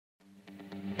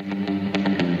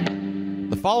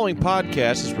following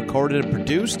podcast is recorded and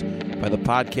produced by the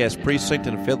Podcast Precinct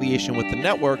in affiliation with the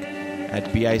network at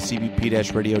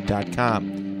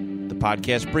bicbp-radio.com. The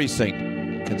Podcast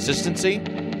Precinct. Consistency,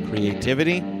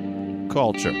 creativity,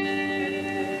 culture.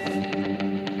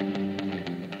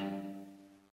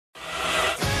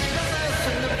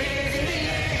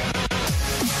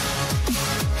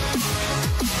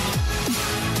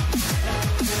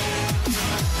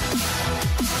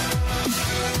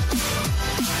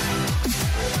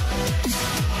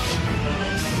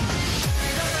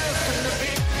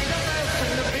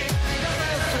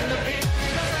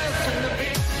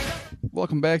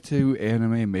 Welcome back to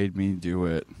Anime Made Me Do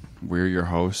It. We're your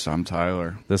hosts. I'm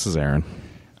Tyler. This is Aaron.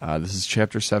 This is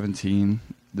Chapter 17.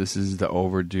 This is the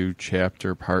overdue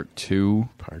chapter part 2.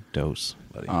 Part dose,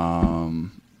 buddy.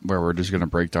 Where we're just going to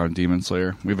break down Demon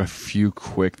Slayer. We have a few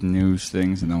quick news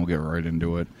things, and then we'll get right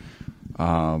into it.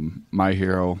 My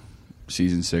Hero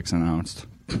Season 6 announced.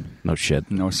 No shit.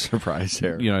 No surprise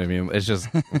there. You know what I mean? It's just,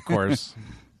 of course.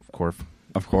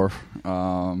 Of course.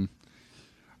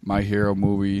 My Hero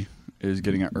movie is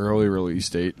getting an early release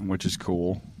date, which is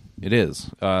cool. It is.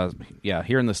 Yeah,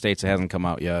 here in the States, it hasn't come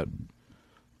out yet.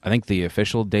 I think the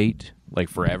official date, like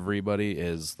for everybody,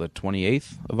 is the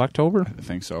 28th of October. I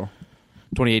think so.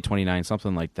 28, 29,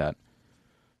 something like that.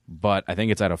 But I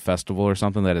think it's at a festival or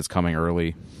something that is coming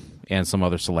early, and some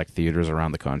other select theaters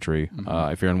around the country.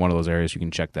 Mm-hmm. If you're in one of those areas, you can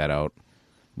check that out. I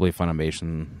believe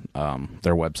Funimation,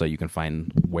 their website, you can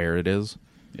find where it is.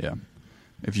 Yeah.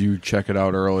 If you check it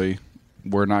out early,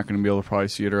 we're not going to be able to probably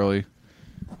see it early.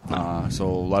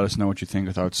 So let us know what you think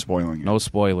without spoiling it. No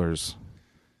spoilers.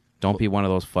 Don't be one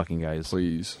of those fucking guys.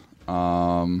 Please.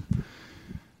 Shout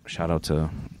out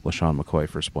to LaShawn McCoy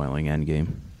for spoiling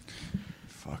Endgame.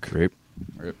 Fuck. Rip.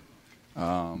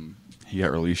 He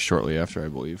got released shortly after, I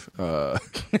believe.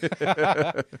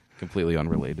 Completely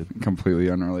unrelated. Completely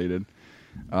unrelated.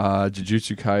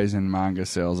 Jujutsu Kaisen manga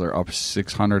sales are up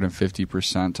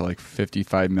 650% to like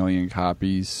 55 million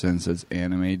copies since its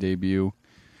anime debut.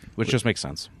 Which just makes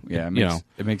sense. Yeah,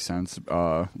 it makes sense.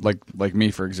 Like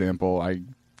me, for example, I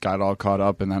got all caught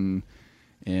up, and then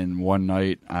in one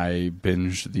night I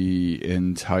binged the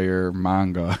entire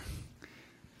manga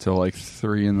till like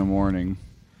 3 a.m.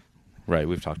 Right,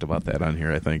 we've talked about that on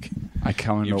here, I think. I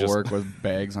come into work with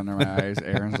bags under my eyes.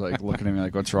 Aaron's like looking at me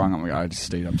like, "What's wrong?" I'm like, "I just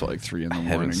stayed up till like 3 a.m. I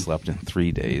haven't slept in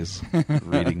 3 days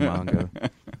reading manga.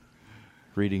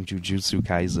 Reading Jujutsu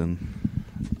Kaisen.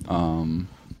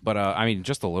 But, I mean,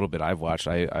 just a little bit I've watched.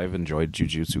 I've enjoyed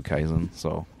Jujutsu Kaisen,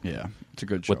 so... Yeah, it's a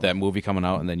good show. With that movie coming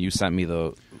out, and then you sent me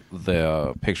the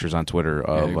pictures on Twitter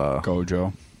of...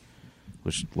 Gojo.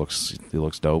 Which looks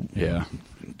dope. Yeah.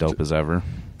 Dope as ever.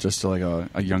 Just like a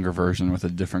younger version with a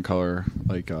different color,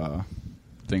 like,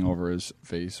 thing over his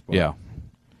face. But yeah.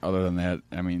 Other than that,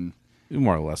 I mean... It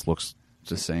more or less looks...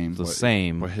 the same. The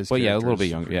same. But yeah, a little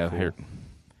bit younger. Yeah. Cool.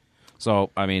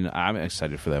 So, I mean, I'm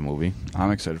excited for that movie.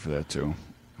 I'm excited for that, too.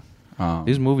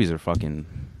 These movies are fucking...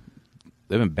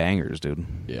 They've been bangers, dude.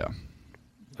 Yeah.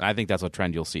 I think that's a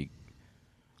trend you'll see.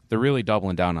 They're really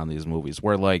doubling down on these movies.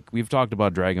 Where, like, we've talked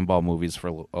about Dragon Ball movies for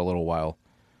a little while.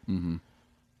 Mm-hmm.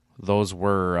 Those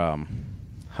were...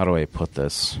 how do I put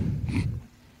this?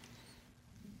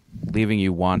 Leaving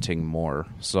you wanting more.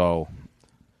 So...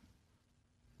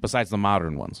 Besides the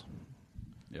modern ones.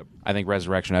 Yep. I think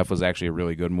Resurrection F was actually a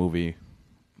really good movie.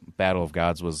 Battle of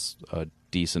Gods was a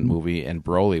decent movie, and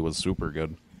Broly was super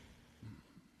good.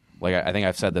 Like, I think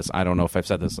I've said this, I don't know if I've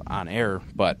said this on air,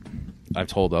 but I've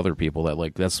told other people that,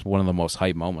 like, that's one of the most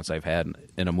hype moments I've had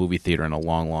in a movie theater in a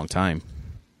long, long time.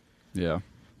 Yeah.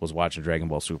 Was watching Dragon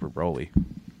Ball Super Broly.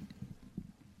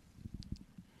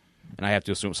 And I have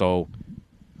to assume, so,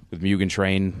 with Mugen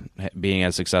Train being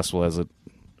as successful as it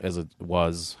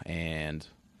was, and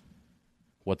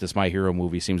what this My Hero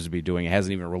movie seems to be doing, it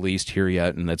hasn't even released here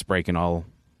yet, and it's breaking all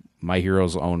My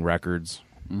Hero's own records.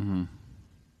 Mm-hmm.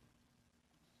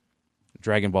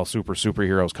 Dragon Ball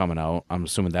Superheroes coming out. I'm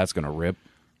assuming that's going to rip.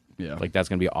 Yeah. Like, that's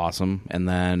going to be awesome. And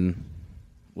then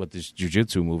with this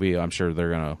Jujutsu movie, I'm sure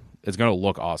it's going to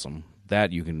look awesome.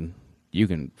 That you can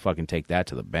fucking take that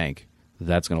to the bank.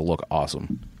 That's going to look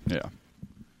awesome. Yeah.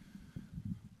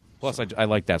 Plus, I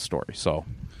like that story, so.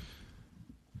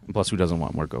 Plus, who doesn't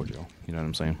want more Gojo? You know what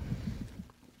I'm saying?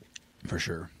 For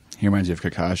sure. He reminds you of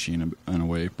Kakashi in a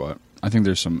way, but I think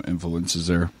there's some influences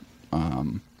there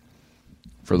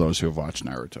for those who have watched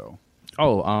Naruto.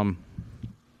 Oh,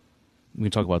 we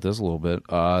can talk about this a little bit.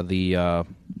 So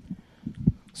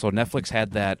Netflix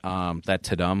had that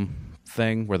Tadum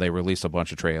thing where they released a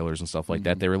bunch of trailers and stuff like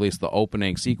that. They released the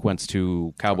opening sequence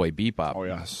to Cowboy Bebop. Oh,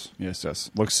 yes.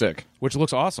 Yes. Looks sick. Which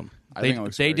looks awesome. I think it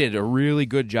looks They great. did a really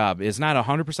good job. It's not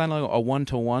 100% like a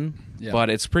 1-to-1, but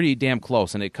it's pretty damn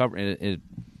close, and it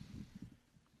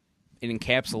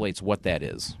encapsulates what that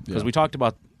is. Because we talked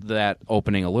about that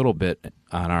opening a little bit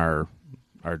on our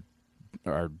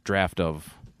draft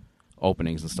of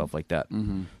openings and stuff like that.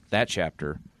 Mm-hmm. That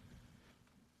chapter,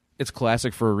 it's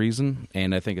classic for a reason,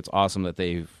 and I think it's awesome that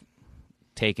they've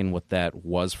taken what that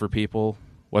was for people.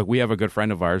 Like, we have a good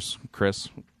friend of ours, Chris,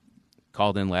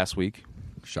 called in last week.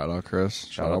 Shout out Chris.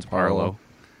 Shout out to Parlo.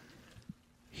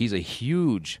 He's a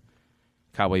huge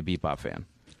Cowboy Bebop fan.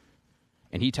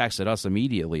 And he texted us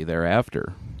immediately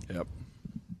thereafter. Yep.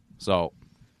 So,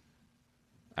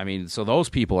 I mean, so those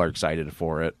people are excited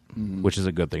for it, which is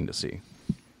a good thing to see.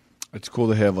 It's cool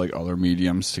to have like other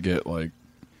mediums to get like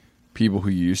people who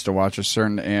used to watch a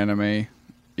certain anime,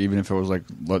 even if it was like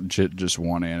legit just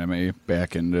one anime,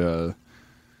 back into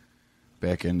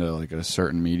like a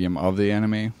certain medium of the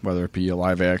anime, whether it be a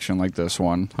live action like this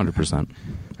one, 100%.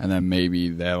 and then maybe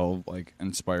that'll like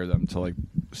inspire them to like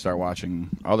start watching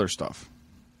other stuff.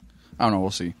 I don't know.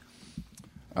 We'll see.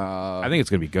 I think it's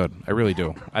going to be good. I really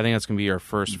do. I think that's going to be our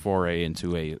first foray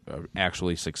into a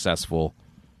actually successful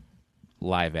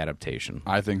live adaptation.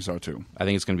 I think so too. I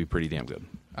think it's going to be pretty damn good.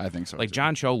 I think so. Like, too.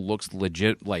 John Cho looks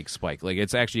legit like Spike. Like,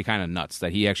 it's actually kind of nuts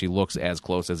that he actually looks as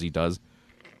close as he does.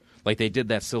 Like, they did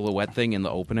that silhouette thing in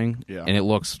the opening, and it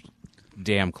looks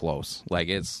damn close. Like,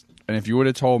 it's... And if you would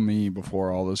have told me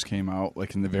before all this came out,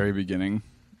 like in the very beginning,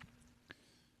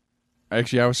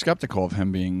 actually, I was skeptical of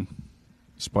him being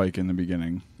Spike in the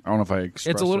beginning. I don't know if I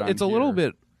expressed it's a little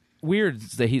bit weird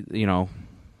that he, you know,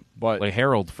 but like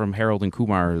Harold from Harold and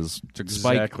Kumar is it's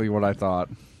exactly what I thought.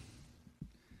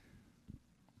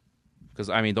 Because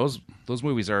I mean, those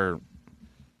movies are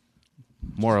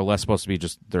more or less supposed to be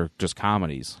they're just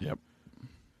comedies. Yep.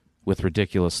 With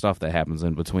ridiculous stuff that happens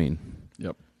in between.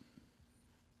 Yep.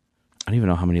 I don't even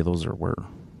know how many of those there were.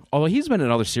 Although he's been in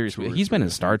other series. He's been in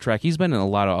Star Trek. He's been in a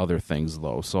lot of other things,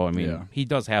 though. So, I mean, he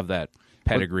does have that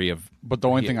pedigree of... But the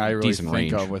only thing I really think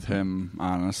range. of with him,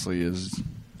 honestly, is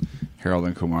Harold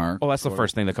and Kumar. Well, that's the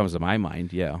first thing that comes to my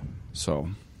mind, yeah. So,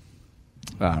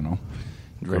 I don't know.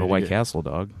 Go to White Castle,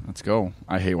 dog. Let's go.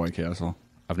 I hate White Castle.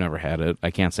 I've never had it. I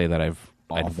can't say that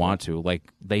I'd want to. Like,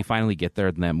 they finally get there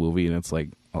in that movie, and it's like,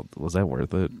 oh, was that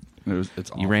worth it?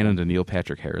 It's you ran into Neil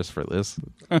Patrick Harris for this?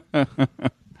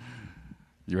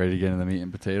 You ready to get into the meat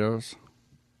and potatoes?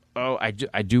 Oh, I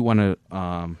do want to...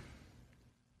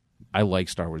 I like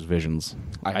Star Wars Visions.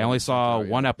 I only saw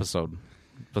one episode,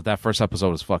 but that first episode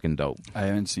was fucking dope. I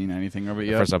haven't seen anything of it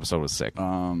yet. The first episode was sick.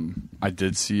 I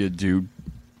did see a dude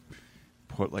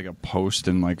put like a post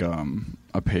in like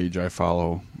a page I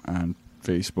follow on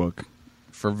Facebook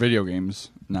for video games,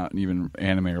 not even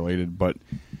anime related, but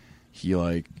he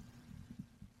like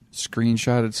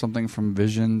screenshotted something from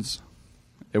Visions.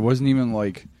 It wasn't even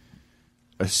like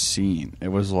a scene. It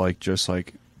was like just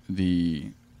like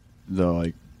the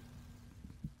like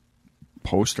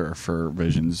poster for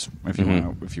Visions, if you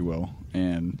want to, if you will.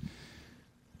 And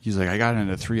he's like, I got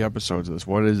into 3 episodes of this.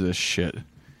 What is this shit?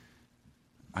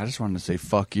 I just wanted to say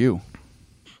fuck you.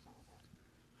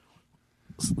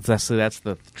 That's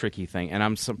the tricky thing, and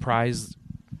I'm surprised.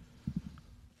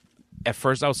 At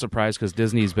first, I was surprised because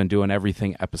Disney's been doing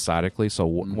everything episodically, so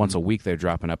once a week they're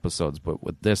dropping episodes. But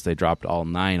with this, they dropped all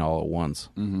 9 all at once.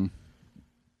 Mm-hmm.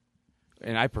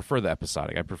 And I prefer the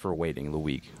episodic. I prefer waiting the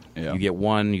week. Yeah. You get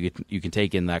one, you can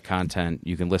take in that content.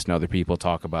 You can listen to other people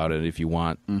talk about it if you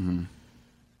want. Mm-hmm.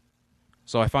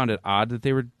 So I found it odd that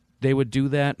they would do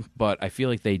that, but I feel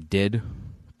like they did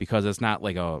because it's not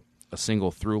like a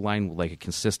single through line, like a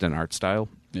consistent art style.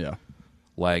 Yeah.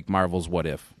 Like Marvel's What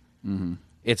If. Mm-hmm.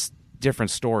 It's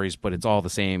different stories, but it's all the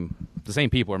same. The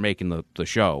same people are making the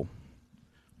show,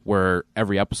 where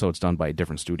every episode's done by a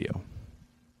different studio.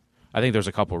 I think there's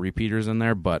a couple repeaters in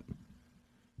there, but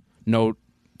no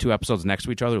 2 episodes next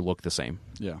to each other look the same.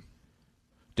 Yeah.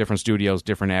 Different studios,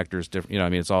 different actors, different. You know, I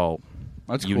mean, it's all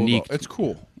That's unique. Cool, it's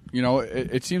cool. You know,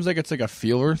 it seems like it's like a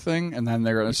feeler thing, and then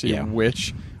they're going to see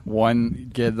which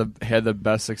one had the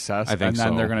best success, I think and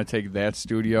then so. they're going to take that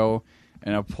studio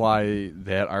and apply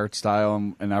that art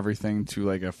style and everything to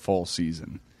like a full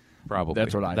season. Probably.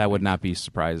 That's what I That think. would not be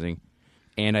surprising.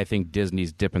 And I think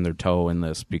Disney's dipping their toe in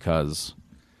this because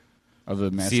Of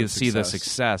the massive see the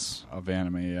success of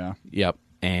anime, yeah. Yep.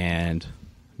 And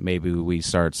maybe we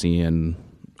start seeing,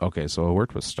 okay, so it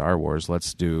worked with Star Wars.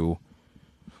 Let's do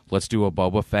a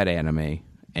Boba Fett anime,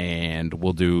 and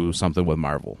we'll do something with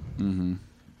Marvel. Mm-hmm.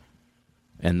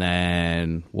 And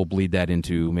then we'll bleed that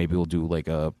into, maybe we'll do like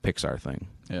a Pixar thing.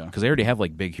 Yeah. Because they already have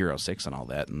like Big Hero 6 and all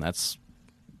that, and that's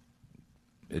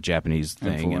a Japanese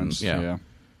thing. Influence, And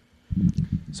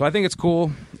So I think it's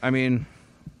cool. I mean,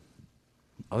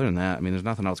 other than that, I mean, there's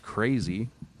nothing else crazy.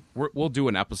 We'll do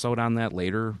an episode on that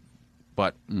later,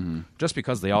 but just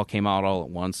because they all came out all at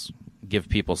once, give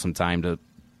people some time to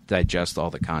digest all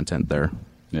the content there.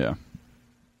 Yeah.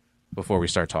 Before we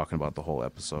start talking about the whole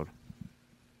episode.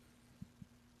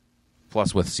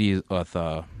 Plus, with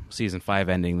season 5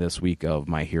 ending this week of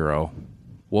My Hero,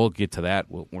 we'll get to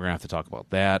that. We're gonna have to talk about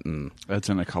that, and That's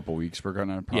in a couple weeks. We're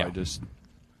gonna probably just.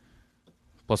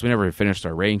 Plus, we never finished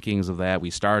our rankings of that. We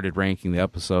started ranking the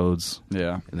episodes,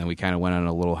 Yeah. and then we kind of went on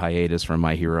a little hiatus from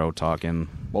My Hero talking.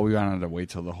 Well, we wanted to wait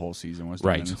till the whole season was done,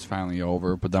 Right. and it's finally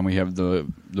over. But then we have the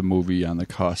movie on the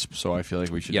cusp, so I feel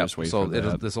like we should just wait for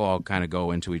that. This will all kind of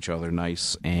go into each other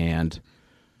nice, and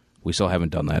we still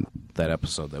haven't done that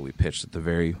episode that we pitched at the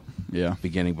very Yeah.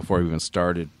 beginning before we even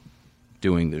started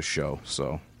doing this show.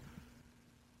 So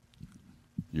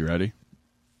You ready?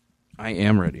 I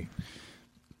am ready.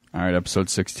 All right, episode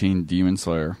 16, Demon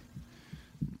Slayer.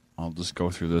 I'll just go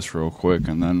through this real quick,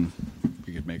 and then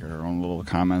we could make our own little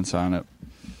comments on it.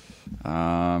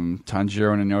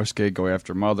 Tanjiro and Inosuke go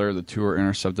after Mother. The two are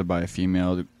intercepted by a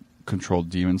female-controlled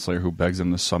Demon Slayer who begs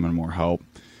them to summon more help.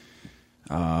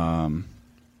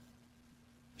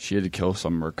 She had to kill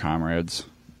some of her comrades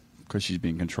because she's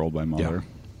being controlled by Mother.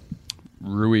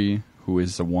 Rui, who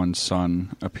is the one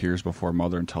son, appears before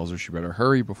Mother and tells her she better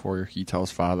hurry before he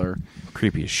tells Father.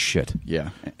 Creepy as shit. Yeah.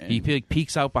 He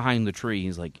peeks out behind the tree.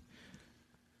 He's like,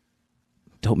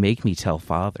 "Don't make me tell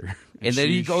Father." And then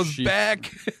he goes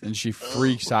back. And she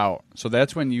freaks out. So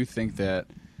that's when you think that,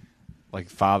 like,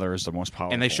 Father is the most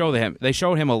powerful. And they showed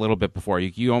him a little bit before.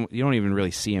 You don't even really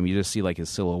see him. You just see like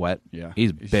his silhouette. Yeah.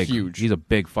 He's big. Huge. He's a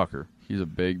big fucker. He's a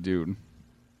big dude.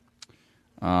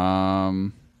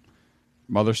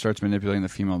 Mother starts manipulating the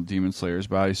female Demon Slayer's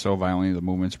body so violently the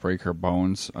movements break her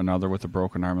bones. Another with a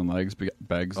broken arm and legs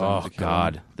begs them Oh to kill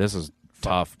God, him. this is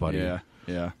tough, buddy.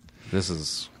 Yeah. This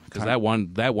is because that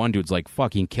one dude's like,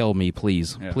 "Fucking kill me,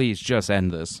 please, Yeah. please, just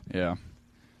end this." Yeah.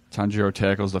 Tanjiro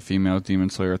tackles the female Demon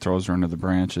Slayer, throws her into the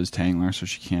branches, tangling her so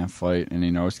she can't fight, and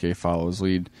Inosuke follows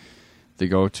lead. They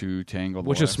go to tangle,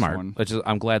 Which is smart. One.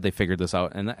 I'm glad they figured this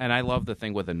out, and I love the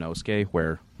thing with Inosuke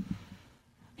where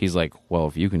he's like, "Well,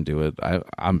 if you can do it,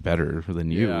 I'm better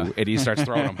than you," Yeah. and he starts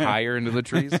throwing them higher into the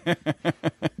trees.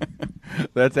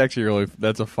 That's actually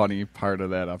that's a funny part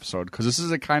of that episode because this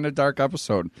is a kind of dark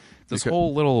episode. This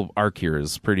whole little arc here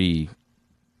is pretty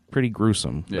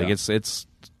gruesome. Yeah. Like it's as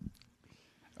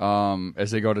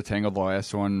they go to tangle the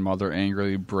last one, Mother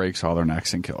angrily breaks all their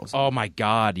necks and kills them. oh my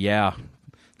God, yeah.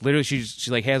 Literally, she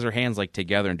like has her hands like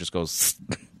together and just goes,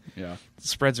 Yeah.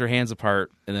 spreads her hands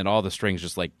apart, and then all the strings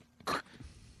just like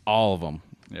all of them.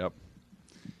 Yep.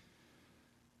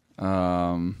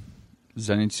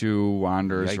 Zenitsu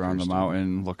wanders around the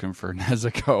mountain looking for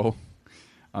Nezuko.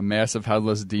 A massive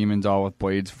headless demon doll with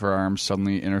blades for arms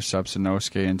suddenly intercepts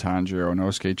Inosuke and Tanjiro.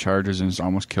 Inosuke charges and is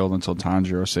almost killed until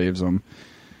Tanjiro saves him.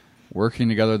 Working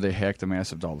together, they hack the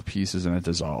massive doll to pieces and it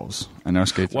dissolves.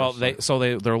 Inosuke Well,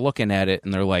 they're looking at it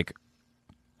and they're like,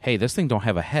 "Hey, this thing don't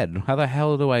have a head. How the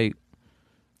hell do we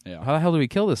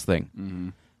kill this thing?" Mm-hmm.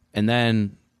 And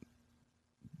then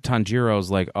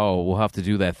Tanjiro's like, "Oh, we'll have to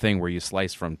do that thing where you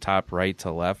slice from top right to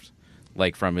left,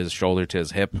 like from his shoulder to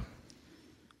his hip,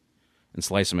 and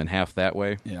slice him in half that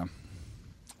way." Yeah.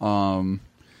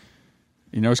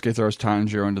 Inosuke throws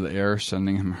Tanjiro into the air,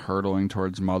 sending him hurtling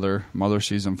towards Mother. Mother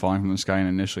sees him falling from the sky and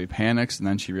initially panics, and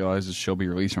then she realizes she'll be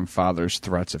released from Father's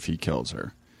threats if he kills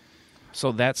her.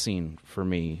 So that scene, for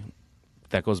me,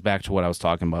 that goes back to what I was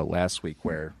talking about last week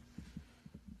where,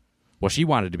 well, she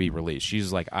wanted to be released.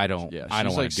 She's like, I don't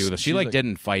want to do this. She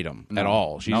didn't fight him at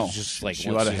all. She's just like, she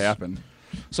let it happen.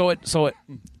 So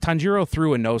Tanjiro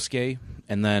threw Inosuke,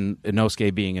 and then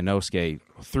Inosuke being Inosuke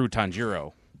threw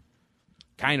Tanjiro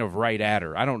kind of right at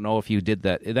her. I don't know if you did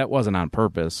that. That wasn't on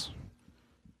purpose,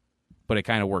 but it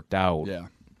kind of worked out. Yeah.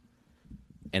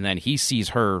 And then he sees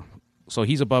her. So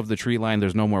he's above the tree line.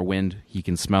 There's no more wind. He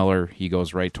can smell her. He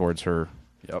goes right towards her.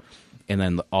 Yep. And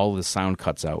then all the sound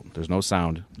cuts out. There's no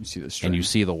sound. You see the string. And you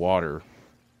see the water,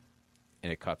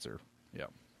 and it cuts her.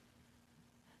 Yep.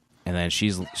 And then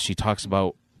she talks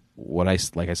about what I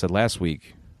said last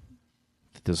week,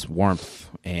 this warmth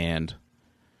and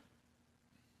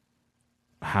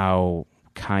how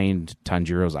kind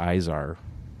Tanjiro's eyes are.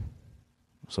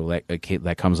 So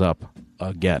that comes up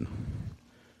again.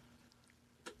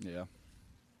 Yeah.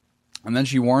 And then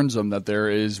she warns them that there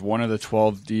is one of the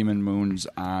 12 demon moons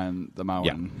on the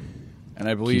mountain. Yeah. And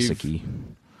I believe Kiseki.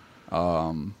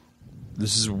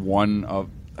 This is one of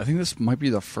I think this might be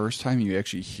the first time you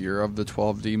actually hear of the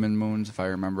 12 demon moons, if I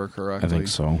remember correctly. I think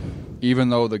so. Even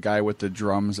though the guy with the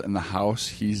drums in the house,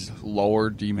 he's lower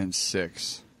demon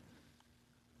 6.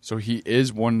 So he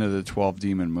is one of the 12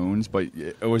 demon moons, but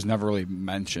it was never really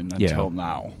mentioned until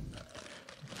now.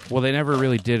 Well, they never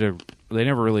really they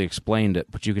never really explained it,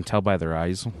 but you can tell by their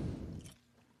eyes.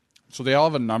 So they all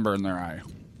have a number in their eye.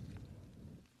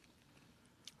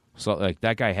 So, like,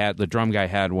 the drum guy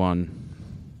had one.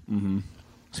 Mm-hmm.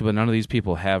 See, but none of these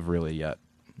people have really yet.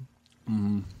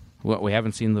 Mm-hmm. Well, we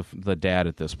haven't seen the dad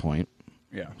at this point.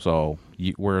 Yeah. So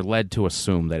we're led to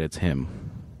assume that it's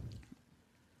him.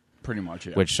 Pretty much,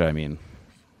 yeah. Which, I mean,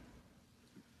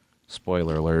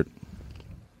 spoiler alert,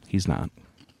 he's not.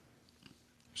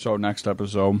 So next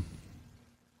episode,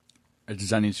 it's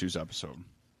Zenitsu's episode,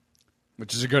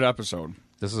 which is a good episode.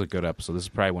 This is a good episode. This is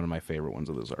probably one of my favorite ones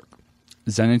of this arc.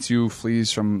 Zenitsu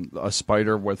flees from a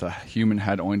spider with a human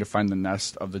head only to find the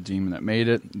nest of the demon that made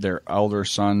it, their elder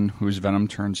son, whose venom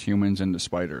turns humans into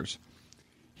spiders.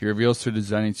 He reveals to the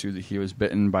Zenitsu that he was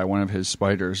bitten by one of his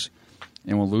spiders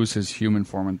and will lose his human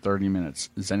form in 30 minutes.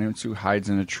 Zenitsu hides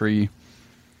in a tree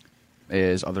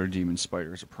as other demon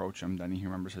spiders approach him. Then he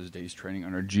remembers his day's training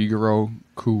under Jigoro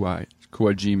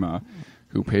Kuwajima,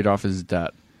 who paid off his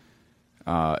debt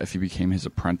if he became his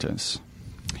apprentice.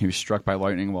 He was struck by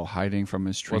lightning while hiding from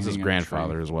his training. Was his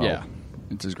grandfather as well. Yeah,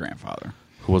 it's his grandfather.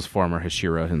 Who was former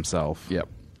Hashira himself. Yep.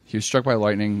 He was struck by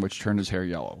lightning, which turned his hair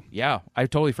yellow. Yeah, I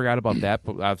totally forgot about that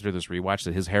after this rewatch,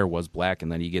 that his hair was black,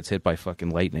 and then he gets hit by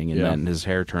fucking lightning, and then his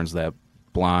hair turns that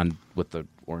blonde with the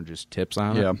orangish tips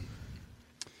on it. Yeah.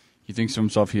 He thinks to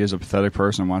himself he is a pathetic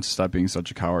person and wants to stop being such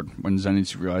a coward. When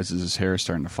Zenitsu realizes his hair is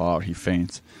starting to fall out, he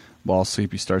faints. While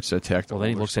asleep, he starts to attack the Well, then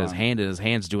he looks at his hand, and his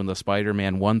hand's doing the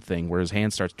Spider-Man 1 thing, where his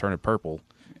hand starts turning purple,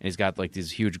 and he's got like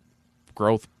these huge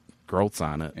growths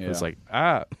on it. Yeah. It's like,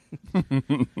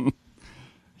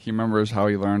 He remembers how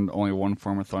he learned only one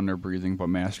form of thunder breathing, but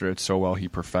mastered it so well he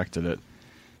perfected it.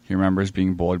 He remembers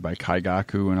being bullied by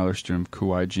Kaigaku, another student of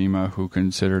Kuwajima, who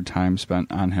considered time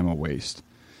spent on him a waste.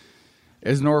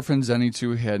 As an orphan,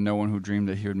 Zenitsu had no one who dreamed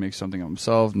that he would make something of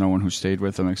himself, no one who stayed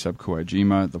with him except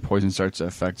Kuwajima. The poison starts to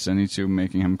affect Zenitsu,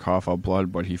 making him cough out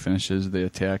blood, but he finishes the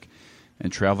attack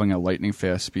and, traveling at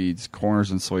lightning-fast speeds, corners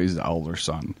and slays the elder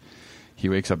son. He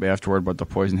wakes up afterward, but the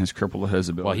poison has crippled his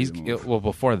ability to move. Well,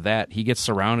 before that, he gets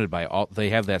surrounded by all...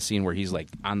 They have that scene where he's, like,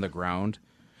 on the ground.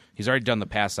 He's already done the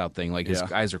pass-out thing. Like, his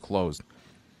eyes are closed.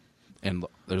 And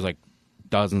there's, like,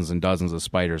 dozens and dozens of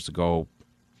spiders to go...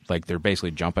 Like, they're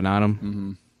basically jumping on him.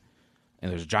 Mm-hmm.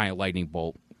 And there's a giant lightning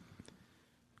bolt.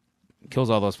 Kills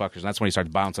all those fuckers. And that's when he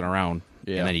starts bouncing around.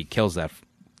 Yeah. And then he kills that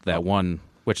one,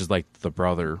 which is, like, the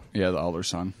brother. Yeah, the elder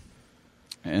son.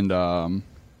 And,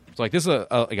 So, like, this is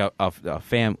a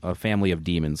family of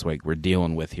demons, like, we're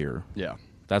dealing with here. Yeah.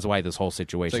 That's why this whole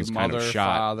situation is like kind mother, of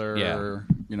shot. Father,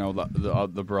 you know,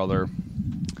 the brother.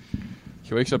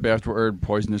 He wakes up afterward,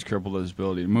 poison has crippled his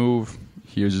ability to move.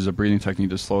 He uses a breathing technique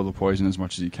to slow the poison as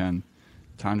much as he can.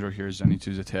 Tanjiro hears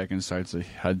Zenitsu's attack and decides to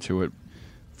head to it.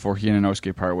 Before he and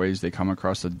Inosuke part ways, they come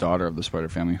across the daughter of the spider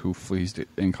family, who flees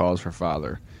and calls for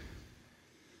father.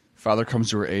 Father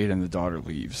comes to her aid and the daughter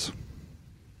leaves.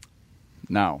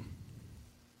 Now,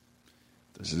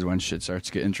 this is when shit starts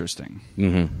to get interesting.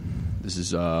 Mm-hmm. This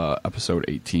is episode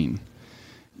 18.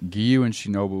 Giyu and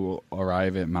Shinobu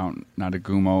arrive at Mount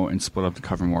Nadagumo and split up to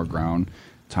cover more ground.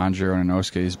 Tanjiro and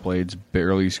Inosuke's blades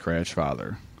barely scratch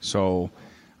father. So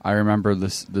I remember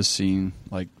this scene,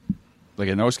 like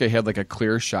Inosuke had like a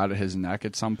clear shot at his neck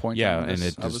at some point in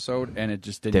this episode, and it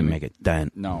just didn't make a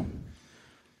dent. No.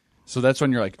 So that's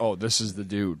when you're like, oh, this is the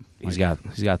dude. He's got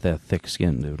that thick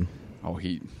skin, dude. Oh,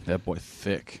 that boy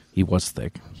thick. He was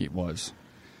thick. He was.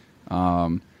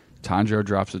 Tanjiro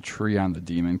drops a tree on the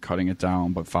demon, cutting it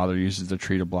down, but father uses the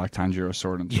tree to block Tanjiro's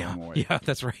sword and throw him away. Yeah,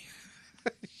 that's right.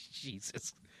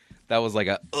 Jesus. That was like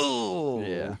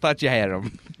yeah. Thought you had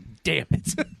him. Damn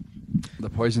it. The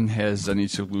poison has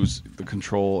Zenitsu lose the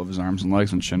control of his arms and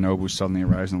legs when Shinobu suddenly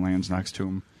arrives and lands next to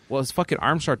him. Well, his fucking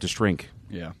arms start to shrink.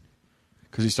 Yeah.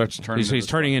 Because he starts turning. He's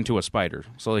turning into a spider.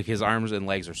 So like his arms and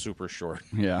legs are super short.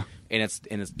 Yeah. And it's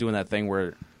doing that thing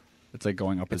where it's like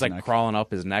going up his neck. It's like crawling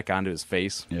up his neck onto his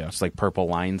face. Yeah. Just like purple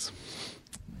lines.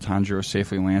 Tanjiro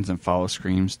safely lands and follows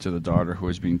screams to the daughter, who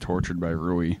is being tortured by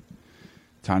Rui.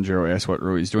 Tanjiro asks what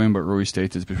Rui's doing, but Rui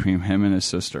states it's between him and his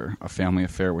sister, a family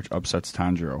affair which upsets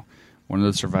Tanjiro. One of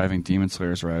the surviving demon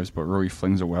slayers arrives, but Rui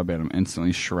flings a web at him,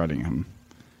 instantly shredding him.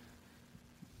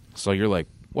 So you're like,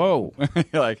 whoa.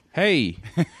 You're like, hey,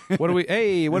 what are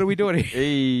we doing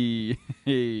here?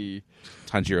 Hey.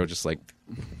 Tanjiro just like,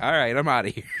 all right, I'm out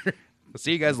of here. I'll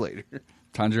see you guys later.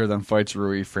 Tanjiro then fights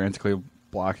Rui, frantically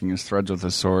blocking his threads with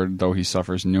his sword, though he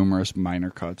suffers numerous minor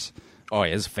cuts. Oh,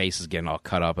 yeah, his face is getting all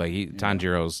cut up. Like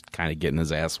Tanjiro's kind of getting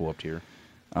his ass whooped here.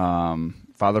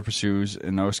 Father pursues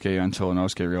Inosuke until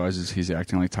Inosuke realizes he's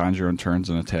acting like Tanjiro and turns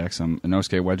and attacks him.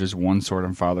 Inosuke wedges one sword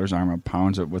on Father's arm and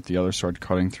pounds it with the other sword,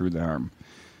 cutting through the arm.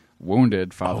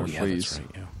 Wounded, Father flees.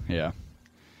 That's right, Yeah.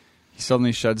 He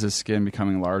suddenly sheds his skin,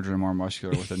 becoming larger and more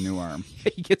muscular with a new arm.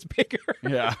 He gets bigger.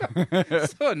 Yeah.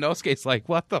 So Inosuke's like,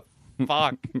 what the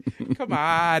fuck? Come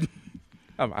on,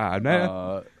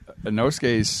 man.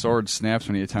 Inosuke's sword snaps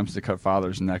when he attempts to cut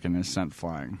Father's neck and is sent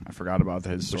flying. I forgot about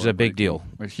his sword. Which is a big deal.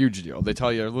 A huge deal. They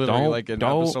tell you literally like in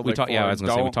episode we like talk, 4, yeah, I was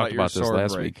gonna say we talked about this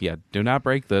last break. week. Yeah, do not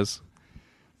break this.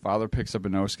 Father picks up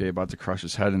Inosuke about to crush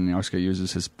his head, and Inosuke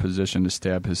uses his position to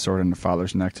stab his sword into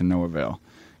Father's neck to no avail.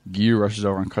 Gyu rushes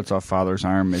over and cuts off Father's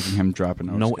arm, making him drop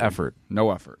Inosuke. No effort.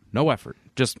 No effort. No effort.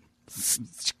 Just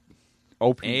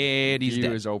OP. And he's Gyu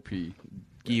dead. is OP.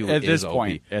 Gyu At is this OP.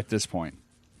 point. At this point.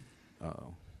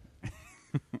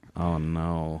 Oh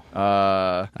no.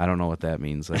 I don't know what that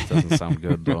means. That doesn't sound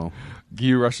good though.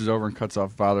 Gyu rushes over and cuts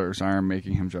off Father's arm,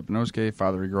 making him drop Inosuke.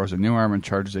 Father regrows a new arm and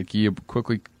charges at Gyu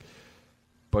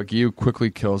but Gyu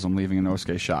quickly kills him, leaving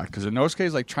Inosuke shocked. Because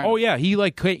Inosuke's like trying Oh yeah,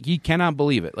 he cannot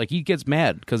believe it. Like he gets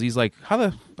mad because he's like, how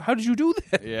did you do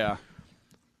that? Yeah.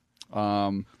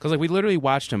 Because like we literally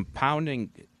watched him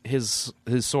pounding his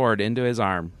sword into his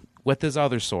arm with his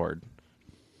other sword.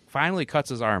 Finally cuts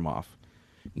his arm off.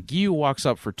 Gyu walks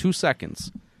up for 2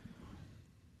 seconds.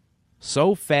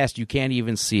 So fast you can't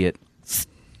even see it.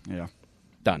 Yeah.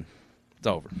 Done. It's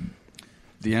over.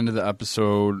 The end of the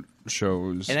episode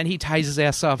shows... And then he ties his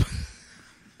ass up.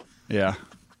 Yeah.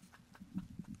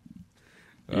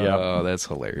 Yeah. Oh, that's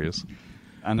hilarious.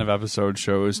 End of episode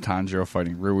shows Tanjiro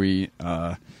fighting Rui.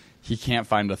 He can't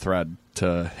find a thread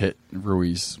to hit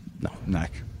Rui's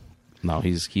neck. No,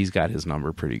 he's got his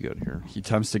number pretty good here. He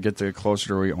attempts to get closer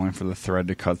to Rui, only for the thread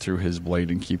to cut through his blade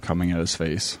and keep coming at his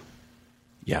face.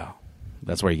 Yeah.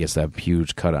 That's where he gets that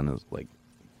huge cut on his, like,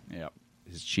 Yep.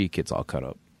 his cheek gets all cut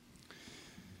up.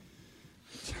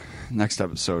 Next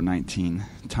episode, 19.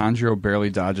 Tanjiro barely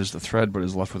dodges the thread, but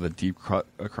is left with a deep cut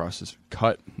across his...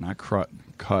 Cut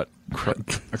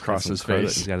across his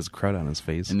face. He's got his crud on his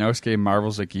face. Inosuke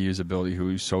marvels at Gyu's ability,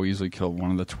 who so easily killed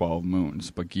one of the 12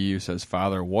 moons. But Gyu says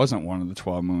Father wasn't one of the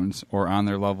 12 moons, or on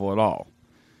their level at all.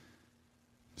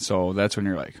 So that's when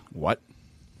you're like, what?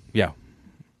 Yeah.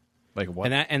 Like,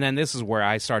 what? And then this is where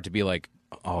I start to be like,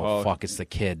 oh fuck, it's the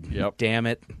kid. Yep. Damn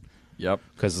it. Yep.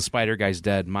 Because the spider guy's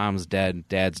dead, mom's dead,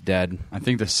 dad's dead. I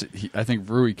think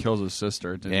Rui kills his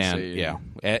sister.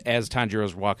 As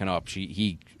Tanjiro's walking up,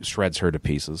 he shreds her to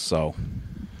pieces. So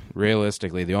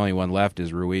realistically, the only one left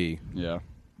is Rui. Yeah.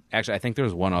 Actually, I think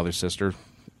there's one other sister.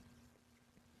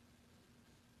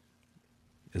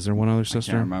 Is there one other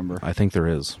sister? I can't remember. I think there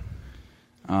is.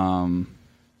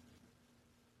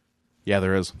 Yeah,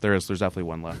 there is. There's definitely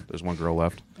one left. There's one girl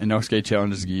left. Inosuke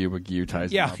challenges Gyu, but Gyu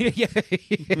ties him up.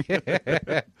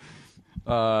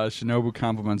 Shinobu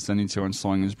compliments Zenitsu on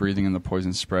slowing his breathing and the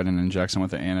poison spread and injects him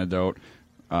with an antidote.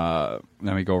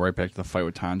 Then we go right back to the fight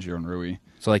with Tanjiro and Rui.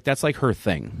 So like that's like her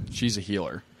thing. She's a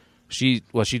healer. She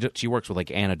works with like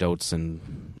antidotes and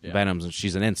venoms, and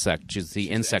she's an insect. She's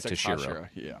the insect Hashira.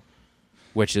 Yeah.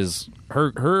 Which is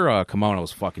her kimono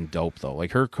is fucking dope though.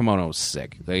 Like her kimono is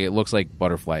sick. Like, it looks like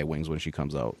butterfly wings when she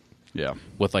comes out. Yeah.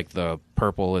 With like the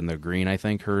purple and the green, I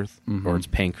think or it's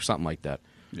pink or something like that.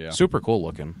 Yeah. Super cool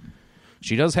looking.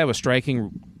 She does have a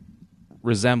striking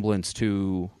resemblance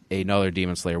to another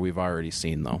Demon Slayer we've already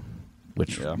seen though.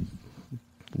 Which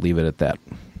leave it at that.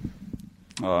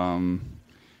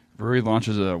 Rui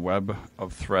launches a web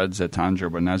of threads at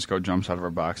Tanjiro, but Nezuko jumps out of her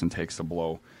box and takes the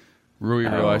blow. Rui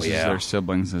realizes they're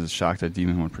siblings and is shocked that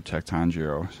Demon would protect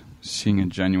Tanjiro, seeing a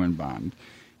genuine bond.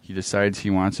 He decides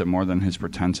he wants it more than his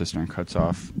pretend sister and cuts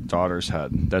off daughter's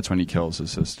head. That's when he kills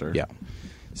his sister. Yeah.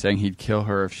 Saying he'd kill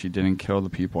her if she didn't kill the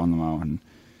people on the mountain.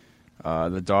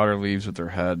 The daughter leaves with her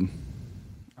head.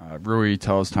 Rui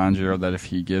tells Tanjiro that if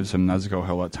he gives him Nezuko,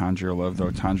 he'll let Tanjiro live, though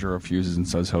Tanjiro refuses and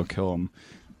says he'll kill him.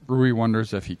 Rui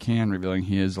wonders if he can, revealing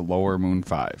he is a lower Moon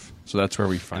 5. So that's where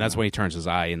we find And that's when he turns his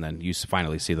eye, and then you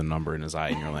finally see the number in his eye,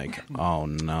 and you're like, oh,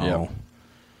 no.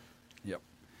 Yep.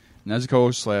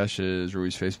 Nezuko slashes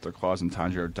Rui's face with her claws, and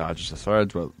Tanjiro dodges the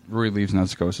threads, but Rui leaves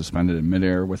Nezuko suspended in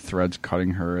midair with threads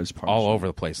cutting her as punishment. All over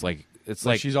the place. Like it's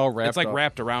like she's all wrapped It's like up.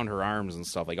 wrapped around her arms and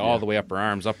stuff, like all the way up her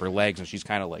arms, up her legs, and she's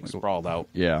kind of like sprawled out.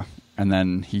 Yeah. And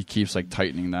then he keeps like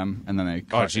tightening them, and then they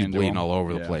cut she's into bleeding him. all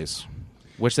over the place.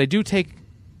 Which they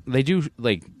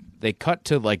cut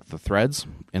to like the threads,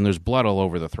 and there's blood all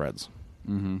over the threads.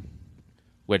 Mm-hmm.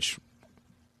 Which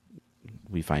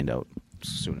we find out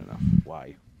soon enough.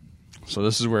 Why? So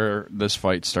this is where this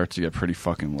fight starts to get pretty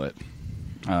fucking lit.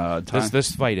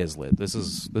 This fight is lit. This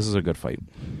is a good fight.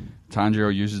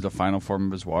 Tanjiro uses the final form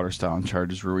of his water style and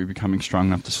charges Rui, becoming strong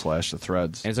enough to slash the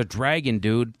threads. And it's a dragon,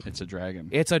 dude. It's a dragon.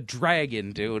 It's a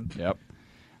dragon, dude. Yep.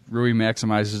 Rui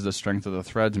maximizes the strength of the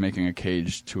threads, making a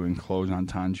cage to enclose on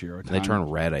Tanjiro. They turn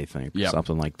red, I think. Yep.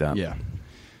 Something like that. Yeah.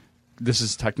 This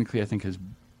is technically, I think, his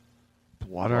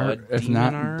blood art. If demon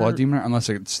not art? blood demon art, unless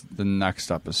it's the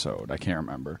next episode. I can't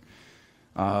remember.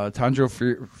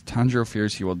 Tanjiro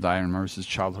fears he will die and remembers his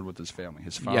childhood with his family.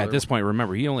 His father. Yeah, at this point,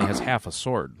 remember, he only has half a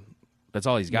sword. That's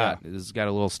all he's got. Yeah. He's got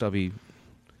a little stubby...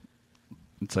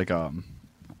 It's like a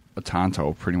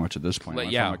Tonto, pretty much at this point. But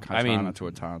Went yeah, from a katana I mean, to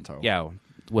a Tonto. Yeah,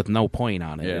 with no point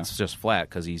on it. Yeah. It's just flat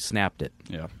because he snapped it.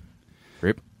 Yeah.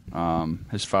 Rip.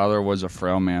 His father was a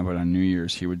frail man, but on New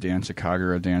Year's he would dance a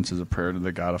Kagura dance as a prayer to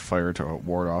the god of fire to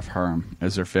ward off harm,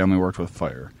 as their family worked with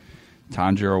fire.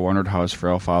 Tanjiro wondered how his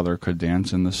frail father could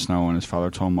dance in the snow, and his father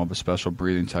told him of a special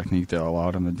breathing technique that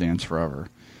allowed him to dance forever.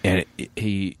 And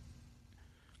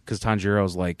because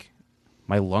Tanjiro's like,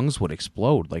 my lungs would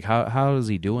explode. Like, how is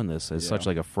he doing this as such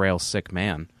like a frail, sick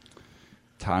man?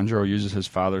 Tanjiro uses his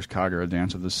father's Kagura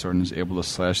dance with his sword and is able to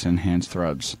slash the enhanced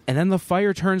threads. And then the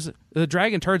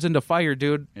dragon turns into fire,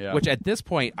 dude. Yeah. Which at this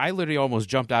point, I literally almost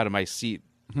jumped out of my seat.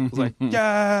 I was like,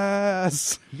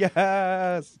 yes,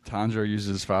 yes. Tanjiro uses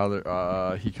his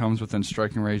father. He comes within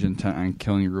striking range, intent on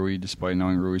killing Rui, despite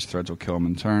knowing Rui's threads will kill him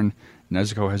in turn.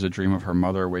 Nezuko has a dream of her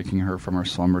mother waking her from her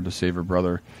slumber to save her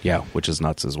brother. Yeah, which is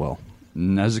nuts as well.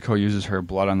 Nezuko uses her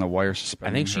blood on the wire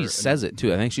suspending I think she her says it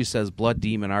too. I think she says blood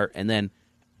demon art, and then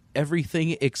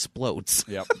everything explodes.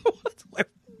 Yep. Like,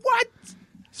 what?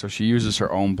 So she uses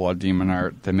her own blood demon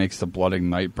art that makes the blood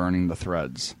ignite, burning the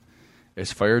threads.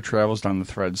 As fire travels down the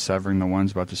threads, severing the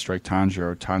ones about to strike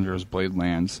Tanjiro, Tanjiro's blade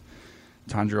lands.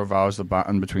 Tanjiro vows the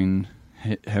bond between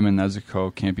him and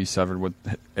Nezuko can't be severed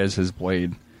as his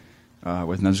blade,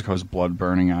 with Nezuko's blood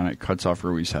burning on it, cuts off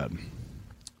Rui's head.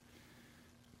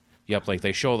 Yep, like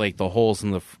they show like the holes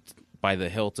in by the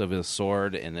hilt of his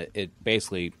sword, and it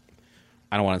basically,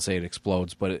 I don't want to say it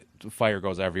explodes, but fire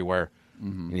goes everywhere,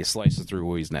 and he slices through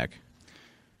Rui's neck.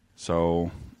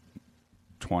 So,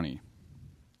 20.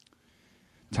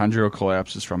 Tanjiro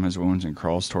collapses from his wounds and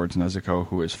crawls towards Nezuko,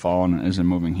 who has fallen and isn't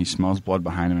moving. He smells blood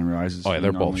behind him and realizes Oh yeah, he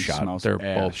they're both normally shot. smells They're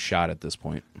ash. both shot at this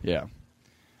point. Yeah,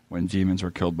 when demons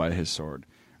were killed by his sword.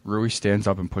 Rui stands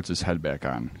up and puts his head back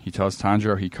on. He tells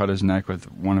Tanjiro he cut his neck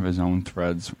with one of his own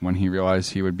threads when he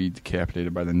realized he would be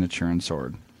decapitated by the Nichiren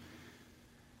sword.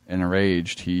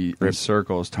 Enraged, he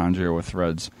encircles Tanjiro with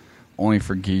threads, only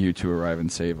for Giyu to arrive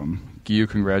and save him. Giyu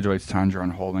congratulates Tanjiro on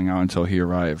holding out until he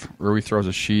arrived. Rui throws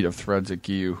a sheet of threads at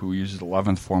Giyu, who uses the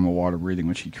 11th form of water breathing,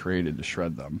 which he created to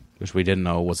shred them. Which we didn't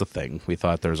know was a thing. We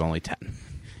thought there was only 10.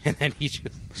 And then he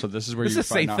just... So this is where It's you the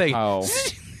same find out thing. how...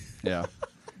 Yeah.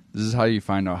 This is how you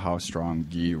find out how strong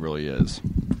Giyu really is.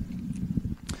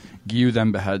 Giyu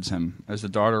then beheads him. As the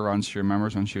daughter runs, she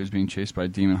remembers when she was being chased by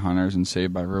demon hunters and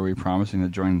saved by Rui, promising to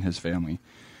join his family.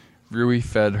 Rui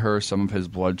fed her some of his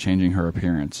blood, changing her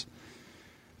appearance.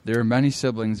 There are many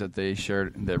siblings that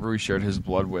Rui shared his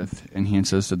blood with, and he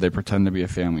insisted they pretend to be a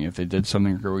family. If they did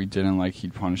something Rui didn't like,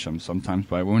 he'd punish them, sometimes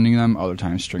by wounding them, other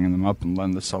times stringing them up and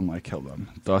letting the sunlight kill them.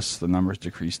 Thus, the numbers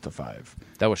decreased to 5.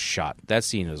 That was shot. That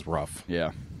scene is rough.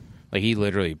 Yeah. Like, he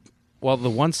literally... Well, the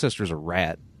one sister's a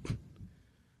rat.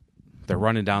 They're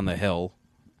running down the hill.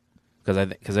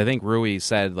 Because I think Rui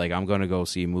said, like, I'm going to go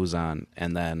see Muzan,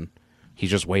 and then he's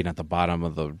just waiting at the bottom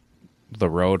of the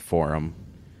road for him.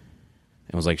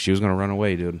 It was like, she was going to run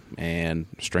away, dude. And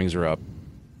strings her up.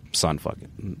 Sun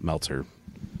fucking melts her.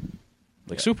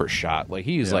 Like, super shot. Like,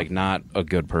 he's, like, not a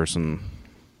good person.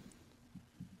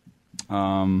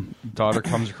 Daughter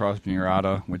comes across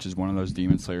Murata, which is one of those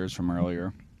demon slayers from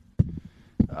earlier,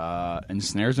 and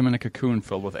snares him in a cocoon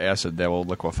filled with acid that will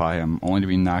liquefy him, only to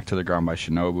be knocked to the ground by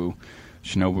Shinobu.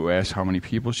 Shinobu asks how many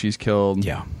people she's killed.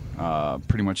 Yeah.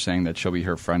 Pretty much saying that she'll be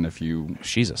her friend if you...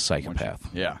 She's a psychopath.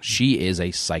 Yeah. She is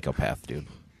a psychopath, dude.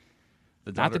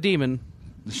 Not the demon.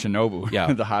 The Shinobu.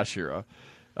 Yeah. The Hashira.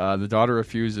 The daughter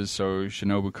refuses, so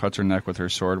Shinobu cuts her neck with her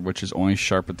sword, which is only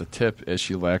sharp at the tip, as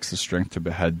she lacks the strength to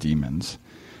behead demons.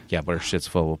 Yeah, but her shit's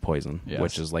full of poison, Yes.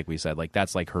 which is, like we said, like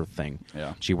that's like her thing.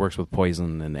 Yeah. She works with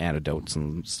poison and antidotes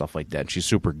and stuff like that. She's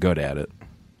super good at it.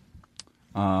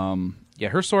 Yeah,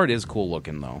 her sword is cool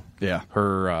looking, though. Yeah.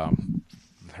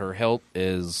 Her hilt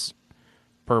is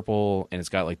purple, and it's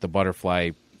got, like, the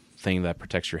butterfly thing that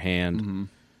protects your hand. Mm-hmm.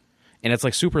 And it's,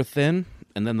 like, super thin,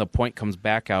 and then the point comes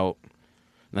back out,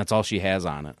 and that's all she has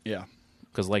on it. Yeah.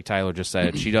 Because, like Tyler just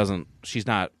said, she's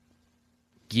not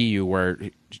Giyu, where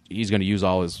he's going to use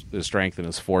all his strength and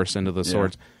his force into the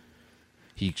swords.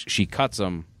 She cuts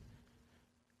him,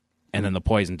 and then the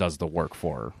poison does the work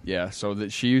for her. Yeah, so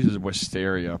that she uses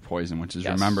wisteria poison, which is,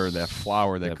 remember, that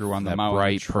flower that grew on the mountain. That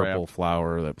bright purple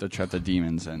flower. That trapped the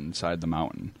demons inside the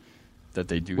mountain. That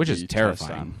they do. Which is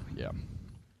terrifying. Yeah.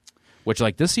 Which,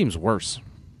 like, this seems worse.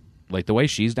 Like, the way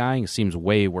she's dying seems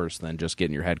way worse than just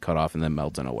getting your head cut off and then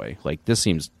melting away. Like, this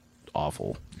seems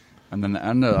awful. And then the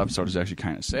end of the episode is actually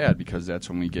kind of sad, because that's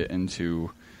when we get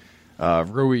into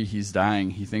Rui. He's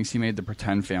dying. He thinks he made the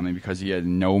pretend family because he had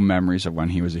no memories of when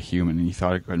he was a human, and he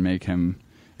thought it could make him,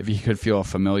 if he could feel a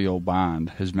familial bond,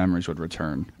 his memories would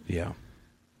return. Yeah.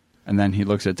 And then he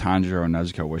looks at Tanjiro and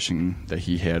Nezuko, wishing that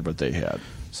he had what they had.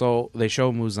 So they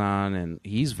show Muzan, and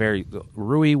he's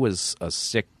Rui was a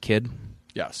sick kid.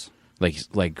 Yes.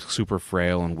 Like super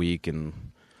frail and weak, and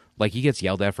like he gets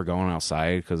yelled at for going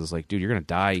outside because it's like, dude, you're going to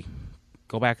die.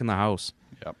 Go back in the house.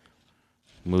 Yep.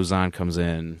 Muzan comes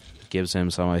in, gives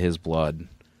him some of his blood.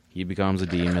 He becomes a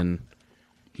demon.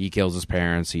 He kills his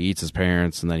parents. He eats his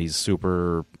parents, and then he's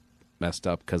super messed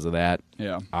up because of that.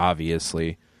 Yeah.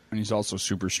 Obviously. And he's also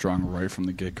super strong right from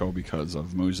the get-go because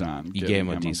of Muzan. You gave him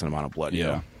a decent amount of blood.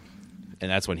 Yeah.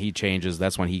 And that's when he changes.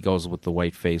 That's when he goes with the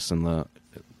white face and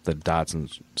the dots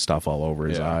and stuff all over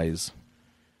his eyes.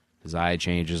 His eye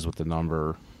changes with the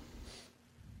number.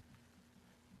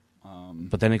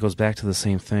 But then it goes back to the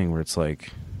same thing where it's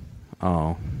like,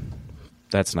 oh,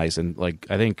 that's nice. And like,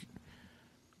 I think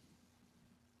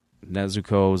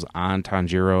Nezuko's on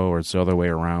Tanjiro, or it's the other way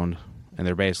around. And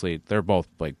they're both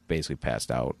like basically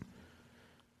passed out.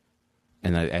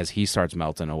 And as he starts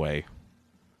melting away,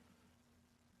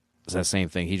 it's that same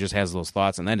thing. He just has those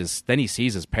thoughts, and then he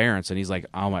sees his parents, and he's like,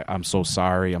 "Oh I'm so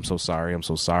sorry. I'm so sorry. I'm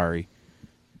so sorry."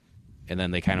 And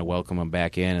then they kind of welcome him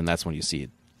back in, and that's when you see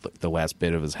the last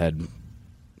bit of his head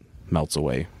melts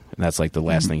away, and that's like the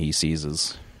last thing he sees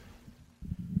is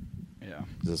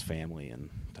his family and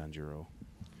Tanjiro.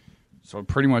 So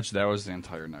pretty much that was the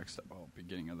entire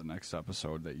beginning of the next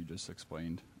episode that you just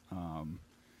explained.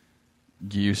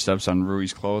 Giyu steps on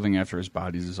Rui's clothing after his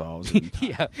body dissolves.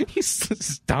 Yeah, he's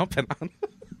stomping on.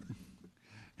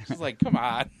 He's like, come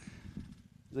on.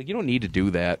 He's like, you don't need to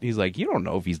do that. He's like, you don't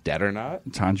know if he's dead or not.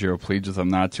 Tanjiro pleads with him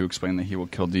not to, explain that he will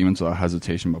kill demons without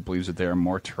hesitation, but believes that they are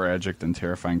more tragic than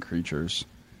terrifying creatures.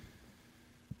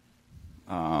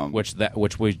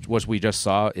 Which we just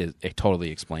saw, it totally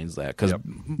explains that. Because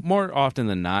more often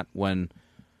than not, when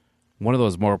one of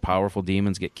those more powerful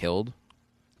demons get killed,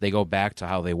 they go back to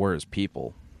how they were as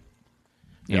people.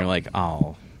 And you're like,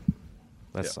 oh,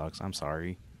 that sucks. I'm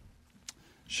sorry.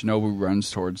 Shinobu runs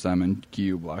towards them, and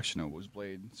Giyu blocks Shinobu's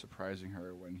blade, surprising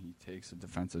her when he takes a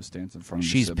defensive stance in front of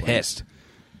She's the siblings. Pissed.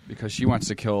 Because she wants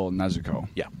to kill Nezuko.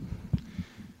 Yeah.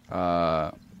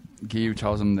 Giyu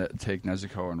tells him to take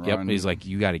Nezuko and run. Yep, he's like,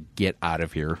 you got to get out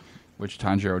of here. Which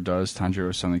Tanjiro does. Tanjiro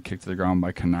is suddenly kicked to the ground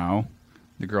by Kanao,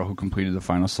 the girl who completed the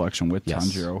final selection with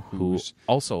Tanjiro. Who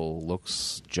also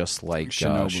looks just like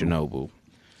Shinobu.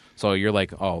 So you're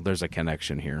like, oh, there's a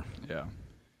connection here. Yeah.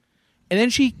 And then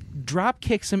she drop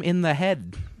kicks him in the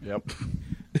head. Yep.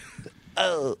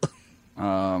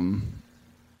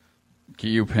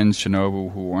 Giyu pins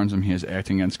Shinobu, who warns him he is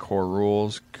acting against core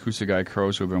rules. Kusugai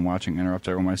crows, who have been watching, interrupt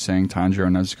everyone by saying Tanjiro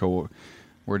and Nezuko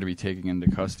were to be taken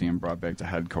into custody and brought back to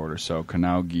headquarters. So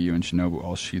Kanao, Giyu, and Shinobu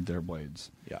all sheathe their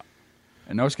blades. Yeah.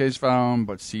 Inosuke is found,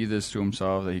 but sees this to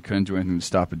himself that he couldn't do anything to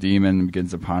stop a demon, and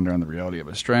begins to ponder on the reality of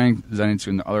his strength. Zenitsu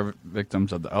and the other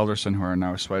victims of the Elderson, who are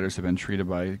now spiders, have been treated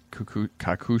by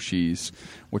Kakushis,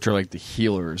 which are like the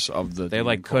healers of the. They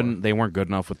like couldn't. They weren't good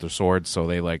enough with their swords, so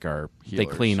they like are. Healers.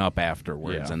 They clean up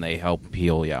afterwards, and they help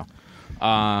heal. Yeah.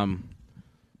 Something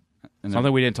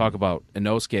we didn't talk about.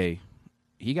 Inosuke,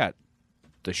 he got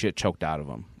the shit choked out of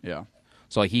him. Yeah.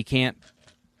 So like he can't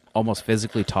almost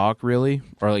physically talk really,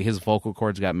 or like his vocal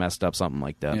cords got messed up, something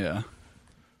like that. Yeah.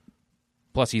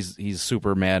 Plus he's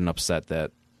super mad and upset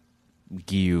that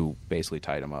Giyu basically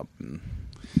tied him up and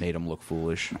made him look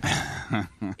foolish.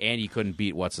 And he couldn't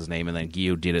beat what's his name, and then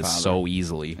Giyu did it so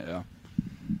easily. Yeah.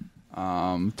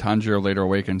 Tanjiro later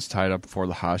awakens tied up before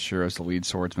the Hashira as the lead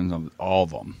swordsman of all of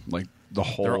them. Like the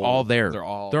whole. They're all there. They're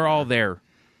all there.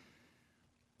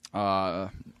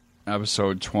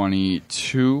 Episode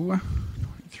 22.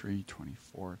 23,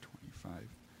 24, 25.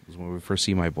 This is when we first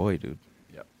see my boy, dude.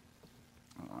 Yep.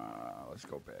 Let's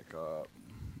go back up.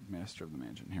 Master of the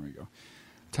Mansion. Here we go.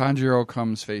 Tanjiro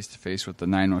comes face to face with the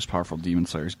 9 most powerful demon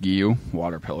slayers: Giyu,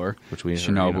 Water Pillar,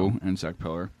 Shinobu, Insect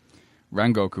Pillar,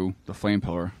 Rengoku, the Flame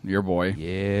Pillar, your boy.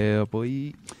 Yeah,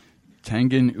 boy.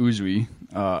 Tengen Uzui,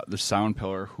 the Sound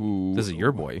Pillar, who... This is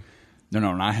your boy. No,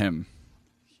 not him.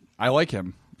 I like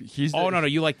him. he's. Oh no,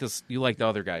 you like this? You like the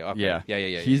other guy? Okay.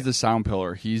 Yeah. He's the sound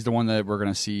pillar. He's the one that we're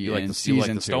gonna see in season 2. You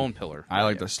like the stone pillar. I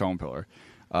like the stone pillar.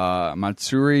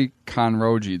 Matsuri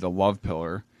Kanroji, the love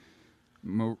pillar.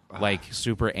 Like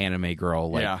super anime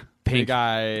girl. Like pink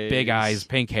big eyes,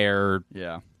 pink hair.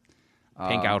 Yeah.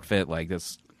 Pink outfit like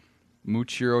this.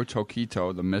 Muchiro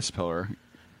Tokito, the mist pillar.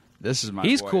 This is my.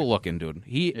 He's boy. cool looking, dude.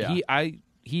 He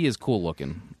is cool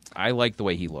looking. I like the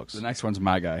way he looks. The next one's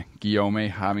my guy, Guillaume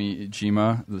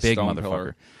Hamijima, the big stone motherfucker,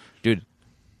 pillar. dude.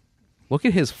 Look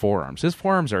at his forearms. His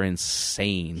forearms are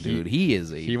insane, dude. He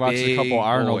watched a couple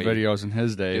Arnold boy. videos in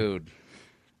his day, dude.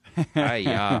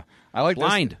 I like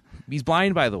blind. This. He's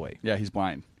blind, by the way. Yeah, he's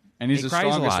blind, and he's the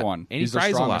cries strongest one. And he's he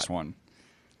cries the strongest a lot.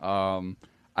 one.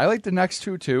 I like the next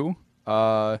two too.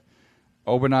 Obanai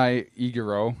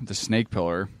Iguro, the snake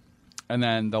pillar, and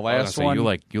then the last one.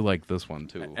 You like this one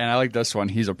too. And I like this one.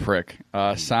 He's a prick.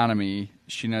 Sanemi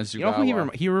Shinazugawa. You know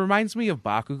who he reminds me of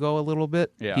Bakugo a little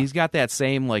bit. Yeah. He's got that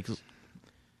same like.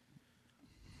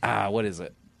 What is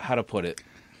it? How to put it?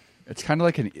 It's kind of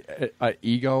like an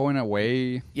ego in a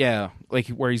way. Yeah, like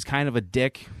where he's kind of a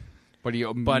dick, but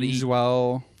he's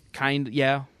well.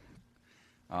 Yeah.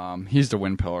 He's the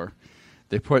wind pillar.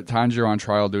 They put Tanjiro on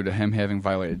trial due to him having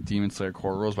violated Demon Slayer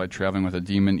core rules by traveling with a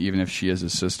demon, even if she is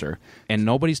his sister. And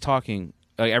nobody's talking.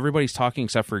 Everybody's talking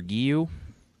except for Giyu.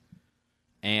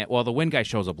 And the wind guy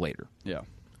shows up later. Yeah.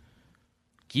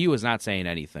 Giyu is not saying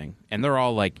anything, and they're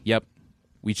all like, "Yep,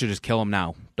 we should just kill him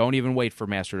now. Don't even wait for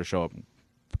Master to show up.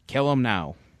 Kill him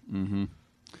now." Mm-hmm.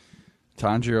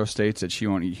 Tanjiro states that she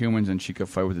won't eat humans and she could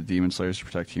fight with the Demon Slayers to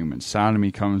protect humans.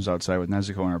 Sanemi comes outside with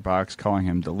Nezuko in her box, calling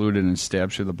him deluded, and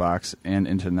stabs through the box and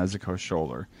into Nezuko's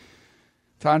shoulder.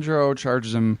 Tanjiro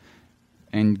charges him,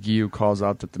 and Giyu calls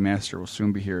out that the Master will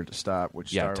soon be here to stop.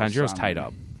 Tanjiro's tied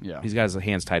up. Yeah, he's got his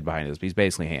hands tied behind his. He's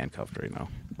basically handcuffed right now.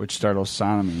 Which startles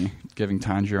Sanemi, giving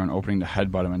Tanjiro an opening to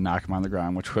headbutt him and knock him on the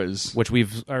ground. Which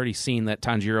we've already seen that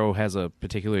Tanjiro has a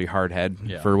particularly hard head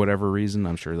for whatever reason.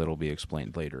 I'm sure that'll be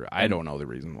explained later. I don't know the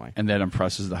reason why. And that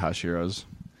impresses the Hashiras.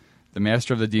 The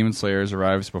Master of the Demon Slayers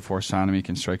arrives before Sanemi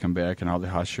can strike him back, and all the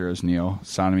Hashiras kneel,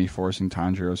 Sanemi forcing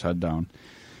Tanjiro's head down.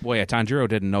 Well, yeah, Tanjiro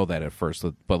didn't know that at first,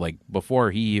 but like before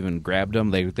he even grabbed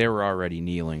him, they were already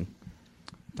kneeling.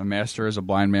 The Master is a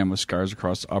blind man with scars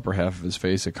across the upper half of his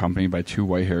face, accompanied by two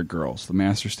white-haired girls. The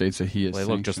Master states that he is. They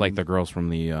look just like the girls from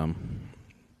the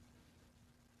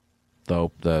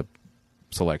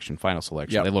final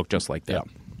selection. Yep. They look just like that. Yep.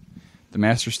 The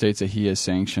Master states that he has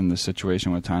sanctioned the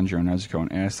situation with Tanjiro and Nezuko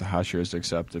and asks the Hashiras to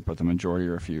accept it, but the majority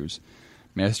refuse.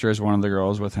 Master has one of the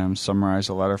girls with him summarize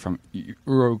a letter from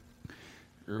Urudaki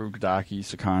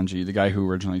Sakanji, the guy who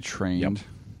originally trained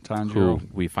Tanjiro. Who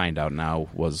we find out now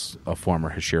was a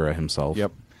former Hashira himself.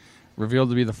 Yep. Revealed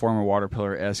to be the former water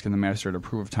pillar, asking the Master to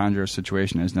approve of Tanjiro's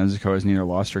situation, as Nezuko has neither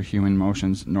lost her human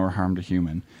motions nor harmed a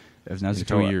human. If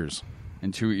Nezuko,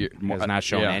 in 2 years. Has not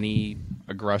shown any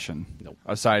aggression. Nope.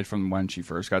 Aside from when she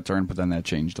first got turned, but then that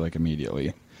changed like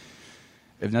immediately.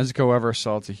 If Nezuko ever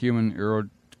assaults a human,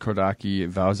 Urokodaki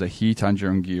vows that he, Tanjiro,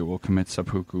 and Giyu will commit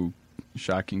seppuku,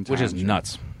 shocking Tanjiro. Which is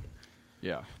nuts.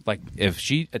 Yeah. Like, if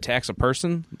she attacks a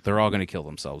person, they're all going to kill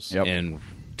themselves. Yep. And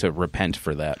to repent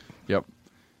for that. Yep.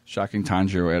 Shocking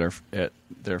Tanjiro at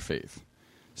their faith.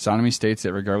 Sanemi states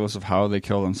that regardless of how they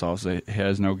kill themselves, it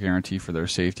has no guarantee for their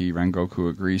safety. Rengoku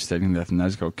agrees, stating that if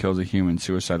Nezuko kills a human,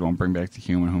 suicide won't bring back the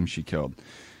human whom she killed.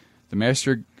 The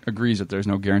Master agrees that there's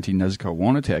no guarantee Nezuko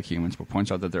won't attack humans, but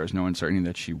points out that there is no uncertainty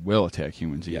that she will attack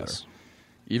humans either. Yes.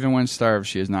 Even when starved,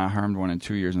 she has not harmed one in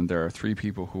 2 years, and there are 3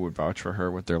 people who would vouch for her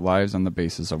with their lives on the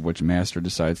basis of which Master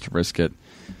decides to risk it,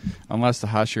 unless the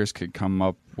Hashiras could come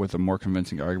up with a more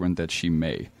convincing argument that she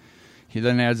may. He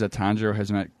then adds that Tanjiro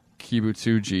has met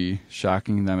Kibutsuji,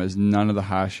 shocking them as none of the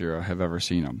Hashira have ever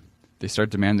seen him. They start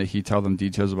demanding that he tell them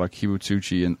details about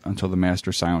Kibutsuji until the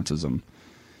Master silences them.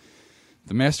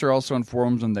 The Master also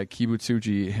informs them that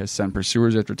Kibutsuji has sent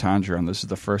pursuers after Tanjiro, and this is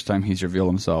the first time he's revealed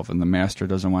himself, and the Master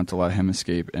doesn't want to let him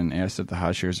escape and asks that the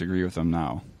Hashiras agree with him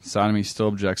now. Sanemi still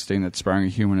objects, stating that sparing a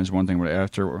human is one thing, but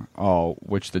after all,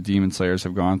 which the Demon Slayers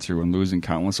have gone through and losing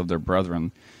countless of their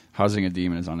brethren, housing a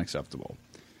demon is unacceptable.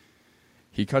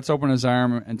 He cuts open his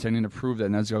arm, intending to prove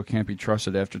that Nezuko can't be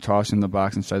trusted. After tossing the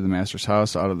box inside the Master's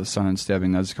house out of the sun and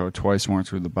stabbing Nezuko twice more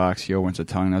through the box, he went to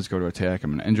telling Nezuko to attack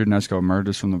him. An injured Nezuko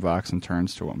emerges from the box and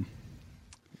turns to him.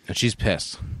 And she's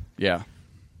pissed. Yeah.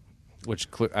 Which,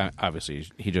 obviously,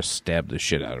 he just stabbed the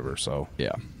shit out of her, so...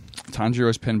 Yeah. Tanjiro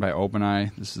is pinned by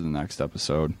Obanai. This is the next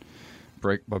episode.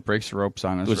 But breaks the ropes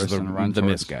on his wrist and runs the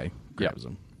towards... mist guy grabs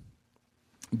him.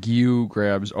 Giyu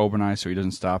grabs Obanai so he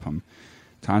doesn't stop him.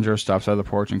 Tanjiro stops by the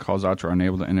porch and calls out to her,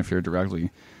 unable to interfere directly.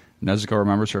 Nezuko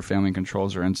remembers her family and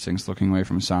controls her instincts, looking away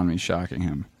from Sanemi, shocking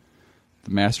him.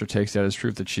 The Master takes that as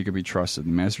proof that she could be trusted. The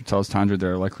Master tells Tanjiro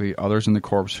there are likely others in the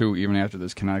corps who, even after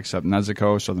this, cannot accept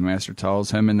Nezuko, so the Master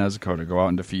tells him and Nezuko to go out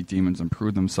and defeat demons and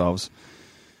prove themselves.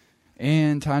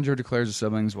 And Tanjiro declares the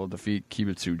siblings will defeat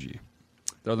Kibutsuji.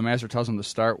 Though the Master tells him to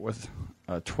start with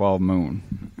a 12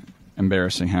 moon,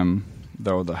 embarrassing him,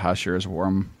 though the Hashiras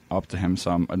warm up to him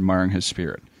some, admiring his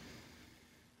spirit.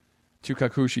 Two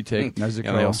Kakushi take Nezuko.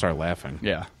 And they all start laughing.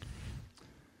 Yeah.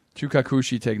 Two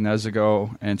Kakushi take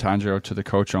Nezuko and Tanjiro to the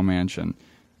Kocho mansion.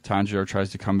 Tanjiro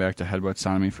tries to come back to headbutt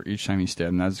Sanemi for each time he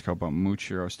stabbed Nezuko, but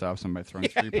Muchiro stops him by throwing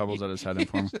 3 pebbles at his head and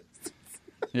form.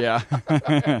 Yeah.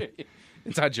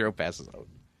 And Tanjiro passes out.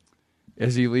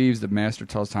 As he leaves, the Master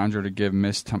tells Tanjiro to give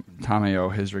Miss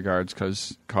Tameo his regards,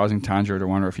 causing Tanjiro to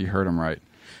wonder if he heard him right.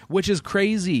 Which is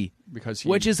crazy.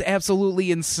 Which is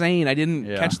absolutely insane. I didn't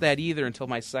catch that either until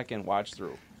my second watch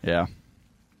through. Yeah.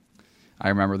 I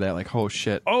remember that, like, oh,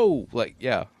 shit. Oh, like,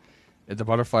 yeah. At the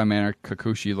Butterfly Manor,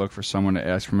 Kakushi looked for someone to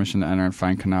ask permission to enter and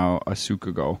find Kanao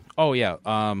Asukugo. Oh, yeah.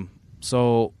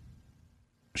 So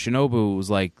Shinobu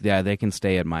was like, yeah, they can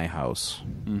stay at my house.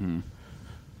 Mm-hmm.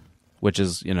 Which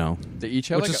is, you know, they each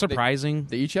have which is surprising.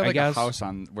 They each have like a house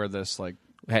on where this, like...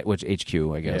 Which HQ,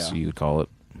 I guess you would call it.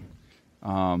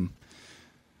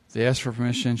 They ask for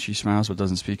permission. She smiles but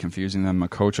doesn't speak, confusing them. A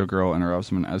Kocho girl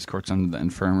interrupts him and escorts him to the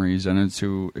infirmary.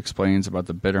 Zenitsu explains about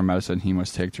the bitter medicine he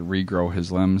must take to regrow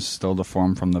his limbs, still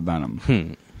deformed from the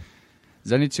venom.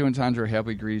 Zenitsu and Tanjiro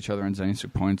happily greet each other, and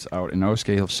Zenitsu points out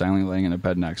Inosuke silently laying in a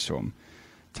bed next to him.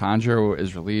 Tanjiro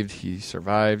is relieved he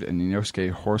survived, and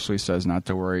Inosuke hoarsely says not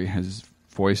to worry, his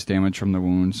voice damaged from the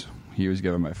wounds he was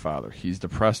given by father. He's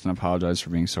depressed and apologizes for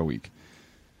being so weak.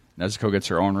 Nezuko gets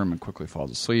her own room and quickly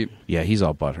falls asleep. Yeah, he's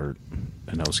all butthurt.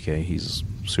 Inosuke, he's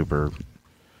super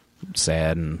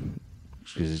sad, and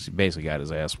he's basically got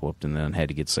his ass whooped and then had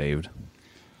to get saved.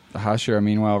 The Hashira,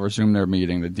 meanwhile, resume their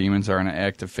meeting. The demons are in an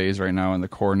active phase right now, and the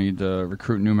Corps need to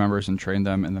recruit new members and train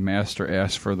them, and the Master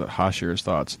asks for the Hashira's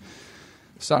thoughts.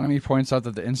 Sanemi points out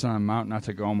that the incident on Mount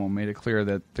Natagomo made it clear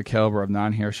that the caliber of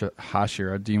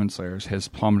non-Hashira demon slayers has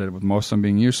plummeted, with most of them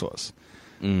being useless.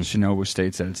 Shinobu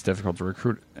states that it's difficult to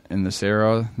recruit in this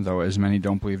era, though as many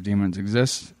don't believe demons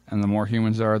exist, and the more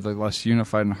humans there are, the less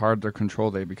unified and hard to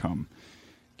control they become.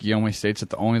 Guillaume states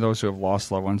that only those who have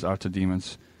lost loved ones out to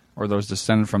demons, or those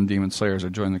descended from demon slayers,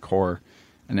 are joining the Corps,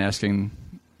 and asking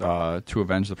to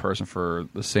avenge the person for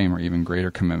the same or even greater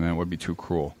commitment would be too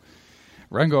cruel.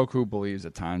 Rengoku believes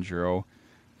that Tanjiro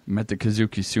met the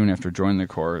Kazuki soon after joining the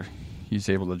Corps. He's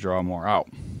able to draw more out.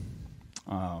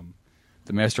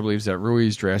 The Master believes that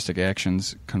Rui's drastic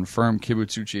actions confirm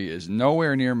Kibutsuji is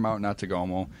nowhere near Mount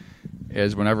Natagomo,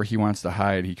 as whenever he wants to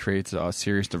hide, he creates a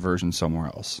serious diversion somewhere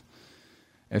else.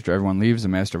 After everyone leaves, the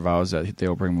Master vows that they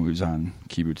will bring Muzan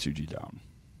Kibutsuji down.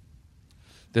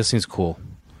 This seems cool,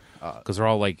 because they're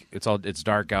all like, it's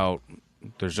dark out,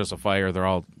 there's just a fire, they're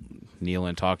all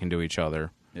kneeling, talking to each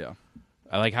other. Yeah.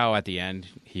 I like how at the end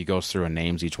he goes through and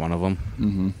names each one of them.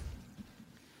 Mm-hmm.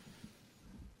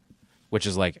 Which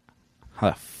is like, how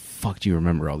the fuck do you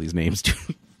remember all these names, dude?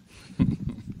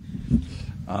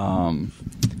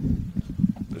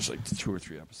 There's like 2 or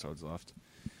 3 episodes left.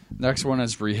 Next one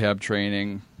is rehab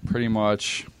training. Pretty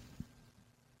much.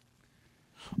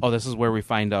 Oh, this is where we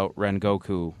find out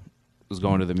Rengoku is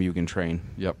going to the Mugen Train.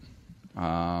 Yep.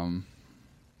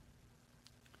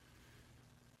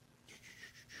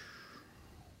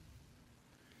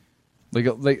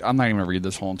 Like, I'm not even gonna read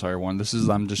this whole entire one. This is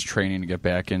them just training to get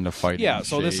back into fighting. Yeah,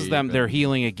 so this is them. They're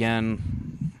healing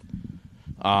again,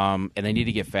 and they need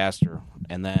to get faster.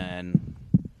 And then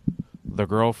the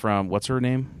girl from, what's her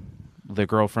name? The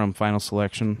girl from Final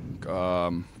Selection.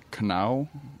 Kanao,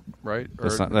 right?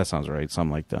 That sounds right.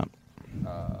 Something like that.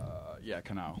 Yeah,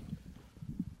 Kanao.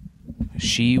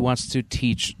 She wants to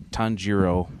teach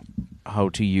Tanjiro how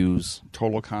to use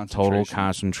total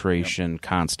concentration, yep.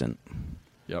 Constant.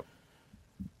 Yep.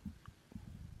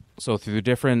 So through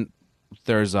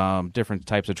there's different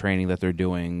types of training that they're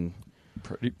doing.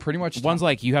 Pretty much. One's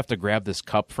like, you have to grab this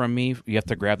cup from me. You have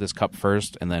to grab this cup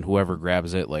first, and then whoever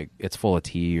grabs it, like it's full of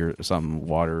tea or something,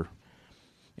 water,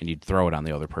 and you throw it on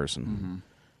the other person.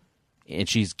 Mm-hmm. And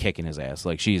she's kicking his ass.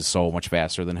 Like, she's so much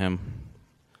faster than him.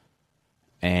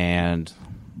 And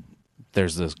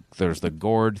there's the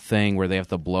gourd thing where they have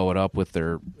to blow it up with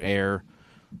their air.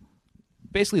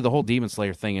 Basically, the whole Demon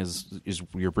Slayer thing is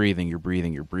you're breathing.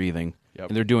 Yep. And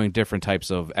they're doing different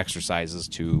types of exercises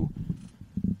to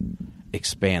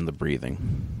expand the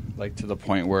breathing. Like, to the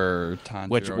point where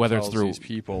Tanjiro tells these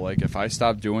people, like, if I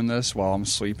stop doing this while I'm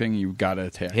sleeping, you gotta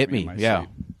attack me. Hit me, yeah. sleep.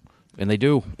 And they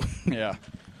do. Yeah.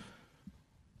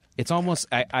 It's almost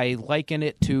I liken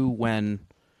it to when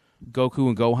Goku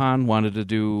and Gohan wanted to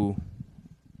do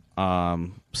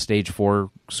Stage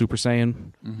 4 Super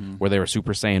Saiyan, where they were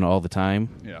Super Saiyan all the time.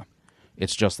 Yeah.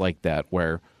 It's just like that,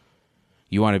 where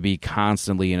you want to be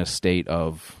constantly in a state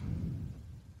of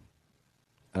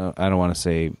I don't want to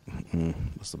say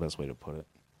what's the best way to put it.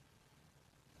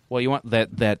 Well, you want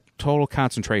that total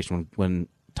concentration when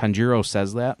Tanjiro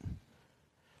says that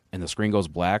and the screen goes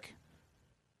black.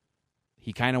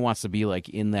 He kind of wants to be like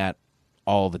in that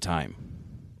all the time.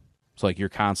 So like you're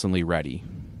constantly ready.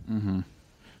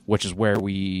 Which is where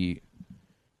we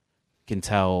can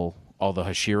tell all the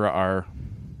Hashira are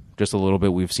just a little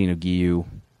bit. We've seen of Giyu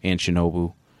and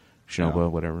Shinobu,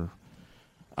 whatever.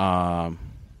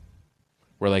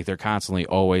 Where like they're constantly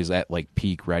always at like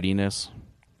peak readiness,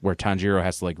 where Tanjiro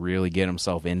has to like really get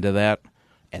himself into that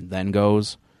and then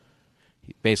goes.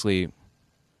 Basically,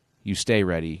 you stay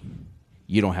ready.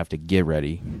 You don't have to get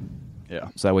ready. Yeah.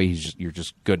 So that way you're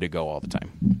just good to go all the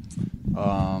time.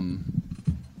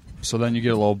 So then you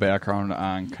get a little background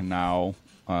on Kanao.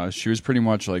 She was pretty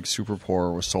much like super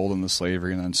poor, was sold into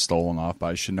slavery, and then stolen off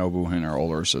by Shinobu and her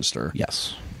older sister.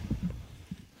 Yes.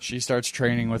 She starts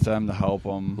training with them to help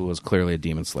them. Who was clearly a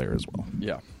demon slayer as well.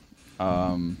 Yeah.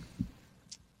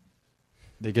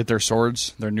 They get their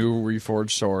swords, their new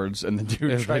reforged swords, and the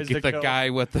dude tries to the kill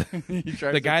guy with the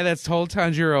the guy that's told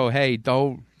Tanjiro, "Hey,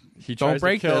 don't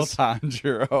break to kill this."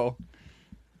 Tanjiro.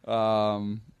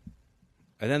 And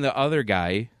then the other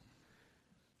guy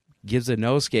gives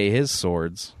Inosuke his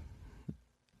swords,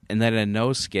 and then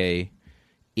Inosuke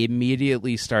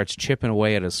immediately starts chipping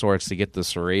away at his swords to get the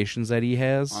serrations that he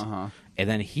has, and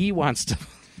then he wants to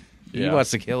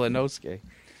wants to kill Inosuke.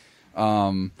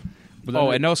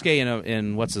 Inosuke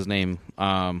and what's his name?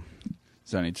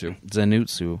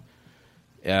 Zenitsu.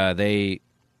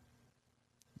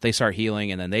 They start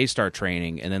healing, and then they start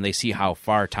training, and then they see how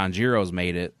far Tanjiro's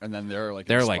made it, and then they're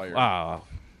inspired. Like, wow,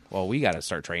 well, we got to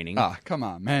start training. Come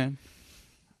on, man.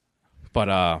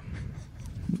 But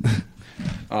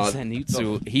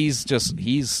Zenitsu,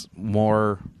 he's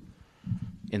more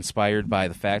inspired by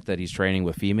the fact that he's training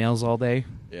with females all day.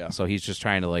 Yeah. So he's just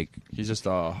trying to he's just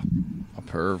a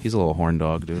perv. He's a little horn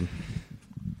dog, dude.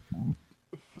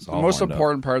 The most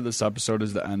important part of this episode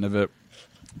is the end of it.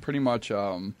 Pretty much,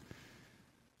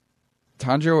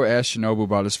 Tanjiro asked Shinobu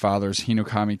about his father's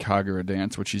Hinokami Kagura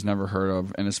dance, which he's never heard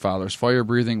of, and his father's fire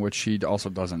breathing, which she also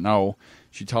doesn't know.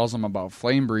 She tells him about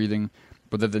flame breathing,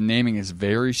 but that the naming is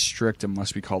very strict and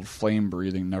must be called flame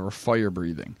breathing, never fire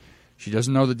breathing. She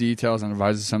doesn't know the details and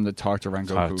advises him to talk to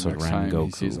Rengoku next time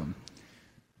he sees him.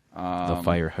 The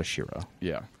fire Hashira.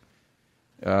 Yeah.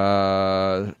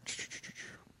 Well,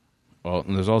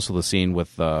 and there's also the scene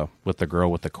with the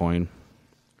girl with the coin.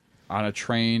 On a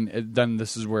train, then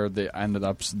this is where they ended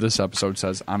up. This episode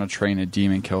says, on a train, a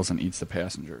demon kills and eats the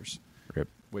passengers. Rip.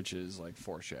 Which is like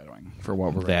foreshadowing for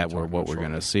what we're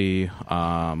going to see.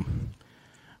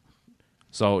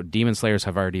 So demon slayers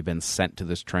have already been sent to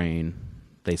this train.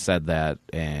 They said that,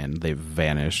 and they've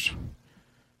vanished.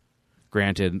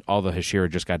 Granted, all the Hashira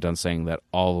just got done saying that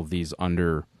all of these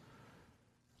under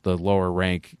the lower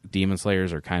rank demon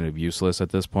slayers are kind of useless at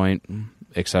this point,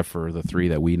 except for the 3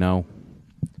 that we know.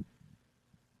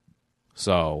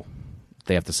 So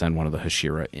they have to send one of the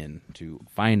Hashira in to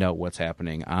find out what's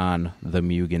happening on the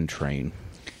Mugen train.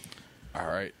 All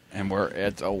right, and we're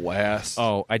at the last.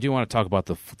 Oh, I do want to talk about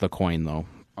the coin, though.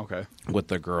 Okay. With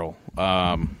the girl.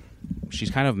 She's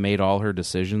kind of made all her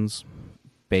decisions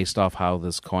based off how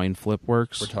this coin flip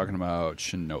works. We're talking about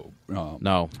Shinobu.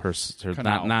 No, her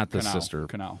not the sister.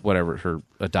 Kanao. Whatever, her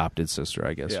adopted sister,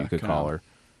 I guess you could call her.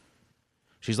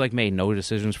 She's like made no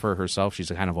decisions for herself.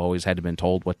 She's kind of always had to been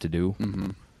told what to do.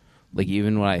 Mm-hmm. Like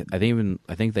even when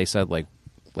I think they said like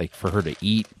for her to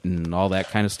eat and all that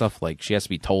kind of stuff, like she has to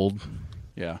be told.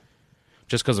 Yeah.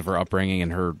 Just because of her upbringing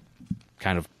and her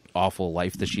kind of awful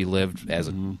life that she lived as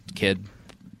a kid.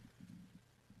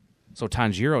 So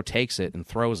Tanjiro takes it and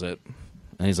throws it,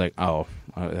 and he's like, "Oh,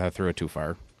 I threw it too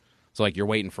far." So like you're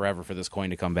waiting forever for this coin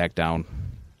to come back down.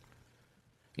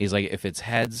 He's like, if it's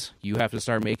heads, you have to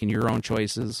start making your own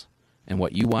choices and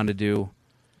what you want to do.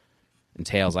 And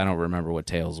tails, I don't remember what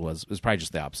tails was. It was probably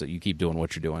just the opposite. You keep doing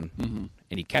what you're doing. Mm-hmm.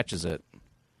 And he catches it.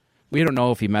 We don't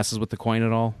know if he messes with the coin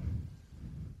at all.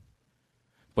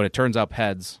 But it turns up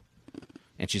heads.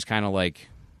 And she's kind of like,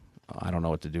 oh, I don't know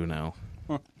what to do now.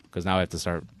 Because now I have to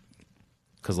start.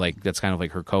 Because like that's kind of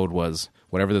like her code was,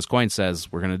 whatever this coin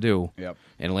says, we're going to do. Yep.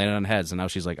 And it landed on heads. And now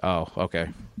she's like, oh, okay.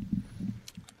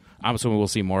 I'm assuming we'll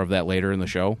see more of that later in the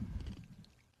show.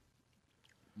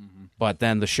 Mm-hmm. But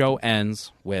then the show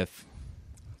ends with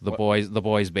the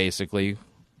boys basically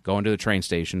going to the train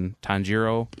station.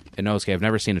 Tanjiro and Inosuke have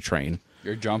never seen a train.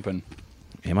 You're jumping.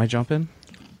 Am I jumping?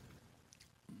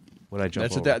 What did I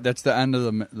jump over? That's the end of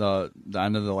the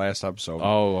end of the last episode.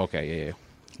 Oh, okay, yeah.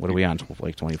 What are we on?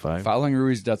 Like 25? Following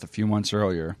Rui's death a few months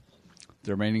earlier,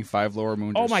 the remaining 5 lower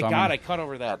moons. Oh my god! I cut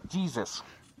over that. Jesus.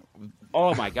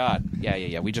 Oh my god!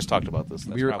 Yeah. We just talked about this.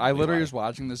 I literally was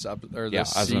watching this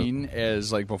scene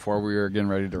as like before we were getting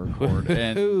ready to record,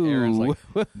 and Aaron's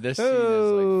like, "This scene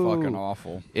is like fucking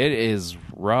awful." It is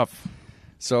rough.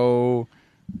 So,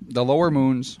 the lower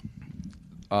moons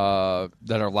that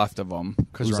are left of them,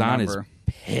 because Muzan is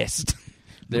pissed.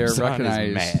 They're Muzan recognized.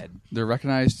 is mad. They're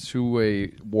recognized to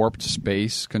a warped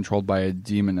space controlled by a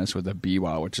demoness with a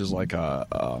biwa, which is like a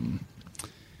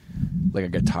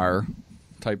guitar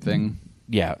type thing.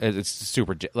 Yeah, it's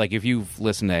super. Like if you've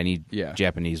listened to any Yeah.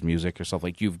 Japanese music or stuff,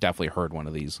 like you've definitely heard one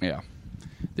of these. Yeah.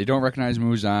 They don't recognize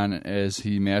Muzan as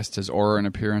he masked his aura and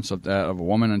appearance of that of a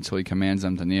woman until he commands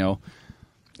them to kneel.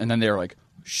 And then they're like,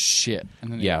 shit.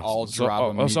 And then they all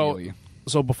drop immediately.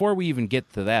 So before we even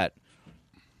get to that,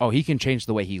 he can change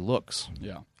the way he looks.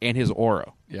 Yeah. And his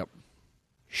aura. Yep.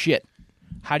 Shit.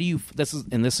 How do you...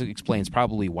 This explains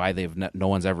probably why no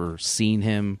one's ever seen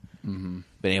him, been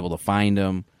able to find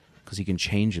him, because he can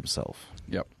change himself.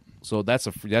 Yep. So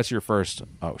that's your first...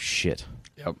 Oh, shit.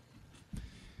 Yep.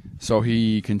 So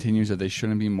he continues that they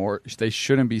shouldn't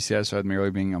be satisfied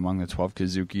merely being among the 12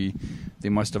 Kizuki. They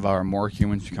must devour more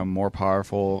humans, become more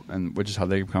powerful, and which is how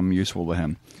they become useful to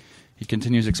him. He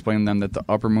continues explaining them that the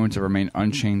upper moons have remained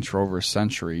unchanged for over a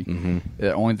century.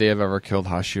 That only they have ever killed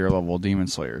Hashira-level demon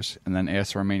slayers. And then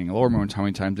asks the remaining lower moons how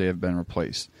many times they have been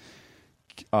replaced.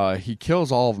 He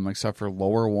kills all of them except for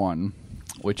lower one,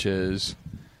 which is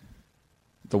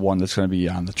the one that's going to be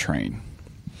on the train.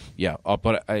 Yeah,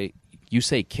 but you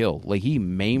say kill. Like, he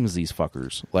maims these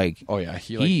fuckers. Like, oh, yeah.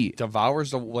 He devours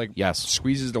the,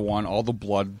 squeezes the one, all the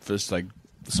blood just,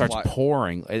 starts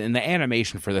pouring. And the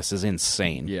animation for this is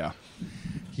insane. Yeah.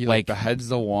 He, beheads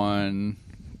the one.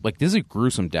 Like, these are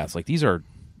gruesome deaths. Like, these are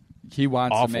He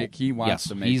wants awful. to make, he wants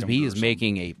to make He them is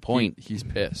making a point. He's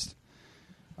pissed.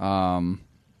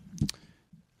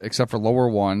 Except for lower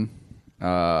one,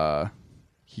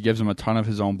 he gives him a ton of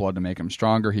his own blood to make him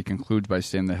stronger. He concludes by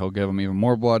saying that he'll give him even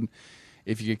more blood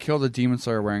if you could kill the demon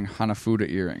slayer wearing Hanafuda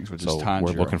earrings, which is Tanjiro.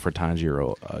 We're looking for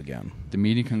Tanjiro again. The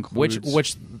meeting concludes...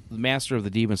 Which the master of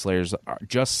the demon slayers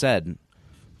just said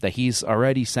that he's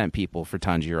already sent people for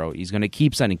Tanjiro. He's going to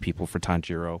keep sending people for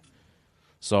Tanjiro.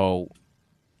 So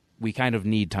we kind of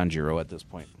need Tanjiro at this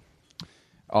point.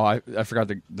 Oh, I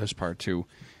forgot this part, too.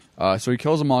 So he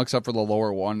kills them all except for the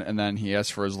lower one, and then he asks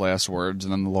for his last words,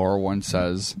 and then the lower one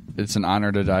says, "It's an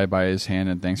honor to die by his hand,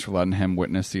 and thanks for letting him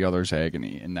witness the other's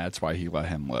agony," and that's why he let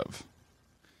him live.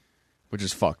 Which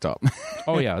is fucked up.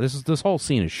 Oh, yeah, this whole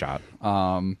scene is shot.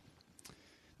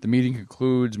 The meeting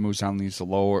concludes, Muzan leaves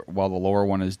while the lower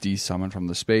one is de-summoned from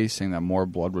the space, saying that more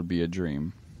blood would be a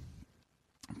dream.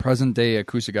 Present day, a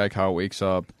Kusugai cow wakes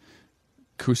up.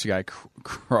 Kusugai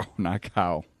crow, not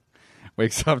cow.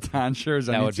 Wakes up Tanjiro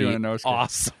Zenitsu and Inosuke.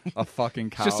 Awesome. A fucking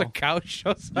cow. Just a cow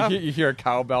shows up. You hear a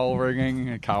cowbell ringing,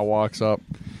 a cow walks up.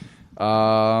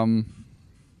 Oh,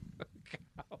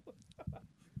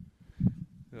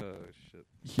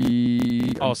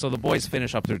 shit. So the boys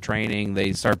finish up their training.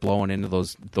 They start blowing into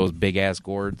those big ass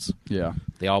gourds. Yeah.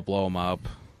 They all blow them up.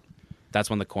 That's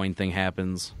when the coin thing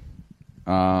happens.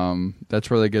 That's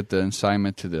where they get the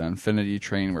assignment to the Infinity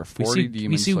Train, where 40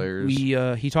 demon slayers.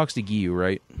 He talks to Giyu,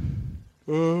 right?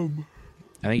 I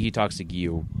think he talks to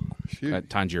Giyu.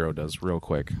 Tanjiro does, real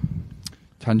quick.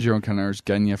 Tanjiro encounters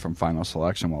Genya from Final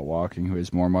Selection while walking, who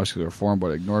is more muscular form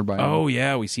but ignored by him. Oh,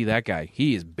 yeah, we see that guy.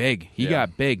 He is big. He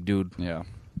got big, dude. Yeah.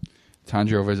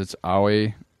 Tanjiro visits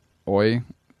Oi,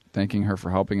 thanking her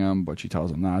for helping him, but she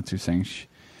tells him not to, saying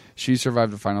she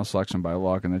survived the Final Selection by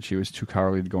luck and that she was too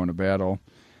cowardly to go into battle.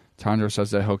 Tanjiro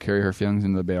says that he'll carry her feelings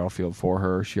into the battlefield for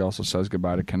her. She also says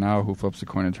goodbye to Kanao, who flips the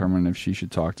coin to determine if she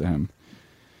should talk to him.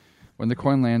 When the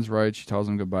coin lands right, she tells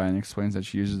him goodbye and explains that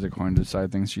she uses the coin to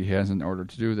decide things she has in order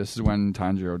to do. This is when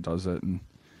Tanjiro does it. And,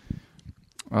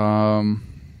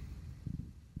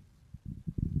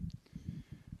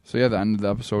 so yeah, the end of the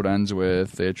episode ends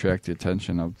with they attract the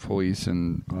attention of police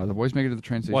and the boys make it to the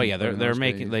train station. Well, yeah, they're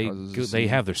making they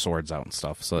have their swords out and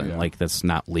stuff, so that's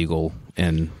not legal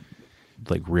in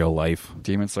real life.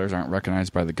 Demon slayers aren't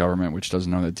recognized by the government, which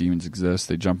doesn't know that demons exist.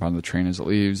 They jump on the train as it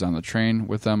leaves. On the train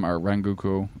with them are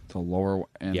Rengoku, the lower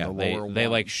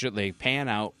they pan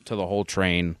out to the whole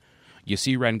train. You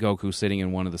see Rengoku sitting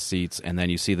in one of the seats, and then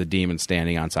you see the demon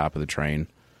standing on top of the train.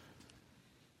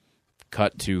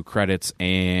 Cut to credits,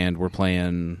 and we're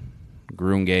playing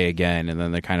Grungay again, and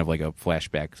then they're kind of like a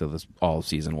flashback to this all of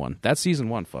season 1. That's season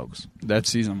 1, folks. That's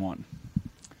season 1.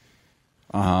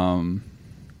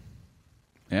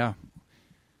 Yeah.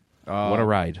 What a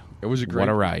ride! It was What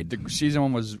a ride! The season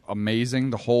 1 was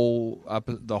amazing. The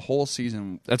whole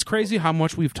season. That's crazy how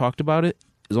much we've talked about it.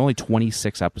 It's only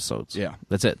 26 episodes. Yeah.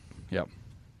 That's it. Yep.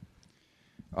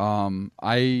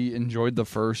 I enjoyed the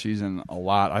first season a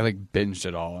lot. I binged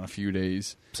it all in a few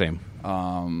days. Same.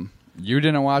 You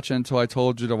didn't watch it until I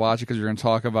told you to watch it because you're going to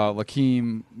talk about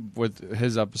Lakeem with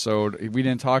his episode. We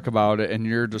didn't talk about it, and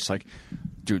you're just like,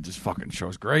 dude, this fucking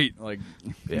show's great.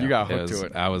 You got hooked to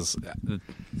it.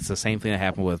 It's the same thing that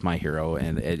happened with My Hero,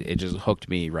 and it just hooked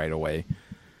me right away.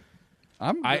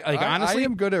 Honestly, I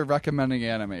am good at recommending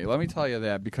anime. Let me tell you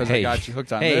that because Hey. I got you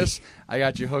hooked on this. I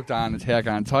got you hooked on Attack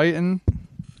on Titan.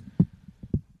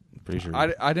 Pretty sure.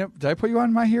 I didn't. Did I put you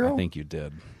on My Hero? I think you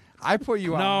did. I put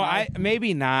you on. No,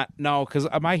 maybe not. No, because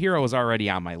My Hero was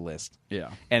already on my list. Yeah.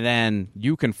 And then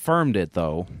you confirmed it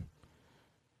though.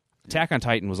 Attack on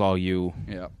Titan was all you.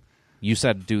 Yeah. You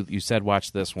said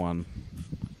watch this one.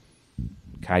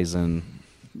 Kaizen.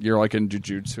 You're like in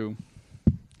Jujutsu.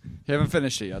 You haven't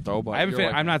finished it yet though. But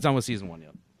I'm not done with season 1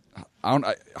 yet.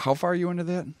 How far are you into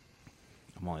that?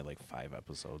 I'm only 5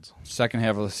 episodes. Second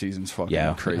half of the season's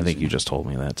fucking crazy. I think you just told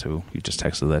me that too. You just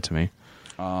texted that to me.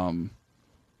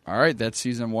 All right, that's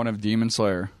season 1 of Demon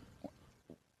Slayer.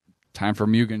 Time for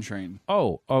Mugen Train.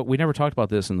 Oh, we never talked about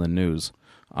this in the news.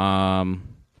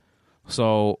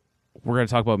 So we're going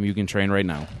to talk about Mugen Train right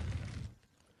now.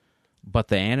 But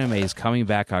the anime is coming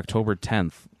back October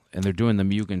 10th, and they're doing the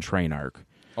Mugen Train arc.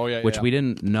 Oh yeah, which we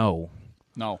didn't know.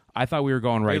 No, I thought we were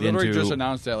going right they literally into. just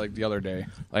announced that the other day.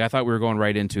 I thought we were going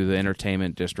right into the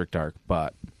Entertainment District arc,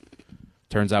 but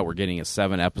turns out we're getting a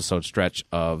 7-episode stretch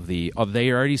of the.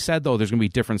 They already said though there's going to be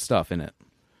different stuff in it.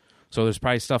 So there's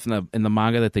probably stuff in the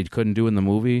manga that they couldn't do in the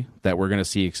movie that we're going to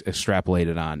see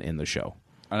extrapolated on in the show.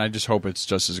 And I just hope it's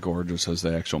just as gorgeous as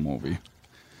the actual movie.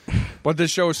 But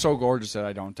this show is so gorgeous that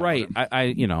I don't doubt Right,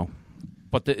 it.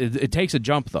 But it takes a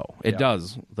jump though. It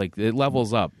does. It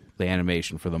levels up the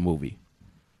animation for the movie.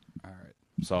 All right.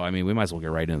 So we might as well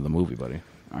get right into the movie, buddy.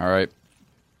 All right.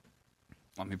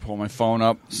 Let me pull my phone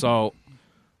up. So,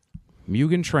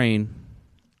 Mugen Train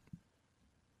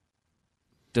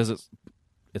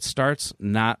it starts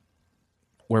not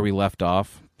where we left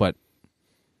off, but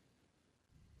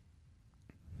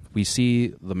we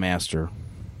see the master.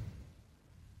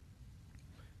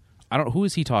 Who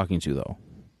is he talking to though?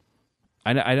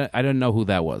 I didn't know who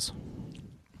that was.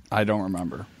 I don't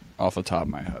remember off the top of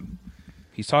my head.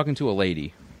 He's talking to a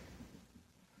lady.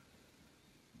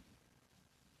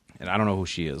 And I don't know who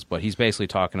she is, but he's basically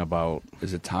talking about...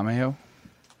 Is it Tamayo?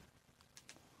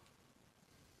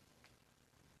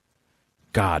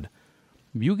 God.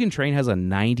 Mugen Train has a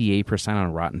 98%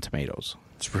 on Rotten Tomatoes.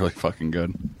 It's really fucking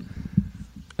good.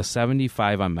 A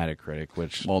 75 on Metacritic,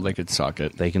 which... Well, they could suck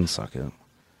it. They can suck it.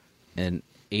 And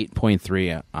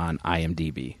 8.3 on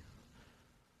IMDb.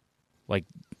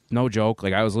 No joke.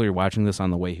 I was literally watching this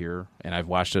on the way here, and I've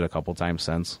watched it a couple times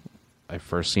since I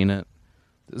first seen it.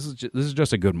 This is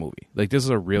just a good movie. This is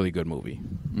a really good movie.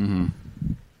 Mm-hmm.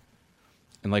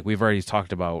 And we've already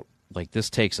talked about, this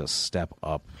takes a step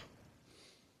up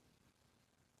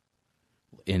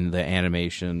in the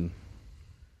animation.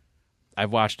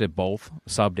 I've watched it both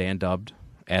subbed and dubbed,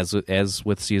 as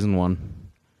with season 1.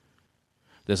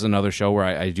 This is another show where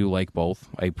I do like both.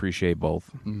 I appreciate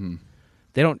both. Mm-hmm.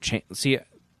 They don't change. See,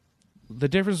 the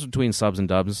difference between subs and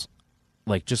dubs,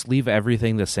 just leave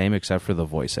everything the same except for the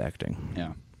voice acting.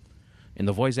 Yeah. And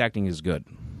the voice acting is good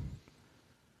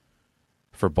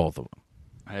for both of them.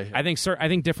 I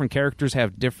think different characters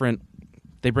have different.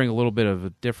 They bring a little bit of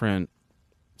a different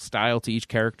style to each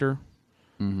character.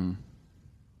 Mm-hmm.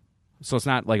 So it's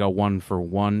not like a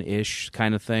 1-for-1-ish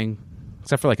kind of thing,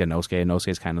 except for Inosuke. Inosuke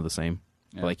is kind of the same.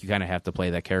 Yeah. But you kind of have to play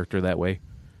that character that way.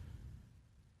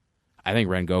 I think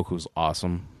Rengoku's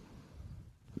awesome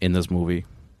in this movie.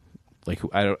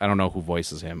 I don't know who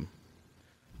voices him,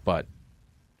 but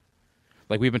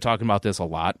we've been talking about this a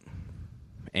lot,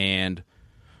 and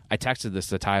I texted this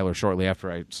to Tyler shortly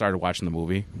after I started watching the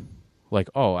movie.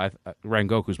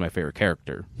 Rengoku's my favorite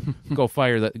character. Go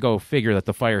figure that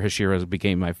the Fire Hashira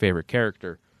became my favorite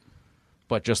character.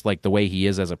 But just the way he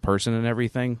is as a person and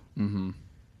everything, mm-hmm.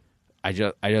 I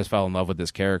just fell in love with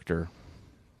this character.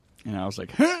 And I was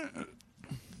like, and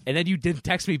then you didn't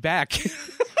text me back.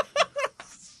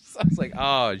 So I was like,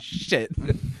 oh shit.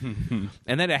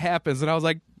 And then it happens, and I was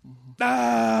like,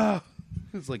 ah.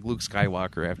 It's like Luke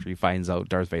Skywalker after he finds out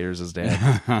Darth Vader's his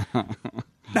dad.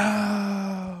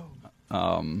 No.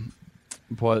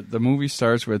 But the movie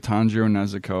starts with Tanjiro,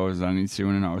 Nezuko, Zenitsu,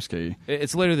 and Inosuke.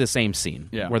 It's literally the same scene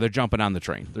where they're jumping on the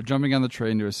train. They're jumping on the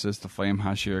train to assist the flame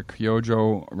Hashira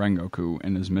Kyojo Rengoku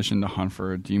in his mission to hunt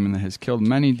for a demon that has killed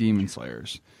many demon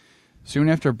slayers. Soon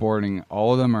after boarding,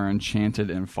 all of them are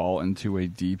enchanted and fall into a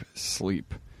deep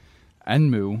sleep.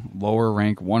 Enmu, lower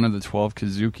rank one of the 12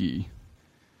 Kazuki,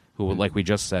 who, like we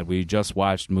just said, we just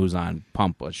watched Muzan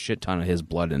pump a shit ton of his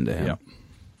blood into him.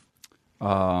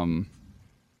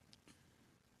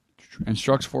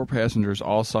 Instructs 4 passengers,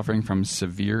 all suffering from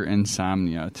severe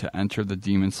insomnia, to enter the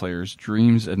demon slayer's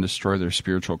dreams and destroy their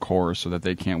spiritual core so that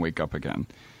they can't wake up again.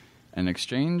 In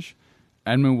exchange,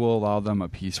 Enmu will allow them a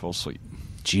peaceful sleep.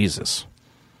 Jesus.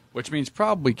 Which means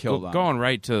probably kill them. Going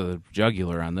right to the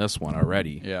jugular on this one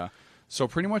already. Yeah. So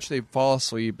pretty much they fall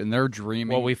asleep and they're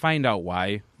dreaming. Well, we find out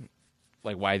why.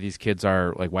 Like, why these kids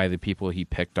are, like, why the people he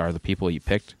picked are the people he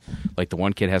picked. Like, the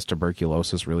one kid has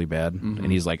tuberculosis really bad,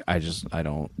 and he's like, I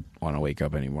don't want to wake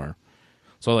up anymore.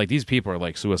 So, like, these people are,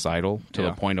 like, suicidal to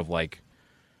the point of, like,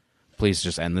 please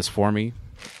just end this for me.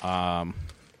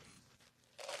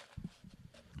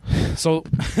 So,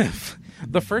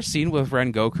 the first scene with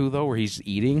Rengoku, though, where he's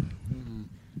eating,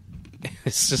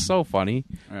 it's just so funny.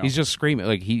 Yeah. He's just screaming.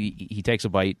 Like, he takes a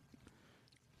bite.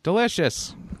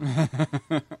 Delicious.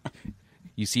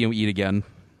 You see him eat again.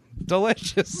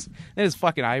 Delicious. And his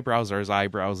fucking eyebrows are his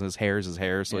eyebrows and his hair is his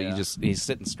hair. So he's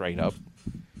sitting straight up.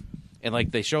 And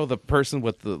like they show the person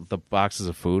with the boxes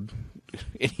of food.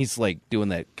 And he's like doing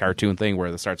that cartoon thing where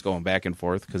it starts going back and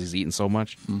forth because he's eating so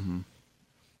much. Mm-hmm.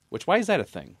 Which, why is that a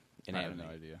thing in anime? I have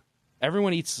no idea.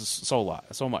 Everyone eats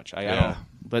so much. I don't.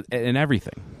 But in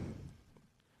everything.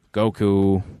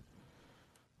 Goku.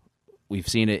 We've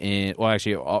seen it in, well,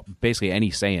 actually, basically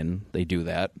any Saiyan, they do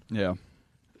that. Yeah.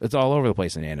 It's all over the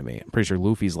place in anime. I'm pretty sure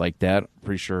Luffy's like that.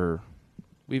 Pretty sure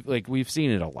we've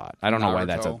seen it a lot. I don't know why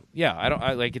that's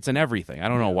like it's in everything. I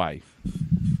don't know why.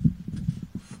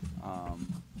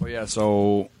 But yeah,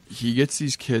 so he gets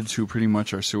these kids who pretty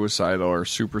much are suicidal or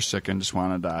super sick and just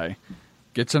want to die.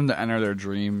 Gets them to enter their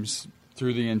dreams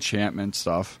through the enchantment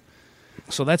stuff.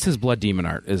 So that's his blood demon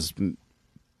art, is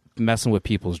messing with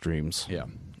people's dreams. Yeah.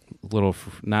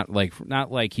 Not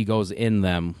like he goes in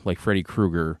them like Freddy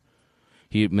Krueger.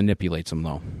 He manipulates them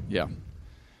though. Yeah.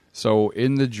 So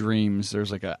in the dreams,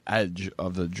 there's like an edge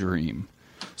of the dream.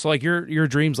 So like your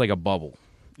dream's like a bubble.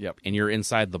 Yep. And you're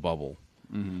inside the bubble.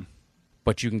 Mm-hmm.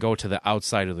 But you can go to the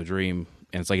outside of the dream,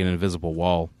 and it's like an invisible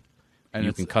wall, and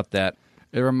you can cut that.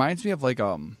 It reminds me of like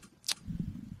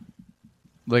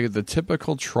the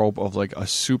typical trope of like a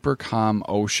super calm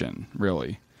ocean.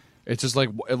 Really, it's just like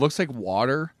it looks like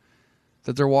water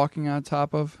that they're walking on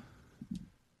top of.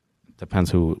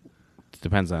 Depends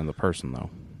on the person, though.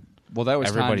 Well, that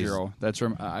was Tanjiro.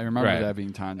 I remember that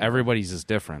being Tanjiro. Everybody's is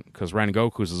different, because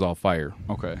Rengoku's is all fire.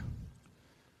 Okay.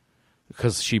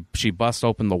 Because she busts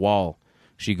open the wall,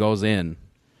 she goes in,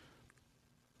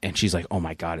 and she's like, "Oh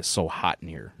my god, it's so hot in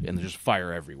here," and there's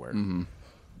fire everywhere. Mm-hmm.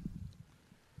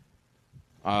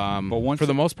 But for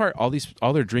the most part,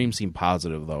 all their dreams seem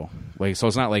positive, though. Like, so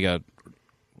it's not like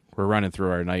we're running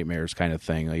through our nightmares kind of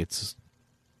thing. Like,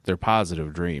 they're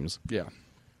positive dreams. Yeah.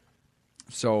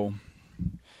 So,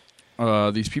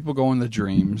 these people go in the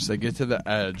dreams. They get to the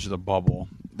edge, the bubble.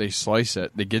 They slice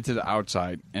it. They get to the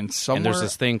outside, and there's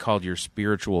this thing called your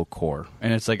spiritual core,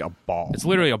 and it's like a ball. It's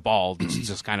literally a ball that's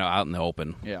just kind of out in the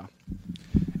open. Yeah.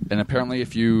 And apparently,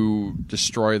 if you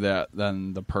destroy that,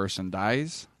 then the person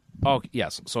dies. Oh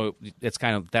yes, so it's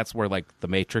kind of that's where like the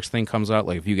Matrix thing comes out.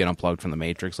 Like if you get unplugged from the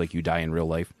Matrix, like you die in real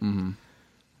life. Mm-hmm.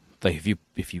 Like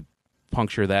if you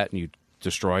puncture that and you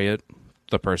destroy it,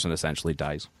 the person essentially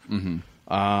dies.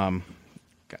 Mm-hmm.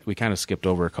 We kind of skipped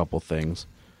over a couple things.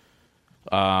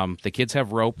 The kids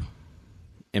have rope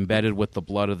embedded with the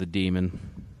blood of the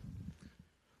demon,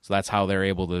 so that's how they're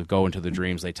able to go into the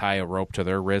dreams. They tie a rope to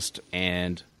their wrist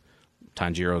and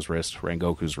Tanjiro's wrist,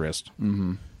 Rengoku's wrist.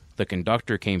 Mm-hmm. The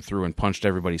conductor came through and punched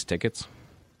everybody's tickets.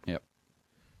 Yep.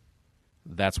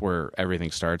 That's where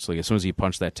everything starts. Like as soon as he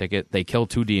punched that ticket, they killed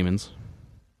 2 demons.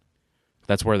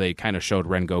 That's where they kind of showed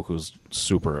Rengoku's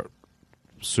super,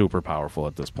 super powerful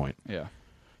at this point. Yeah.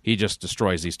 He just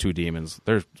destroys these 2 demons.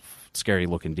 They're scary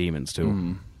looking demons too.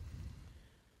 Mm.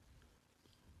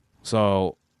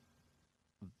 So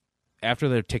after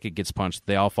their ticket gets punched,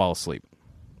 they all fall asleep.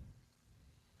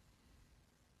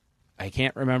 I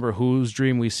can't remember whose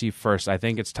dream we see first. I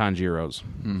think it's Tanjiro's.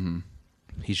 Mm-hmm.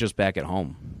 He's just back at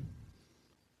home.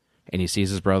 And he sees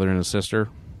his brother and his sister.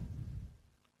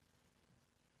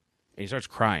 And he starts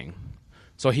crying.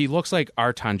 So he looks like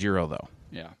our Tanjiro, though.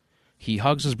 Yeah. He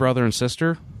hugs his brother and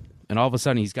sister, and all of a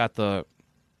sudden he's got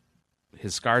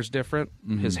his scar's different,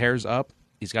 his hair's up,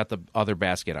 he's got the other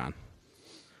basket on,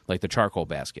 like the charcoal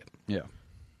basket. Yeah.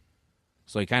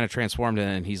 So he kind of transformed it,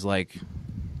 and he's like,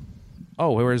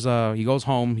 "Oh, where's He goes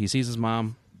home. He sees his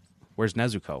mom. Where's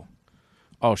Nezuko?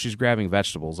 Oh, she's grabbing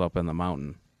vegetables up in the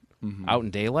mountain, out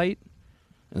in daylight."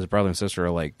 And his brother and sister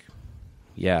are like,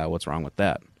 "Yeah, what's wrong with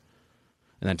that?"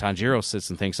 And then Tanjiro sits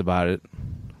and thinks about it.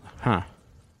 Huh?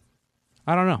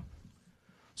 I don't know.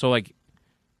 So like,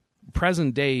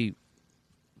 present day,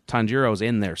 Tanjiro's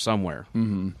in there somewhere,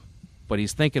 but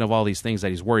he's thinking of all these things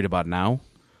that he's worried about now.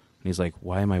 And he's like,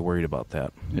 why am I worried about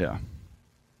that? Yeah.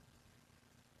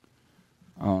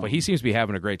 But he seems to be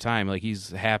having a great time. Like,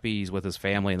 he's happy, he's with his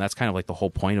family, and that's kind of like the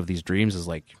whole point of these dreams is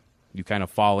like you kind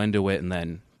of fall into it and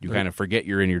then you kind of forget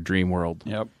you're in your dream world.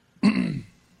 Yep.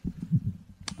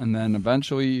 And then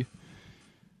eventually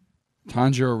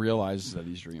Tanjiro realizes that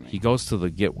he's dreaming. He goes to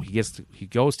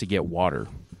get water.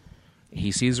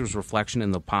 He sees his reflection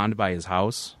in the pond by his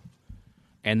house.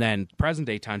 And then present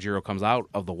day Tanjiro comes out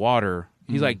of the water.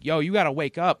 He's like, yo, you got to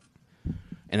wake up.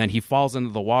 And then he falls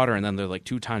into the water, and then they're like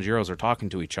two Tanjiros are talking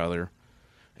to each other.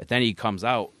 And then he comes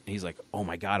out, and he's like, oh,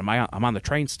 my God, I'm on the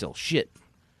train still. Shit.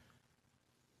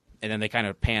 And then they kind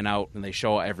of pan out, and they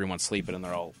show everyone sleeping, and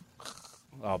they're all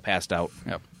passed out.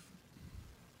 Yep.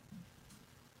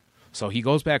 So he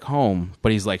goes back home,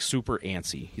 but he's like super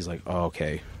antsy. He's like, oh,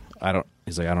 okay. I don't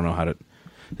know how to.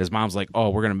 His mom's like, oh,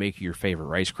 we're going to make you your favorite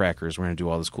rice crackers. We're going to do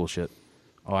all this cool shit.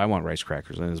 Oh, I want rice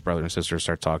crackers. And his brother and sister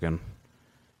start talking.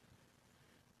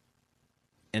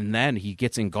 And then he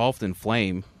gets engulfed in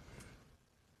flame.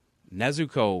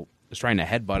 Nezuko is trying to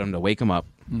headbutt him to wake him up.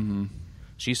 Mm-hmm.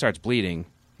 She starts bleeding.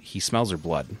 He smells her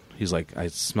blood. He's like, I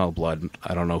smell blood.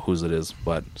 I don't know whose it is,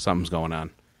 but something's going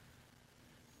on.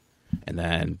 And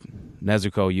then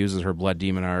Nezuko uses her blood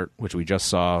demon art, which we just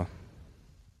saw.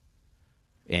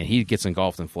 And he gets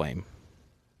engulfed in flame.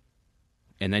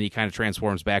 And then he kind of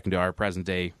transforms back into our present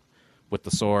day with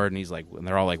the sword. And he's like, and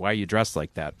they're all like, why are you dressed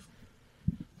like that?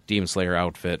 Demon Slayer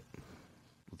outfit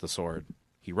with the sword.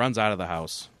 He runs out of the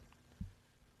house.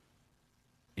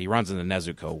 He runs into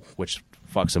Nezuko, which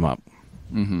fucks him up.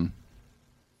 Mm-hmm.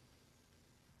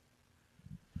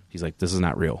 He's like, this is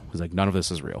not real. He's like, none of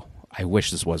this is real. I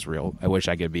wish this was real. I wish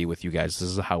I could be with you guys. This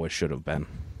is how it should have been.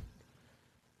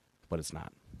 But it's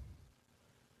not.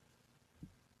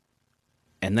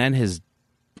 And then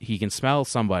he can smell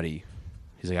somebody.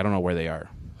 He's like, I don't know where they are.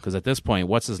 Because at this point,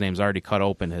 what's his name's already cut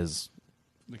open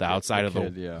the outside of the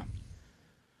kid, yeah.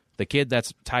 The kid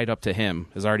that's tied up to him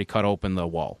has already cut open the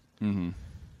wall. Mm-hmm.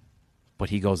 But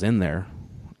he goes in there,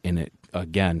 and it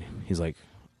again, he's like,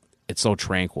 it's so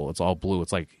tranquil. It's all blue.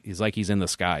 It's like he's in the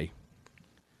sky.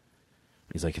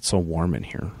 He's like, it's so warm in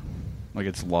here. Like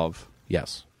it's love.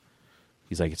 Yes.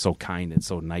 He's like, it's so kind. It's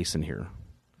so nice in here.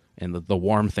 And the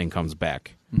warm thing comes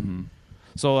back. Mm-hmm.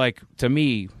 So, like, to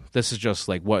me, this is just,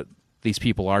 like, what these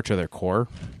people are to their core.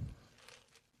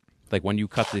 Like, when you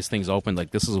cut these things open,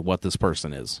 like, this is what this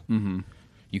person is. Mm-hmm.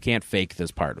 You can't fake this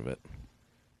part of it.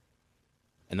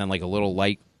 And then, like, a little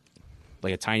light,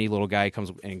 like a tiny little guy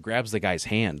comes and grabs the guy's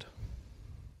hand.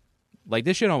 Like,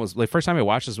 this shit almost, like, first time I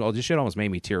watched this shit almost made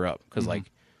me tear up. Because,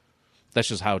 like, that's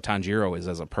just how Tanjiro is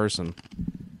as a person.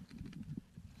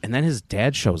 And then his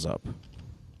dad shows up.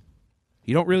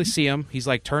 You don't really see him. He's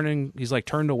like turned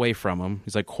away from him.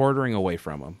 He's like quartering away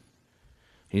from him.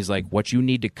 He's like, what you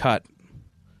need to cut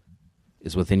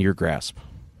is within your grasp.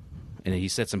 And he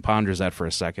sits and ponders that for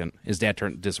a second. His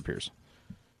dad disappears.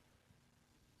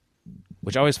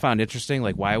 Which I always found interesting.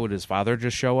 Like, why would his father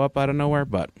just show up out of nowhere?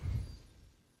 But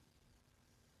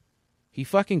he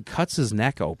fucking cuts his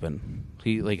neck open.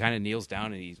 He like kind of kneels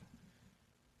down and he's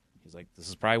like, this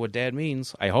is probably what Dad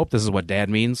means. I hope this is what Dad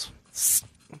means.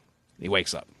 He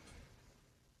wakes up.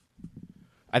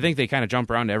 I think they kind of jump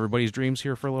around to everybody's dreams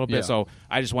here for a little bit, Yeah. so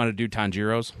I just want to do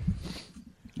Tanjiro's.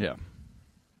 Yeah.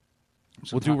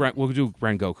 We'll do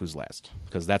Rengoku's last,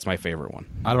 because that's my favorite one.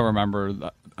 I don't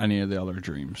remember any of the other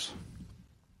dreams.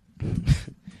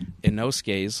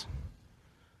 Inosuke's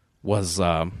was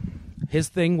his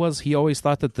thing was he always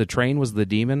thought that the train was the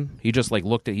demon. He just like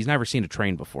looked at. He's never seen a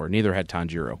train before. Neither had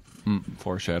Tanjiro.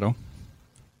 Foreshadow.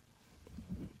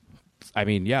 I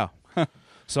mean, yeah.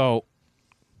 So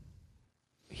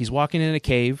he's walking in a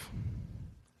cave.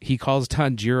 He calls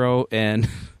Tanjiro and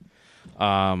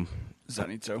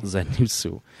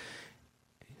Zenitsu.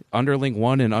 Underling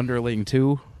 1 and Underling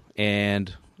 2,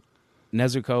 and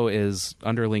Nezuko is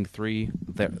Underling 3.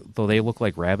 Though they look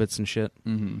like rabbits and shit.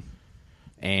 Mm-hmm.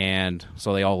 And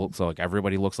so like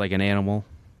everybody looks like an animal.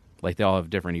 Like they all have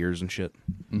different ears and shit.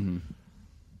 Mm-hmm.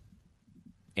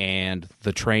 And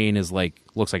the train is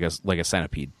looks like a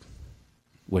centipede,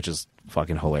 which is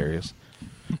fucking hilarious.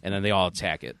 and then they all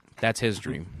attack it. That's his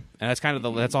dream, and that's kind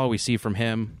of that's all we see from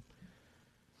him.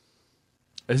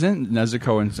 Isn't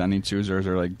Nezuko and Zenitsu's, or is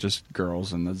there like just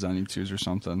girls in the Zenitsu's or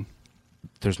something?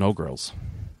 There's no girls.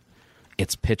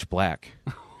 It's pitch black,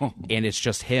 and it's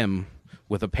just him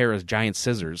with a pair of giant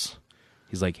scissors.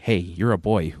 He's like, "Hey, you're a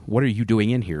boy. What are you doing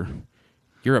in here?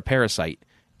 You're a parasite."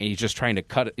 And he's just trying to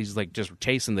cut it. He's like just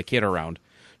chasing the kid around,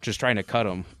 just trying to cut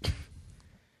him.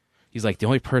 He's like, the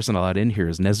only person allowed in here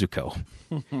is Nezuko.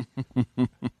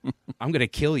 I'm gonna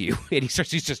kill you. And he's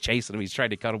just chasing him. He's trying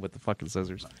to cut him with the fucking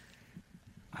scissors.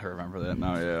 I remember that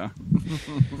now. Yeah.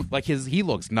 Like he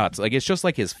looks nuts. Like it's just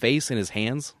like his face and his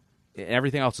hands.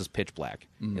 Everything else is pitch black,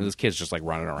 and this kid's just like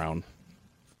running around.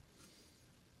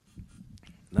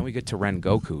 Then we get to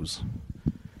Rengoku's.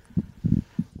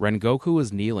 Rengoku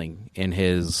is kneeling in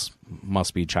his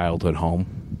must-be childhood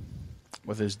home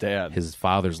With his dad. His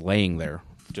father's laying there,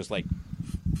 just like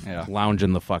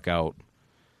lounging the fuck out.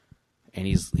 And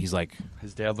he's like,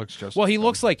 his dad looks just. Well, he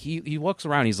looks like he looks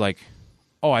around. He's like,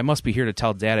 oh, I must be here to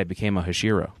tell Dad I became a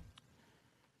Hashira.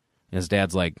 And his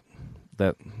dad's like,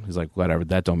 that. He's like, whatever.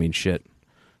 That don't mean shit.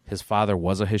 His father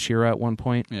was a Hashira at one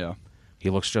point. Yeah. He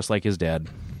looks just like his dad.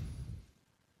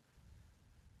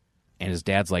 And his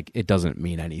dad's like, it doesn't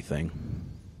mean anything.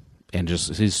 And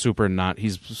just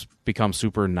he's become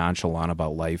super nonchalant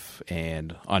about life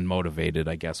and unmotivated,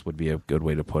 I guess would be a good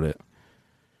way to put it.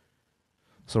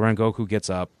 So Rengoku gets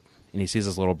up and he sees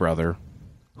his little brother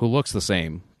who looks the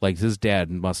same. Like his dad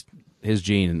his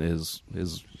gene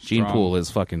pool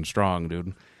is fucking strong,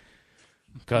 dude.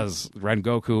 Because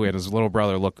Rengoku and his little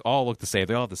brother all look the same.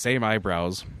 They all have the same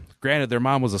eyebrows. Granted, their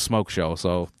mom was a smoke show,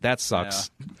 so that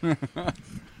sucks. Yeah.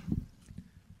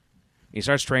 He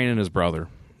starts training his brother.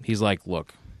 He's like,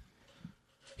 look.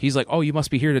 He's like, oh, you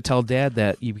must be here to tell Dad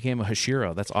that you became a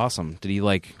Hashira. That's awesome.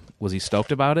 Was he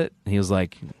stoked about it? And he was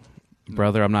like,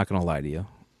 brother, I'm not going to lie to you.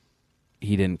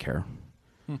 He didn't care.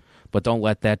 But don't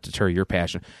let that deter your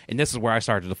passion. And this is where I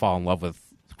started to fall in love with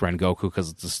Rengoku,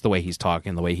 because it's just the way he's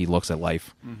talking, the way he looks at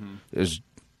life. It was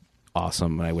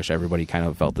awesome, and I wish everybody kind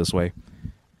of felt this way.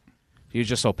 He was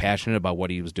just so passionate about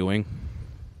what he was doing.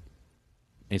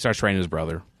 And he starts training his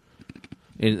brother.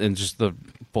 And just the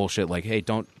bullshit like, hey,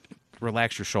 don't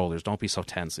relax your shoulders. Don't be so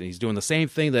tense. And he's doing the same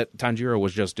thing that Tanjiro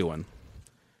was just doing.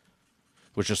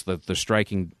 Which is the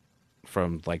striking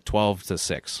from like 12 to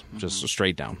 6. Just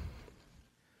straight down.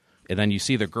 And then you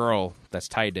see the girl that's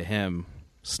tied to him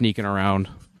sneaking around.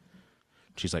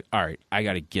 She's like, all right, I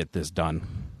got to get this done.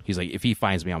 He's like, if he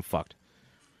finds me, I'm fucked.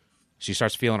 She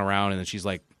starts feeling around, and then she's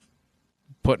like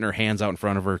putting her hands out in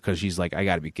front of her because she's like, I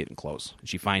got to be getting close. And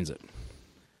she finds it.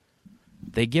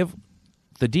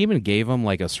 The demon gave him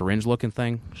like a syringe looking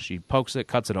thing. She pokes it,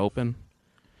 cuts it open.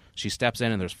 She steps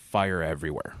in and there's fire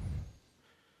everywhere.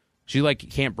 She like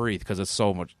can't breathe because it's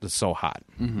so hot.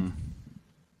 Mm-hmm.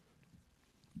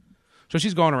 So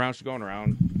she's going around.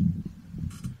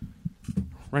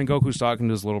 Rengoku's talking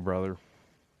to his little brother.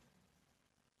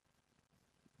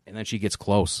 And then she gets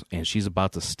close and she's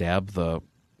about to stab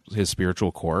his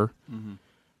spiritual core. Mm-hmm.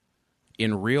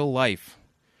 In real life,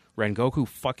 Rengoku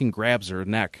fucking grabs her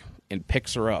neck and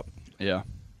picks her up. Yeah.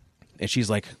 And she's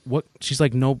like, what? She's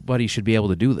like, nobody should be able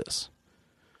to do this.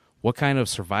 What kind of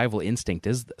survival instinct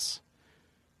is this?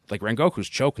 Like, Rengoku's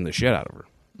choking the shit out of her.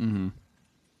 Mm-hmm.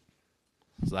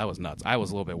 So that was nuts. I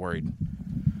was a little bit worried.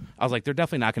 I was like, they're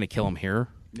definitely not going to kill him here.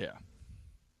 Yeah.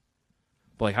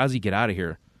 But, like, how does he get out of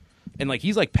here? And, like,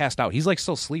 he's, like, passed out. He's, like,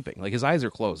 still sleeping. Like, his eyes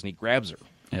are closed, and he grabs her.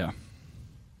 Yeah.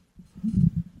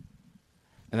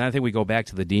 And then I think we go back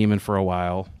to the demon for a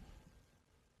while.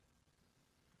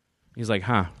 He's like,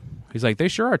 huh. He's like, they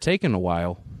sure are taking a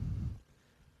while.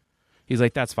 He's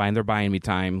like, that's fine. They're buying me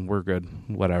time. We're good.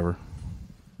 Whatever.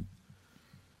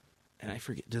 And I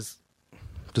forget, does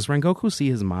Rengoku see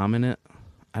his mom in it?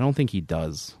 I don't think he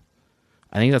does.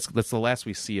 I think that's the last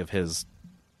we see of his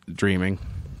dreaming.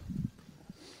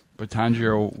 But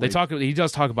Tanjiro... He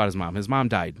does talk about his mom. His mom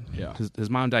died. Yeah. His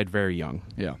mom died very young.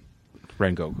 Yeah.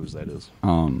 Rengoku's, that is.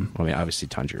 I mean, obviously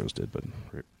Tanjiro's did, but...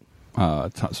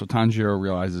 So Tanjiro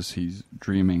realizes he's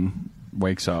dreaming,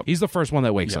 wakes up. He's the first one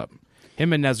that wakes up.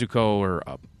 Him and Nezuko are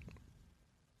up.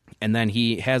 And then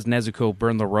he has Nezuko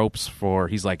burn the ropes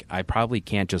he's like, I probably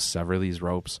can't just sever these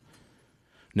ropes.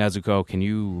 Nezuko, can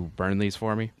you burn these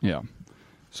for me? Yeah.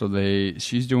 So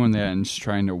she's doing that and she's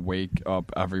trying to wake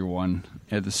up everyone.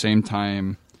 At the same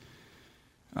time,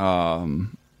 the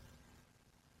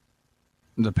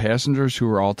passengers who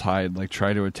are all tied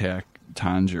try to attack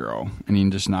Tanjiro, and he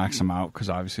just knocks them out because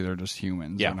obviously they're just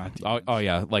humans. Yeah. They're not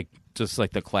yeah, just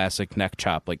like the classic neck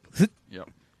chop. Like, yep.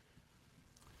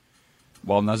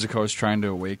 While Nezuko is trying to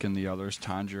awaken the others,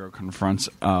 Tanjiro confronts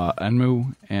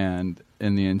Enmu and,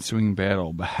 in the ensuing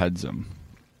battle, beheads him.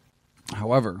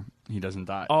 However, he doesn't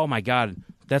die. Oh my god,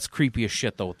 that's creepy as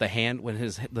shit though. The hand when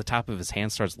the top of his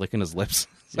hand starts licking his lips.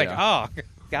 It's like, Yeah.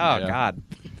 God.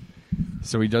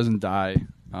 So he doesn't die.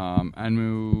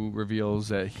 Enmu reveals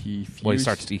that he fused...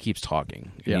 Well, he keeps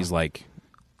talking. Yeah. He's like,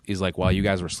 while you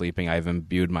guys were sleeping, I've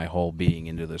imbued my whole being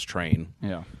into this train.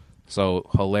 Yeah. So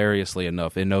hilariously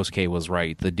enough, Inosuke was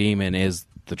right. The demon is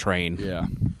the train. Yeah.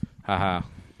 Haha.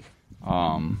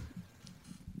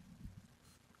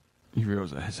 He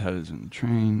reveals that his head is in the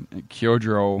train. And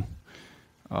Kyojuro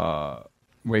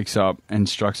wakes up and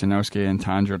instructs Inosuke and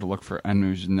Tanjiro to look for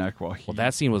Enmu's neck while he... Well,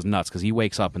 that scene was nuts because he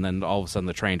wakes up and then all of a sudden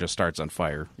the train just starts on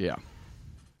fire. Yeah.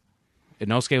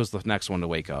 Inosuke was the next one to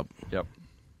wake up. Yep.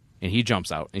 And he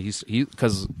jumps out. And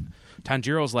because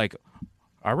Tanjiro's like,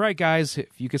 all right, guys,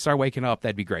 if you could start waking up,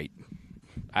 that'd be great.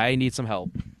 I need some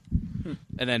help.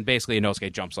 And then basically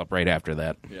Inosuke jumps up right after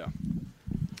that. Yeah.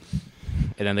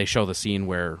 And then they show the scene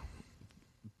where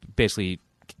basically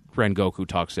Rengoku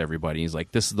talks to everybody. He's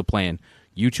like, this is the plan.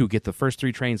 You two get the first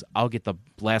 3 trains. I'll get the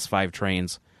last 5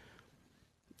 trains.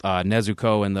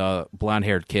 Nezuko and the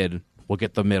blonde-haired kid will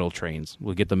get the middle trains.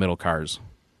 We'll get the middle cars.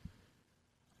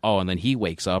 Oh, and then he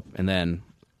wakes up. And then,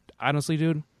 honestly,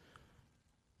 dude,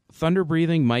 thunder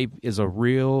breathing is a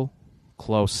real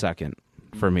close second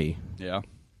for me. Yeah.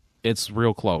 It's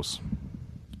real close.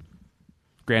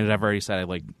 Granted, I've already said I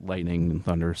like lightning and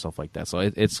thunder, stuff like that. So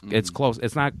it's close.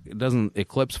 It doesn't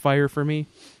eclipse fire for me,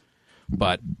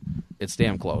 but it's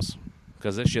damn close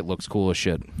because this shit looks cool as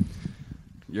shit.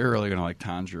 You're really going to like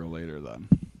Tanjiro later, then.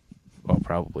 Well,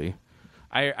 probably.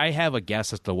 I have a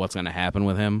guess as to what's going to happen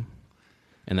with him,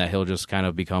 and that he'll just kind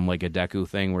of become like a Deku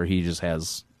thing where he just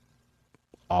has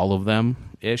all of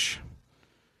them-ish,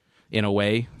 in a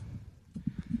way.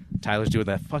 Tyler's doing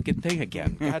that fucking thing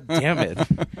again. God damn it.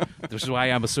 Which is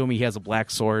why I'm assuming he has a black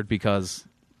sword, because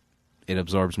it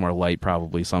absorbs more light,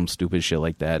 probably some stupid shit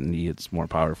like that, and it's more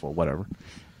powerful, whatever.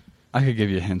 I could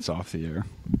give you hints off the air.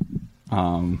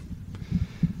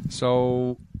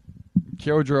 So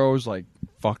Kyojiro's like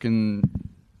fucking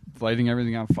lighting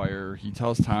everything on fire. He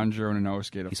tells Tanjiro and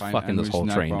Inosuke to He's find fucking this Enmu's whole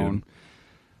neck train,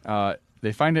 bone.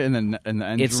 They find it in the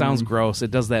engine It sounds room. gross. It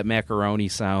does that macaroni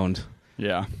sound.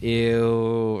 Yeah.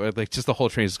 Ew. Like, just the whole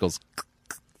train just goes...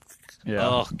 Yeah.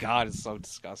 Oh, God, it's so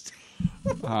disgusting.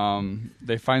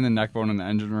 They find the neck bone in the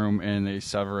engine room and they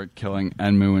sever it, killing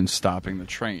Enmu and stopping the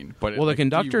train. But Well, the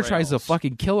conductor tries to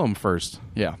fucking kill him first.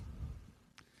 Yeah.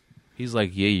 He's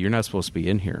like, yeah, you're not supposed to be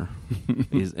in here.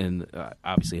 And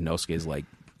obviously Inosuke's like,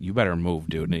 you better move,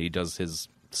 dude. And he does his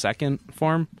second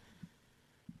form.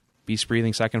 Beast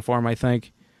breathing second form, I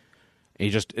think. And he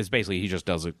just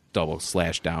does a double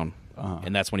slash down.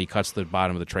 And that's when he cuts the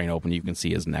bottom of the train open. You can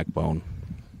see his neck bone.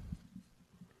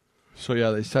 So, yeah,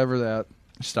 they sever that,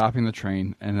 stopping the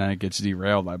train, and then it gets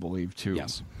derailed, I believe, too.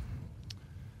 Yes.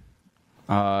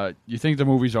 You think the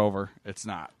movie's over. It's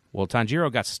not. Well,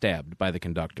 Tanjiro got stabbed by the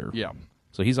conductor. Yeah.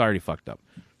 So he's already fucked up.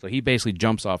 So he basically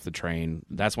jumps off the train.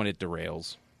 That's when it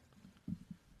derails.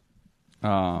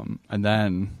 And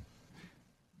then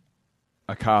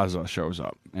Akaza shows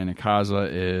up. And Akaza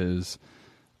is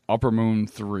Upper Moon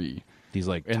 3. He's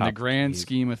like... In the grand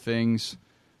scheme of things,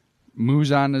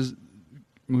 Muzan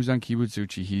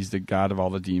Kibutsuchi. He's the god of all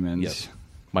the demons. Yes.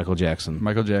 Michael Jackson.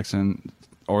 Michael Jackson,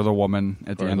 or the woman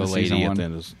at the Or end the of lady season at one. the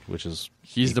end, which is...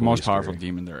 He's the equally most powerful scary.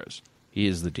 demon there is. He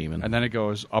is the demon. And then it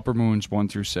goes Upper Moons 1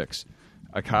 through 6.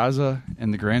 Akaza,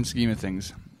 in the grand scheme of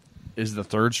things, is the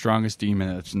third strongest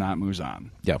demon that's not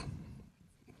Muzan. Yeah.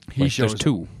 There's There's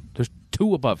 2. There's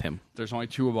 2 above him. There's only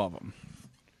 2 above him.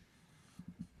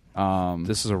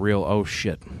 This is a real oh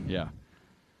shit. Yeah.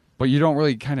 But you don't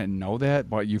really kind of know that,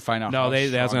 but you find out No, how that's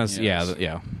strong gonna he yeah, is.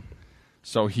 yeah.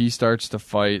 So he starts to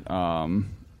fight Rengoku.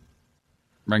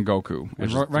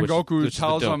 And Rengoku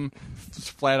tells him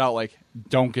flat out, like,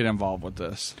 don't get involved with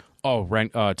this. Oh,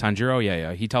 Tanjiro,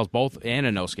 yeah. He tells both and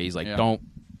Inosuke, he's like,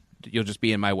 you'll just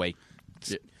be in my way.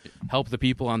 Help the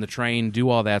people on the train, do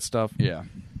all that stuff. Yeah.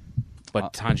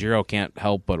 But Tanjiro can't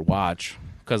help but watch.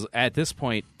 Because at this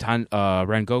point,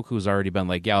 Rengoku's already been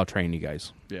like, yeah, I'll train you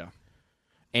guys. Yeah.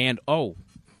 And,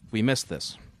 we missed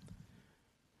this.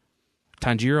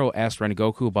 Tanjiro asked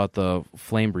Rengoku about the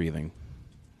flame breathing.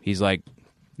 He's like,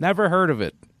 never heard of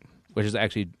it. Which is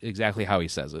actually exactly how he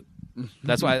says it.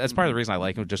 That's part of the reason I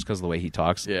like him, just because of the way he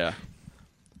talks. Yeah.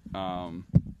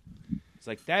 It's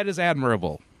like, that is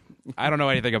admirable. I don't know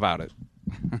anything about it.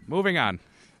 Moving on.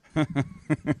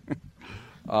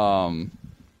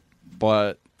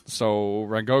 But so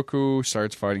Rengoku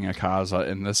starts fighting Akaza,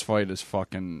 and this fight is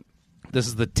fucking This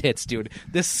is the tits, dude.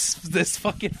 This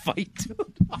fucking fight, dude.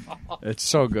 It's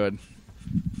so good.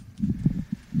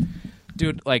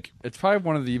 Dude, like, It's probably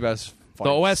one of the best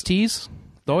fights.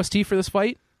 the OST for this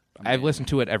fight, I've listened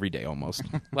to it every day almost.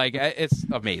 Like, it's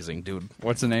amazing, dude.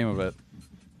 What's the name of it?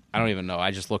 I don't even know.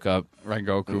 I just look up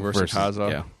Rengoku versus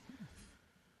Kaza.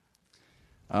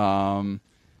 Yeah.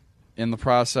 In the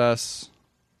process,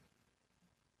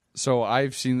 so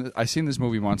I've seen this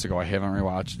movie months ago. I haven't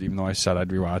rewatched it, even though I said I'd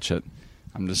rewatch it.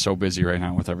 I'm just so busy right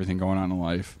now with everything going on in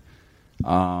life.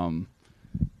 Aaron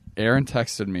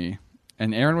texted me,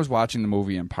 and Aaron was watching the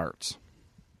movie in parts.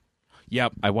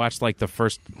 Yep. I watched like the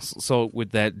first. So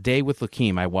with that day with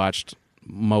Lakeem, I watched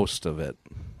most of it.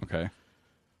 Okay.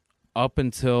 Up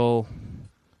until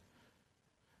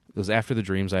it was after the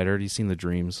dreams. I'd already seen the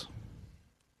dreams.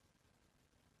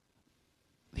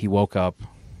 He woke up.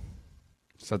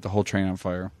 Set the whole train on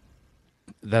fire.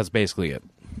 That's basically it.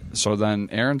 So then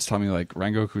Aaron's telling me, like,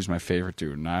 Rengoku's my favorite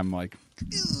dude. And I'm like,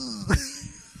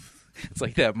 It's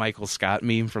like that Michael Scott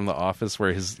meme from The Office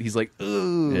where he's like,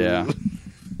 ooh. yeah.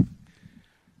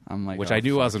 I'm like, Which I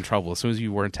knew I was in trouble. As soon as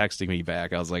you weren't texting me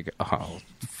back, I was like, oh,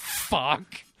 fuck.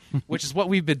 Which is what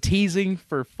we've been teasing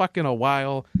for fucking a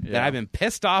while. Yeah. That I've been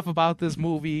pissed off about this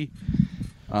movie.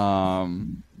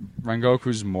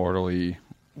 Rengoku's mortally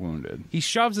wounded. He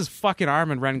shoves his fucking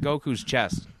arm in Rengoku's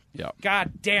chest. Yeah.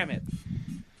 God damn it.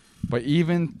 But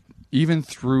even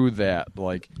through that,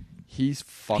 like, he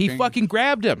fucking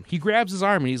grabbed him. He grabs his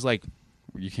arm and he's like,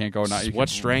 you can't go now. what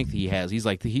strength he has. He's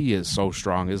like, he is so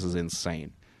strong. This is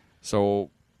insane. So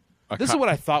This is what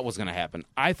I thought was going to happen.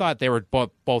 I thought they were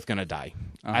both going to die.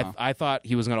 Uh-huh. I thought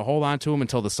he was going to hold on to him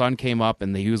until the sun came up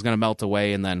and he was going to melt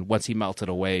away. And then once he melted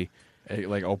away, it,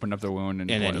 like, opened up the wound and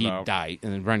then bled it he'd out. die.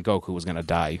 And then Rengoku was going to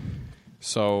die.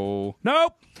 So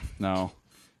Nope. no,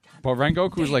 but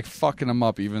Rengoku's like fucking him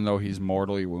up, even though he's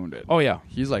mortally wounded. Oh, yeah.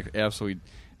 He's like absolutely.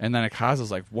 And then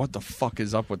Akaza's like, what the fuck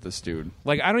is up with this dude?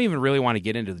 Like, I don't even really want to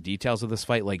get into the details of this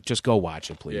fight. Like, just go watch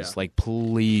it, please. Yeah. Like,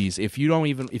 please. If you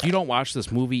don't watch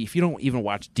this movie, if you don't even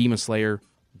watch Demon Slayer,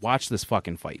 watch this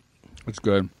fucking fight. It's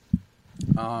good.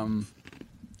 All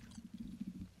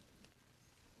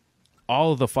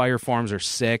of the fire forms are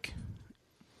sick.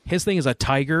 His thing is a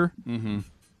tiger. Mm-hmm.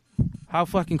 How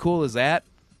fucking cool is that?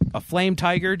 A flame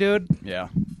tiger, dude? Yeah.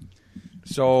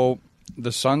 So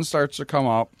the sun starts to come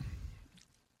up,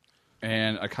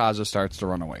 and Akaza starts to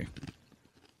run away.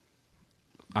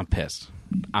 I'm pissed.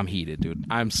 I'm heated, dude.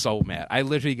 I'm so mad. I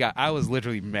was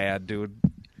literally mad, dude.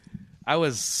 I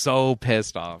was so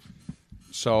pissed off.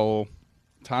 So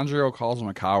Tanjiro calls him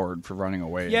a coward for running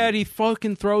away. Yeah, and he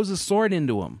fucking throws his sword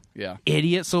into him. Yeah.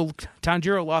 Idiot. So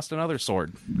Tanjiro lost another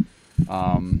sword.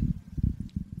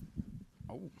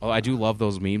 Oh, I do love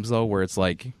those memes, though, where it's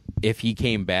like, if he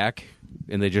came back,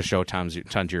 and they just show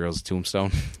Tanjiro's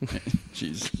tombstone.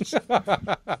 Jesus.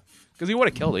 Because he would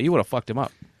have killed it. He would have fucked him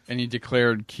up. And he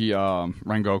declared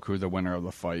Rengoku the winner of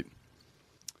the fight.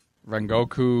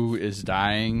 Rengoku is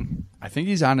dying. I think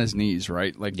he's on his knees,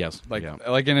 right? Like, yes. Like, yeah.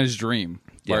 like in his dream,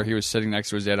 where Yeah. he was sitting next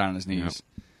to his dad on his knees.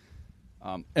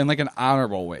 In like an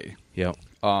honorable way. Yeah.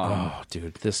 Oh,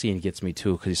 dude, this scene gets me,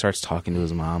 too, because he starts talking to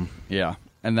his mom. Yeah.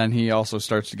 And then he also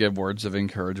starts to give words of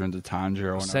encouragement to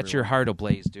Tanjiro. And Set your heart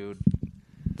ablaze, dude.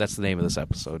 That's the name of this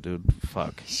episode, dude.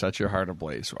 Fuck. Set your heart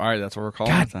ablaze. All right, that's what we're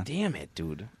calling God it then. damn it,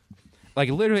 dude. Like,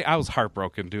 literally, I was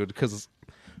heartbroken, dude, because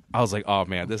I was like, oh,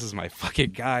 man, this is my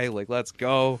fucking guy. Like, let's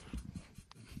go.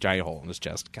 Giant hole in his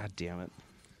chest. God damn it.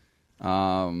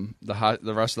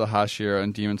 The rest of the Hashira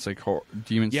and Demon Slayer Corps.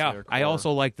 Yeah, I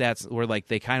also like that where, like,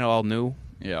 they kind of all knew.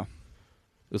 Yeah.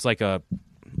 It was like a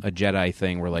Jedi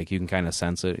thing where, like, you can kind of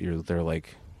sense it. They're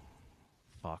like,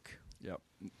 fuck. Yep.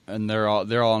 And they're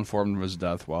all informed of his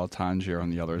death, while Tanjiro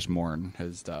and the others mourn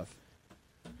his death.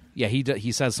 Yeah,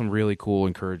 he says some really cool,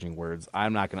 encouraging words. I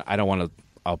don't want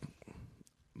to.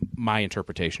 My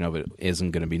interpretation of it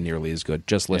isn't going to be nearly as good.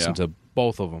 Just listen to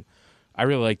both of them. I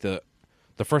really like the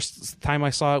first time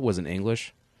I saw it was in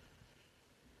English,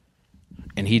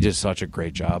 and he did such a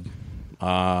great job.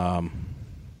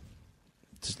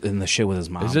 Just in the shit with his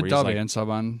mom. Is it where he's dub like, and sub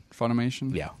on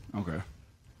Funimation? Yeah. Okay.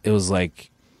 It was like,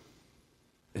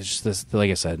 it's just this, like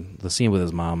I said, the scene with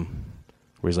his mom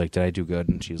where he's like, did I do good?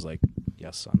 And she's like,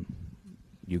 yes, son.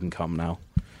 You can come now.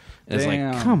 And it's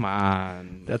Damn. like, come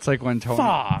on. That's like when Tony.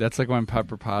 Fuck. That's like when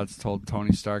Pepper Potts told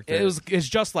Tony Stark that. It's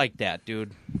just like that,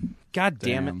 dude. God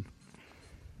damn it.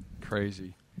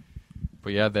 Crazy.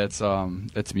 But yeah, that's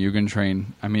Mugen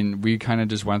Train. I mean, we kind of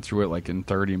just went through it like in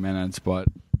 30 minutes, but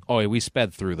Oh, yeah, we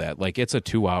sped through that. Like, it's a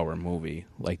 2-hour movie.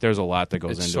 Like, there's a lot that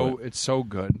goes into it. It's so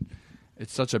good.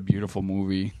 It's such a beautiful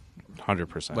movie.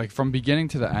 100%. Like from beginning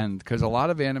to the end, because a lot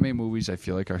of anime movies I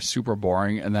feel like are super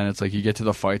boring, and then it's like you get to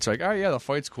the fights, like, oh yeah, the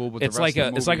fight's cool, but it's the rest like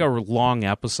of the it's like a long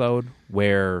episode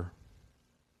where,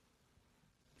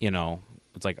 you know,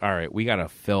 it's like, all right, we got to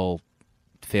fill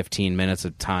 15 minutes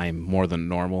of time more than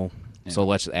normal, so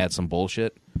let's add some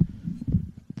bullshit.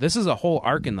 This is a whole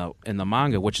arc in the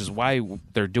manga, which is why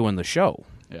they're doing the show.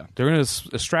 Yeah, they're going to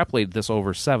extrapolate this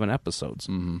over 7 episodes.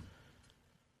 Mm-hmm.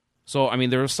 So I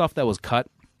mean, there was stuff that was cut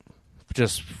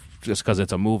just because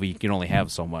it's a movie. You can only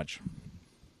have so much.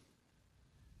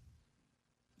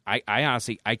 I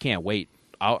honestly I can't wait.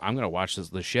 I'm going to watch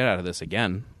the shit out of this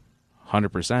again.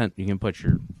 100%. You can put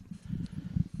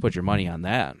your money on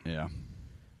that. Yeah.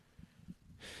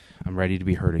 I'm ready to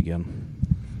be hurt again.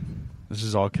 This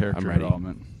is all character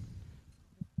development.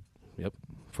 Yep.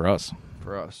 For us.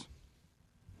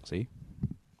 See?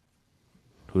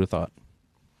 Who'd have thought?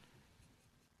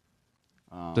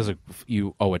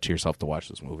 You owe it to yourself to watch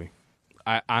this movie.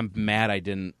 I'm mad I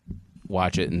didn't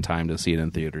watch it in time to see it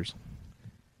in theaters.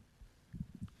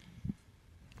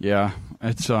 Yeah,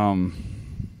 it's the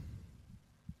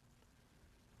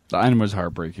end was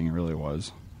heartbreaking. It really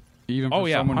was. Even for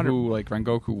someone 100. who like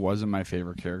Rengoku wasn't my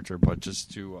favorite character, but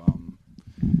just to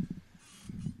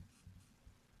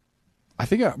I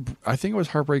think it was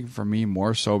heartbreaking for me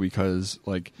more so because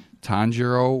like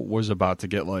Tanjiro was about to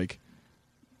get like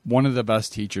one of the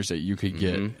best teachers that you could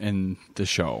get in the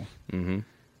show. Mm-hmm.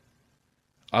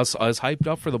 I was hyped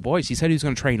up for the boys. He said he was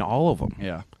going to train all of them.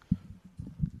 Yeah.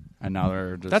 And now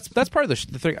they're just... That's part of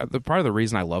the part of the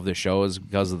reason I love this show is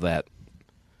because of that.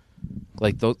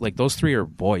 Like those 3 are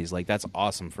boys. Like that's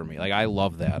awesome for me. Like I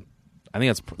love that. I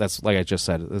think that's like I just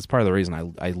said. That's part of the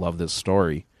reason I love this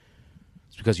story.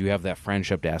 It's because you have that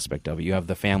friendship aspect of it. You have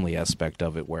the family aspect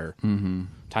of it, where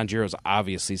Tanjiro's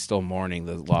obviously still mourning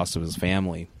the loss of his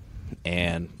family,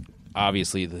 and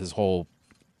obviously his whole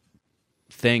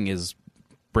thing is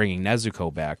bringing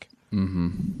Nezuko back. Mm-hmm.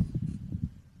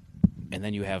 And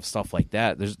then you have stuff like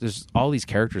that. There's all these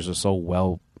characters are so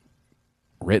well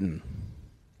written.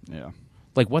 Yeah.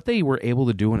 Like what they were able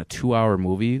to do in a 2-hour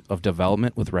movie of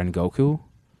development with Rengoku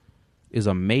is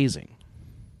amazing.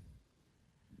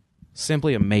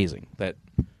 Simply amazing. That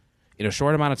in a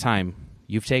short amount of time,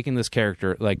 you've taken this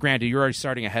character. Like, granted, you're already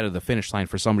starting ahead of the finish line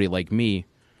for somebody like me,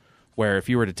 where if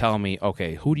you were to tell me,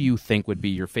 okay, who do you think would be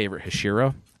your favorite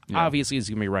Hashira? Yeah. Obviously, it's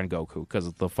going to be Rengoku because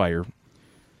of the fire.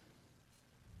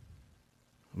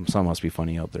 Something must be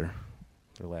funny out there.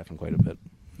 They're laughing quite a bit.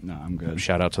 No, I'm good.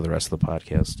 Shout out to the rest of the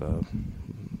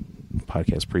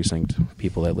podcast precinct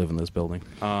people that live in this building.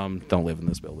 Don't live in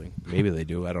this building. Maybe they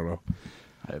do. I don't know.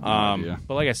 I have no idea.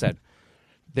 But like I said,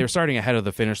 they're starting ahead of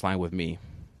the finish line with me.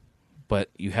 But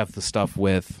you have the stuff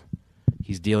with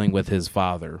he's dealing with his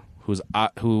father,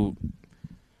 who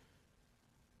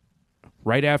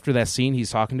right after that scene he's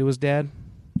talking to his dad.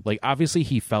 Like obviously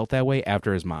he felt that way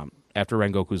after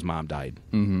Rengoku's mom died.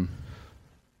 Mm-hmm.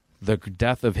 The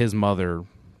death of his mother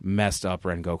messed up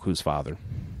Rengoku's father.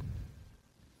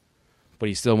 But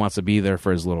he still wants to be there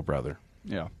for his little brother.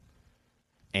 Yeah.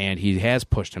 And he has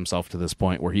pushed himself to this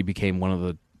point where he became one of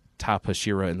the top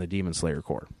Hashira in the Demon Slayer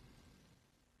Corps.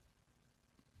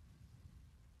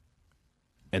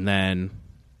 And then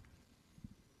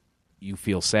you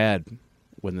feel sad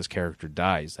when this character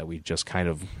dies, that we just kind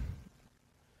of...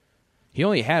 He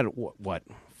only had,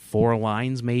 4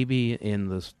 lines maybe in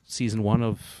the season 1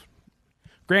 of...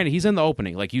 Granted, he's in the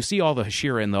opening. Like, you see all the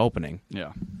Hashira in the opening.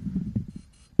 Yeah.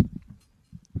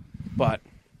 But,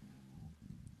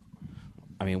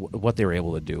 I mean, what they were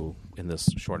able to do in this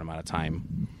short amount of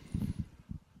time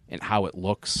and how it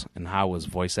looks and how it was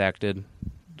voice acted,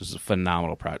 this is a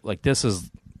phenomenal project. Like, this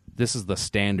is the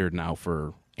standard now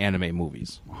for anime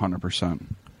movies. 100%.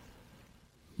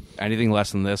 Anything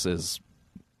less than this is,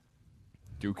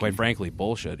 quite frankly,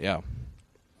 bullshit, yeah.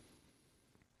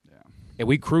 And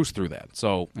we cruised through that.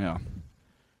 So, yeah.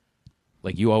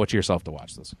 Like, you owe it to yourself to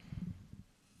watch this.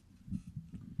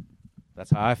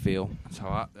 That's how I feel. Is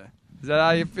that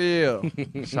how you feel?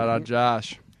 Shout out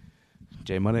Josh.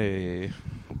 J Money.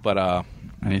 But,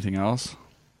 anything else?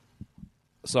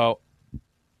 So,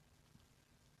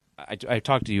 I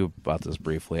talked to you about this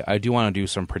briefly. I do want to do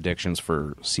some predictions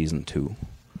for season 2.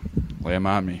 Lay them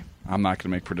on me. I'm not going to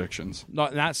make predictions. No,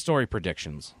 not story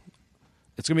predictions.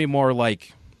 It's going to be more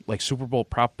like Super Bowl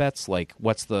prop bets, like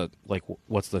what's the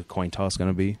coin toss going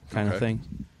to be kind of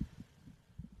thing.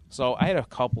 So I had a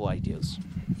couple ideas.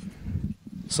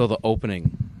 So the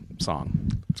opening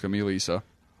song, it's going to be Lisa.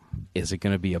 Is it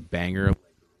going to be a banger?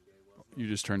 You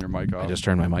just turned your mic off. I just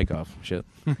turned my mic off. Shit.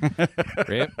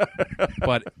 Right?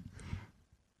 But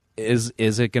is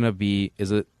it going to be?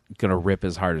 Is it gonna rip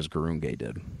as hard as Garunge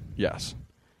did. Yes.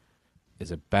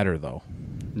 Is it better though?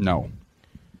 No.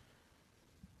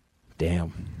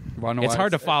 Damn. Wanna know It's why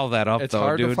hard to follow that up, it's though,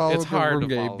 hard dude. to follow It's hard to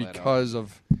Garunge follow that up. because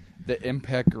of the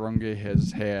impact Garunge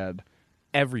has had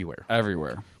Everywhere.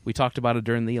 everywhere. We talked about it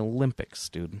during the Olympics,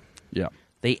 dude. Yeah.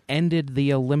 They ended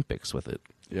the Olympics with it.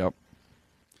 Yep.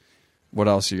 What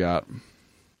else you got?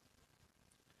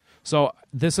 So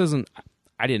this isn't.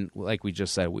 I didn't, like we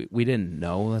just said, we didn't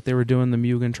know that they were doing the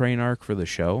Mugen Train arc for the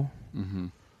show. Mm-hmm.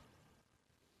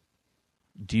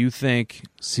 Do you think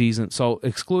so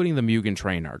excluding the Mugen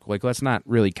Train arc, like let's not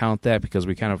really count that because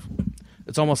we kind of,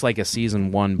 it's almost like a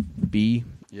season 1B,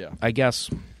 Yeah. I guess.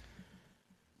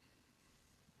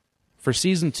 For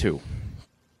season 2,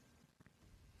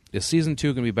 is season 2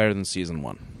 going to be better than season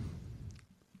 1?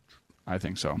 I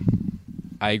think so.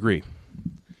 I agree.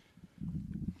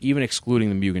 Even excluding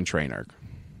the Mugen Train arc.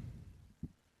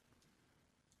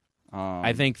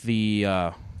 I think the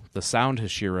Sound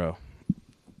Hashira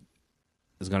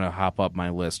is going to hop up my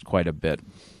list quite a bit.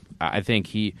 I think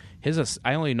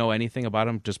I only know anything about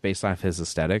him just based off his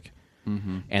aesthetic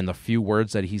and the few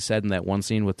words that he said in that one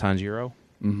scene with Tanjiro.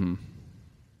 Mm-hmm.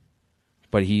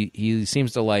 But he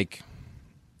seems to like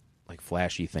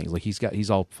flashy things. Like he's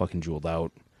all fucking jeweled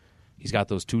out. He's got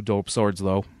those 2 dope swords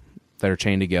though that are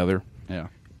chained together. Yeah.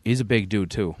 He's a big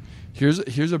dude too. Here's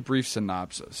a brief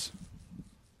synopsis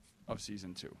of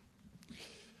season 2.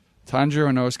 Tanjiro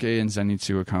Inosuke and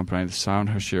Zenitsu accompany the Sound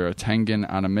Hashira Tengen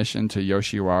on a mission to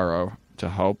Yoshiwara to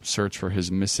help search for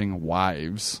his missing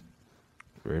wives.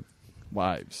 Right.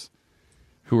 Wives.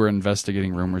 Who are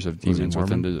investigating rumors of Was he demons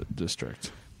within Mormon? the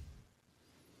district.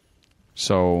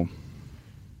 So,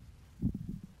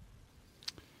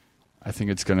 I think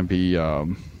it's going to be...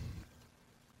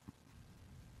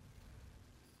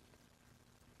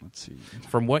 let's see.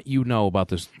 From what you know about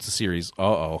this series,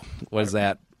 what is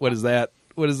that? What is that?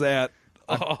 What is that?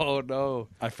 Oh no!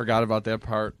 I forgot about that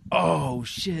part. Oh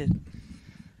shit!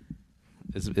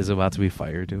 Is it about to be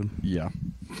fire, dude? Yeah.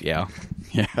 Yeah.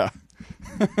 Yeah.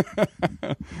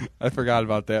 I forgot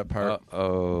about that part.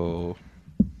 Oh.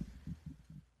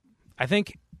 I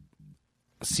think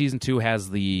season 2 has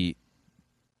the.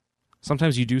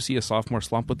 Sometimes you do see a sophomore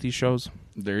slump with these shows.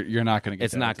 You're not going to get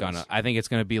It's that not with this. gonna. I think it's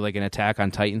gonna be like an Attack on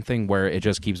Titan thing where it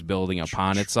just keeps building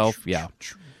upon itself. Yeah.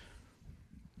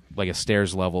 Like a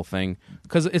stairs level thing.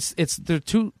 Because it's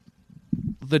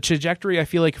the trajectory, I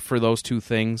feel like, for those 2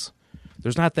 things,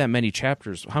 there's not that many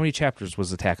chapters. How many chapters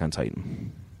was Attack on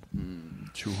Titan?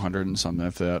 200 and something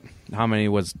if that. How many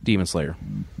was Demon Slayer?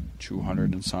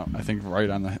 200 and something. I think right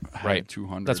on the head, Right.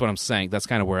 200. That's what I'm saying. That's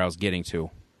kind of where I was getting to.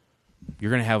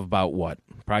 You're going to have about, what?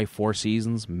 Probably 4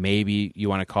 seasons? Maybe you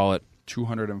want to call it...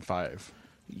 205.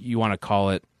 You want to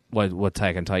call it what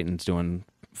Attack on Titan's doing,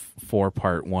 4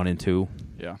 part 1 and 2.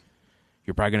 Yeah.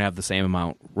 You're probably going to have the same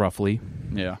amount, roughly,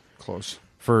 Yeah. Close.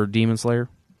 for Demon Slayer.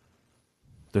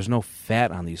 There's no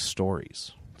fat on these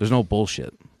stories. There's no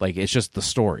bullshit. Like, it's just the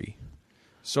story.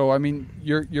 So, I mean,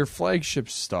 your flagship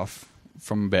stuff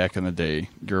from back in the day,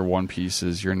 your One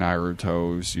Pieces, your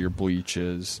Narutos, your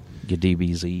Bleaches, Your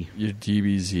DBZ. your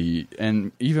DBZ,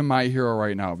 and even My Hero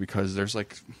right now, because there's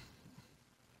like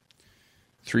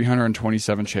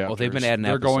 327 chapters. Well, they've been adding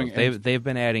They're episodes. going. They've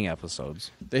been adding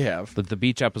episodes. They have. The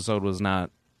beach episode was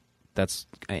not... That's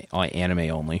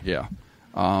anime only. Yeah.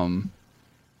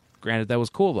 Granted, that was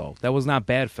cool, though. That was not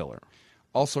bad filler.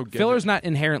 Also, Filler's not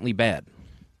inherently bad.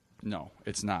 No,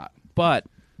 it's not. But...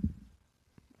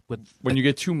 When you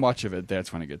get too much of it,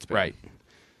 that's when it gets bad. Right.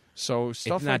 So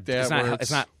stuff It's not- like that. it's not- where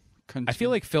it's not- I feel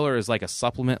like filler is like a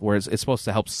supplement, where it's supposed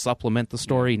to help supplement the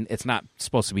story. It's not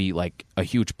supposed to be like a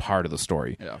huge part of the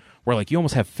story. Yeah. Where like you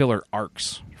almost have filler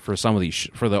arcs for some of these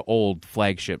for the old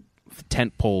flagship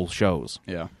tentpole shows.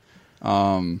 Yeah.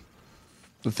 The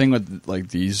thing with like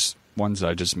these ones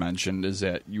I just mentioned is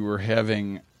that you were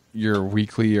having your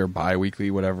weekly or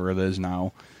bi-weekly, whatever it is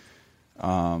now,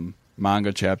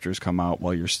 manga chapters come out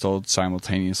while you're still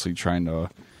simultaneously trying to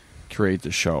create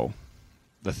the show.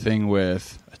 The thing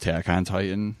with Attack on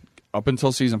Titan, up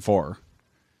until season 4,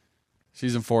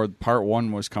 part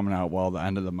 1 was coming out while the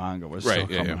end of the manga was still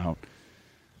coming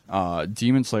out.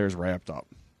 Demon Slayer's wrapped up.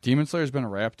 Demon Slayer's been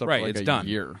wrapped up Right, for like it's a done.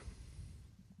 year.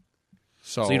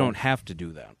 So you don't have to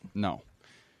do that. No.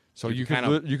 So you kind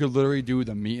could you could literally do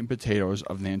the meat and potatoes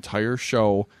of the entire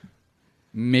show.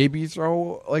 Maybe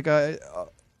throw like an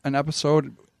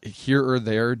episode here or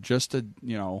there just to,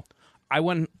 I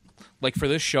wouldn't like for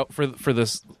this show for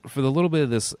the little bit of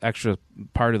this extra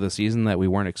part of the season that we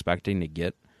weren't expecting to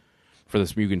get for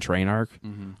this Mugen Train arc.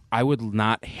 I would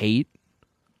not hate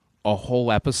a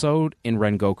whole episode in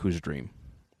Rengoku's dream.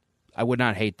 I would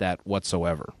not hate that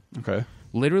whatsoever. Okay.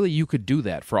 Literally, you could do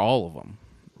that for all of them.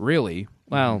 Really?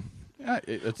 Well, Yeah,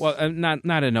 it's not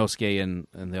Inosuke and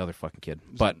the other fucking kid,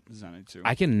 but Zenny too.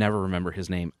 I can never remember his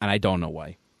name, and I don't know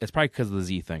why. It's probably because of the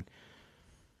Z thing.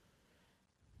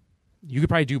 You could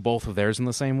probably do both of theirs in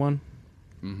the same one.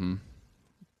 Mm-hmm.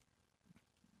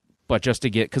 But just to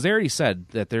get, because they already said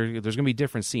that there's going to be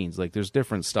different scenes. Like, there's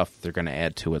different stuff they're going to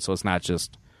add to it. So it's not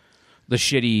just the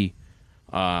shitty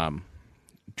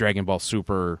Dragon Ball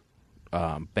Super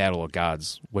Battle of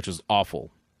Gods, which is awful.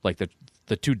 Like,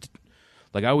 the two,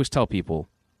 like, I always tell people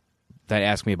that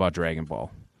ask me about Dragon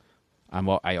Ball,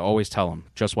 I always tell them,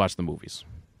 just watch the movies.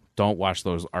 Don't watch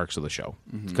those arcs of the show.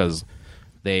 Because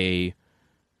they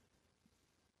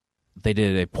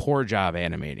did a poor job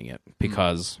animating it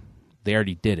because they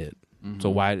already did it.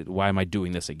 So why am I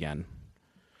doing this again?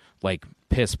 Like,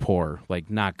 piss poor,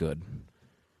 like, not good.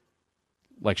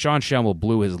 Like, Sean Schemmel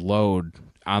blew his load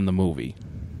on the movie.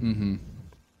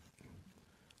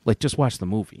 Like, just watch the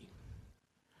movie.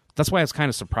 That's why I was kind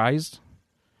of surprised.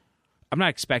 I'm not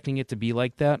expecting it to be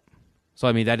like that. So,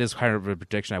 I mean, that is kind of a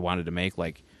prediction I wanted to make.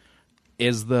 Like,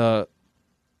 is the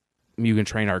Mugen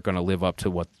Train arc going to live up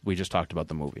to what we just talked about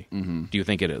the movie? Do you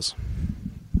think it is?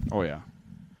 Oh yeah.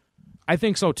 I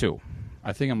think so, too.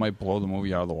 I think it might blow the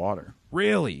movie out of the water.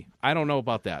 Really? I don't know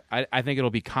about that. I think it'll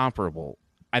be comparable.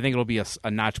 I think it'll be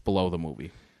a notch below the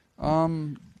movie. All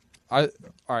right.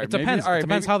 It depends. It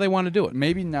depends how they want to do it.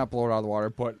 Maybe not blow it out of the water,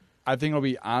 but I think it'll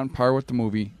be on par with the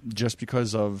movie just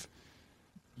because of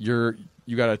you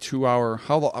got a 2 hour.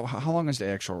 How long is the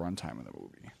actual runtime of the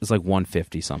movie? It's like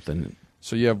 150 something.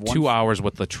 So you have 2 hours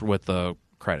with the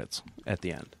credits at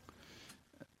the end,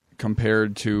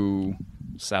 compared to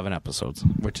 7 episodes,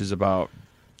 which is about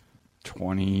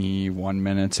 21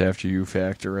 minutes after you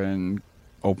factor in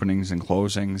openings and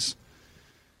closings.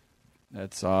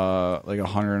 That's like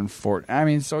 140. I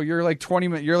mean, so you're like 20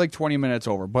 minutes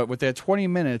over. But with that 20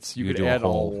 minutes, you could do add a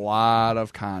lot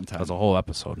of content. That's a whole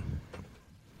episode.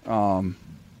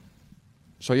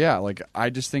 So yeah, like I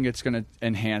just think it's going to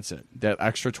enhance it. That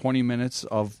extra 20 minutes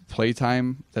of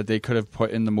playtime that they could have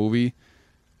put in the movie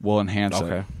will enhance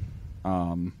it.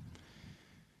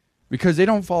 Because they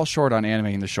don't fall short on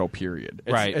animating the show. Period.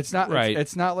 It's not. Right.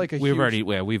 It's not like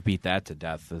we've beat that to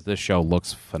death. This show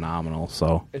looks phenomenal.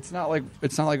 So it's not like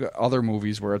other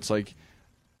movies where it's like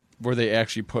where they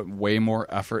actually put way more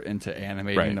effort into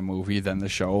animating the movie than the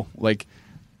show. Like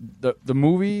the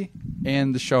movie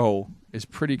and the show is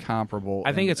pretty comparable.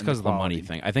 I think it's because of the money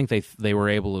thing. I think they were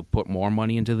able to put more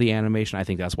money into the animation. I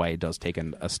think that's why it does take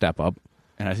a step up.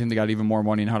 And I think they got even more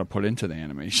money in how to put into the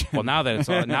animation. Well, now that it's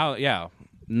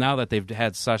now that they've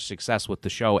had such success with the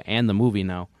show and the movie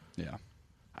now, yeah,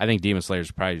 I think Demon Slayer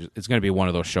is probably it's going to be one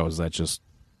of those shows that just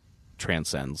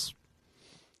transcends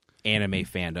anime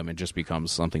fandom and just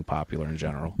becomes something popular in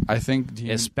general. I think,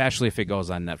 especially if it goes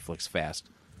on Netflix fast.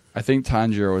 I think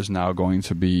Tanjiro is now going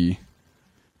to be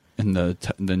in the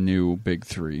new big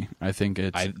three. I think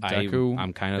it's Deku.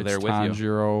 I'm kind of there with Tanjiro, you.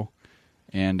 Tanjiro,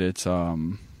 and it's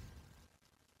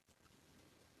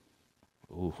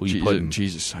Ooh, who you putting?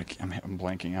 Jesus, I'm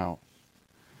blanking out.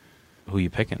 Who you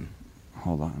picking?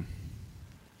 Hold on.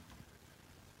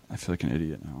 I feel like an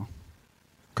idiot now.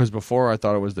 Because before I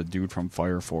thought it was the dude from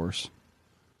Fire Force,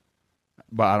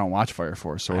 but I don't watch Fire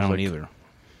Force, so I don't either.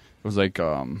 It was like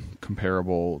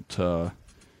comparable to. All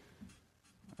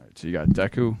right, so you got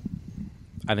Deku.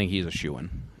 I think he's a shoo-in.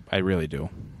 I really do.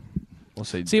 We'll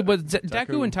say. But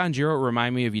Deku and Tanjiro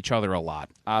remind me of each other a lot.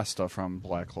 Asta from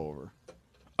Black Clover.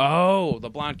 Oh, the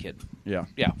blonde kid. Yeah.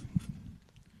 Yeah.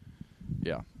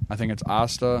 Yeah. I think it's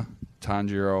Asta,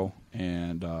 Tanjiro,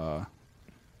 and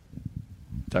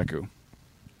Deku.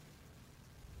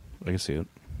 I can see it.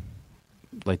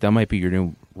 Like, that might be your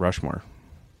new Rushmore.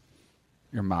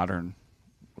 Your modern.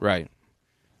 Right.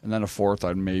 And then a fourth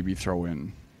I'd maybe throw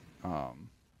in.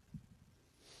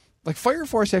 Like, Fire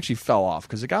Force actually fell off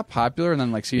because it got popular, and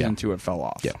then, like, season 2 it fell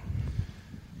off. Yeah.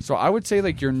 So I would say,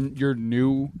 like, your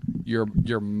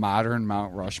modern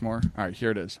Mount Rushmore. All right,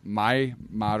 here it is. My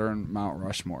modern Mount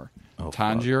Rushmore. Oh,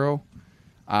 Tanjiro,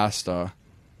 Asta,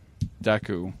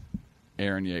 Deku,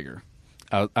 Eren Yeager.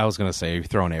 I was going to say, you're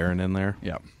throwing Eren in there?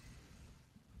 Yep.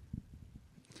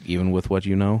 Even with what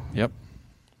you know? Yep.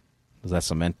 Does that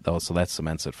cement? Oh, so that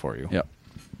cements it for you. Yep.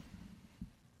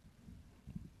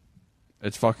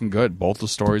 It's fucking good. Both the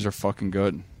stories are fucking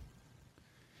good.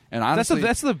 And honestly,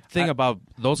 that's the thing about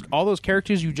all those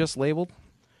characters you just labeled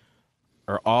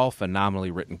are all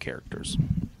phenomenally written characters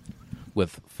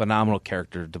with phenomenal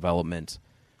character development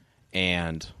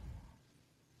and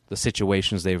the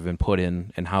situations they've been put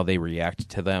in and how they react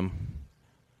to them.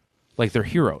 Like they're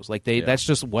heroes. Like Yeah. that's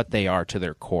just what they are to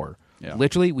their core. Yeah.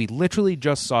 We literally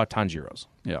just saw Tanjiro's.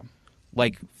 Yeah.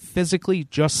 Like physically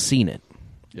just seen it.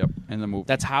 Yep. In the movie.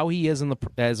 That's how he is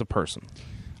as a person.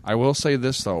 I will say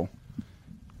this though,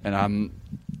 and I'm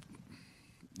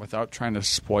without trying to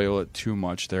spoil it too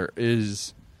much, there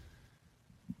is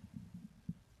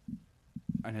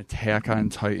an Attack on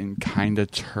Titan kind of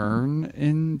turn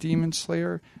in Demon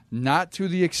Slayer. Not to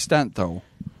the extent though.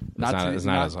 It's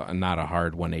not a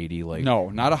hard 180. Like No,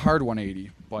 not a hard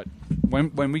 180. But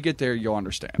when we get there, you'll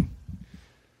understand.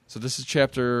 So this is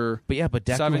chapter. But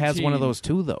Deku 17. has one of those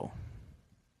too, though.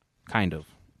 Kind of.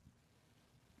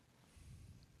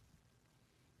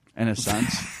 In a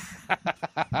sense.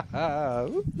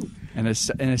 in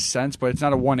a sense, but it's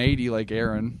not a 180 like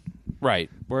Aaron. Right.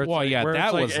 Where it's well, like, yeah, where that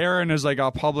it's like was. Aaron is like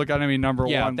a public enemy number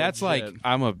Yeah, one. that's legit.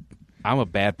 like I'm a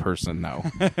bad person now.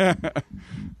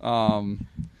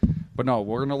 But no,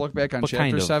 we're gonna look back on But chapter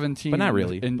kind of. 17, But not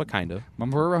really. and But kind of. when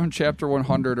we're around chapter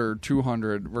 100 or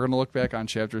 200, we're gonna look back on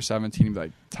chapter 17 and be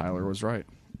like, Tyler was right.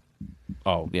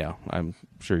 Oh yeah, I'm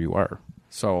sure you are.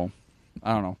 So,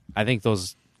 I don't know. I think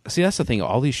those. See, that's the thing.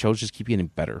 All these shows just keep getting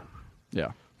better.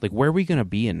 Yeah, Like, where are we gonna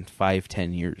be in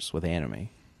 5-10 years with anime?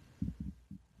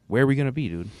 Where are we gonna be,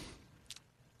 dude?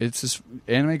 it's just,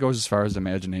 anime goes as far as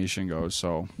imagination goes.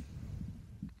 So,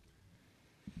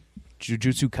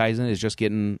 Jujutsu Kaisen is just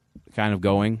getting kind of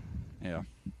going. yeah,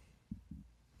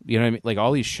 You know what I mean? Like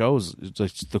all these shows, it's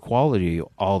like the quality of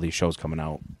all these shows coming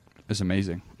out it's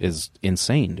amazing. is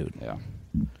insane, dude. Yeah,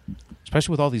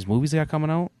 Especially with all these movies they got coming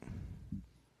out.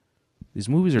 These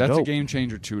movies are that's dope. a game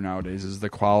changer too nowadays. Is the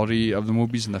quality of the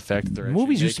movies and the fact that they're actually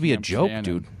Movies used to be a making them joke, canon.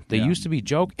 dude. They Yeah. used to be a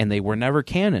joke, and they were never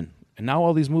canon. And now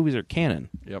all these movies are canon.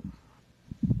 Yep,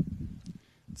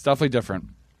 it's definitely different.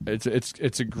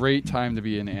 It's a great time to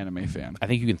be an anime fan. I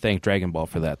think you can thank Dragon Ball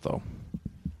for that, though.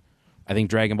 I think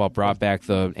Dragon Ball brought back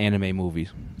the anime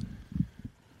movies.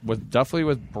 Definitely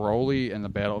with Broly and the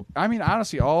battle. I mean,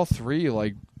 honestly, all three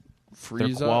like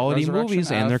Frieza, They're quality Resurrection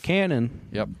movies, and F. they're canon.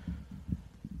 Yep.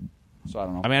 So I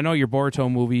don't know. I mean, I know your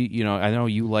Boruto movie. You know, I know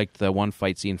you liked the one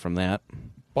fight scene from that.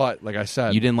 But like I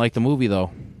said, You didn't like the movie,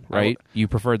 though, right? You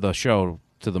preferred the show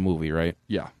to the movie, right?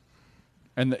 yeah.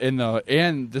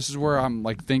 And this is where I'm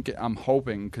like I'm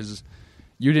hoping because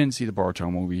you didn't see the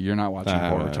Boruto movie. You're not watching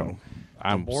Boruto.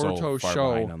 I'm The so Boruto far show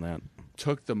behind on that.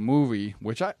 took the movie,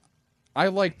 which I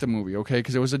liked the movie, okay,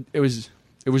 because it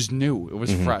was new, it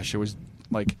was fresh, it was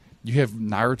like you have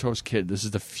Naruto's kid. This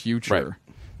is the future. Right.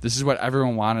 This is what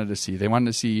everyone wanted to see. They wanted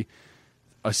to see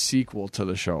a sequel to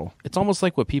the show. It's almost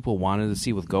like what people wanted to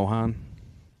see with Gohan.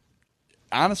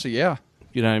 Honestly, yeah,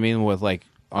 You know what I mean? With like,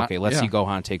 okay, let's yeah. see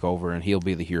Gohan take over, and he'll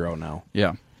be the hero now.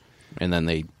 yeah. And then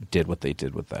they did what they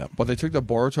did with that. But they took the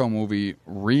Boruto movie,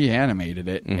 reanimated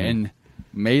it, and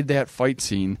made that fight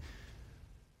scene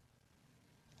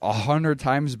 100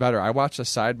 times better. I watched a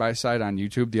side by side on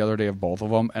YouTube the other day of both of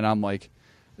them, and I'm like,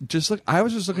 I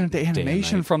was just looking at the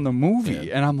animation night. from the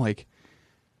movie, and I'm like,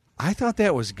 I thought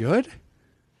that was good.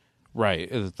 Right.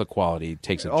 The quality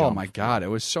takes a Oh jump. my god, it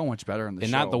was so much better in the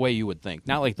And show. not the way you would think.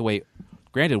 Not like the way.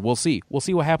 Granted, we'll see. We'll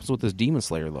see what happens with this Demon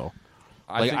Slayer, though.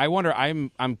 I wonder. I'm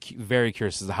very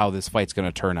curious as to how this fight's going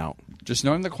to turn out. just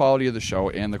knowing the quality of the show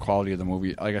and the quality of the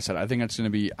movie. Like I said, I think it's going to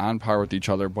be on par with each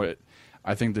other, but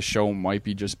I think the show might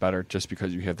be just better just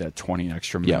because you have that 20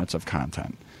 extra minutes of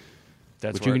content.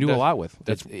 That's Which you can do a lot with.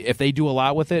 If they do a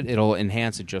lot with it, it'll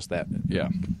enhance it just that. Yeah.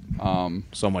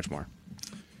 So much more.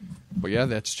 But yeah,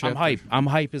 that's chapter. I'm hype. I'm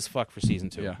hype as fuck for season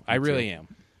 2. Yeah, I me really too. am.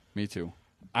 Me too.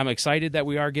 I'm excited that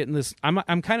we are getting this.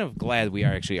 I'm kind of glad we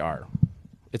actually are.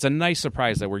 It's a nice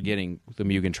surprise that we're getting the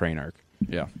Mugen Train arc.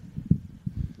 Yeah.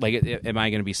 Like, am I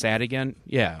going to be sad again?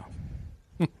 Yeah.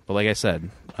 But like I said,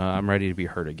 I'm ready to be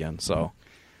hurt again. So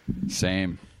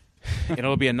Same.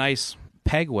 it'll be a nice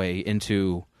pegway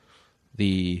into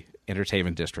the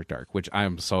Entertainment District arc, which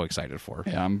I'm so excited for.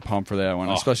 Yeah, I'm pumped for that one,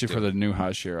 Oh, especially dude. for the new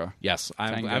Hashira. Yes,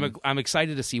 Tengen. I'm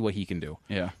excited to see what he can do.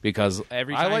 Yeah. Because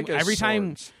every I time, like his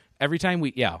swords. every time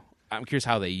I'm curious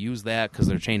how they use that because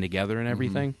they're chained together and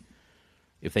everything.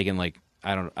 If they can, like,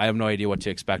 I have no idea what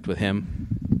to expect with him.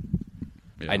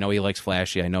 Yeah. I know he likes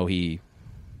flashy. I know he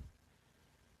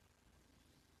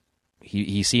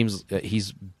seems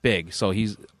he's big, so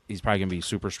he's probably gonna be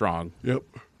super strong. Yep.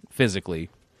 Physically.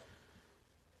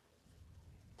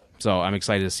 So I'm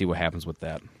excited to see what happens with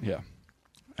that. Yeah.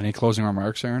 Any closing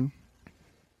remarks, Aaron?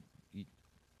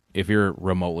 If you're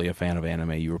remotely a fan of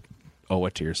anime, you owe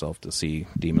it to yourself to see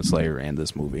Demon Slayer and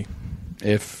this movie.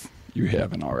 If you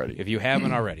haven't already. If you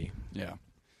haven't already. Yeah.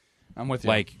 I'm with you.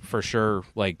 Like, for sure,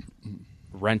 like,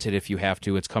 rent it if you have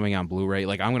to. It's coming on Blu-ray.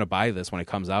 Like, I'm going to buy this when it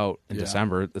comes out in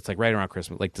December. It's like right around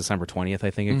Christmas, like December 20th,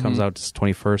 I think it comes out,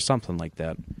 21st, something like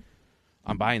that.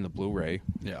 I'm buying the Blu-ray.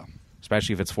 Yeah.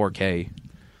 Especially if it's 4K,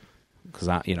 because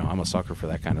I'm a sucker for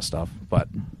that kind of stuff. But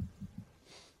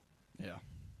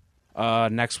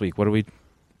next week,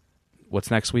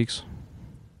 what's next week's?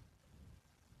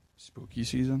 Spooky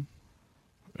season.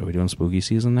 Are we doing spooky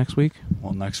season next week?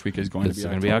 Well, next week is going to be October. It's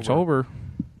going to be October.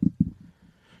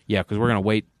 Yeah, because we're going to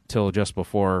wait till just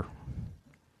before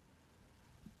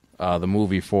the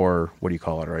movie for, what do you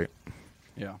call it, right?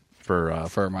 Yeah.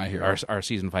 For My Hero. Our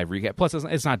season 5 recap. Plus,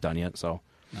 it's not done yet, so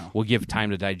we'll give time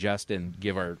to digest and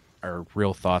give our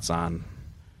real thoughts on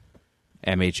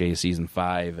MHA season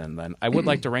 5, and then I would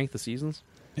like to rank the seasons.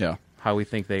 Yeah. How we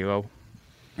think they go.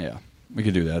 Yeah. We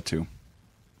could do that too.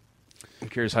 I'm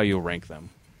curious how you'll rank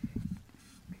them.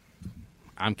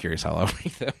 I'm curious how I'll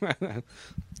rank them.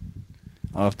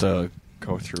 I'll have to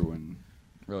go through and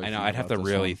really. I know. think I'd have about to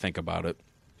this really one. think about it.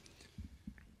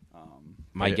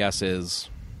 My guess is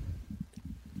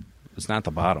it's not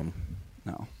the bottom.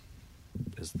 No,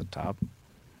 Is the top?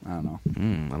 I don't know.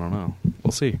 I don't know.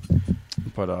 We'll see.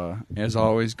 But as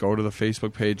always, go to the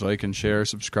Facebook page, like and share,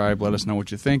 subscribe. Let us know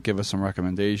what you think. Give us some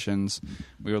recommendations.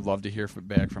 We would love to hear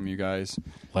back from you guys.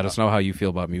 Let us know how you feel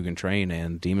about Mugen Train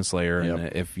and Demon Slayer, and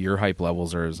Yep. if your hype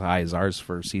levels are as high as ours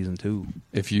for season 2.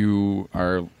 If you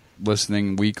are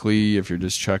listening weekly, if you're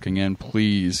just checking in,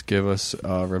 please give us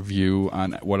a review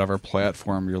on whatever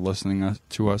platform you're listening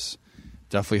to us.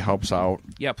 Definitely helps out.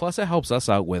 Yeah, plus it helps us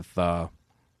out with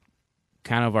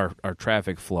kind of our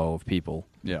traffic flow of people.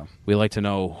 Yeah. We like to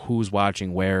know who's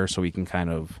watching where, so we can kind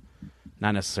of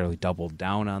not necessarily double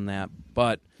down on that,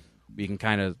 but we can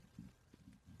kind of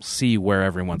see where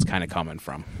everyone's kind of coming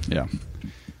from. Yeah.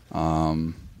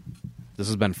 This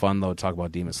has been fun, though, to talk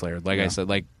about Demon Slayer. Like I said,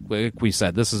 like we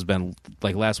said, this has been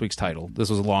like last week's title. This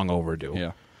was long overdue.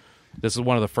 Yeah. This is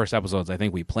one of the first episodes I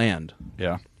think we planned.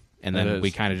 Yeah. And It then is. we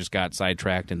kind of just got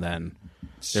sidetracked, and then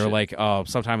they were like, oh,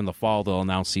 sometime in the fall they'll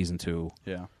announce season 2.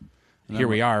 Yeah. Here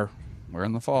we are, We're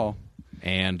in the fall.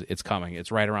 and it's coming.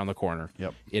 It's right around the corner.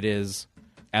 Yep. It is,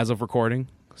 as of recording,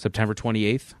 September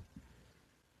 28th.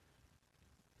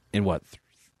 In what?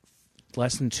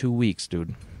 Less than 2 weeks,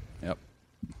 dude. Yep.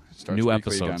 Starts New weekly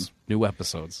episodes. again. New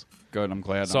episodes. Good. I'm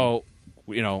glad. So,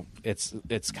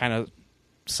 it's kind of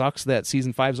sucks that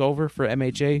season 5's over for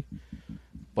MHA,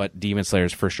 but Demon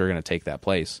Slayer's for sure going to take that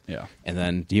place. Yeah. And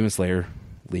then Demon Slayer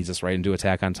leads us right into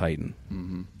Attack on Titan.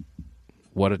 Mm-hmm.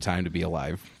 What a time to be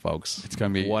alive, folks. It's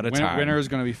going to be. What a time. Winter is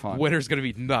going to be fun. Winter's going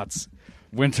to be nuts.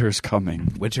 Winter's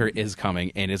coming. Winter is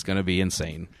coming, and it's going to be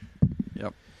insane.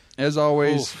 Yep. As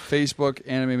always, Facebook,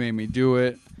 Anime Made Me Do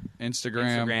It.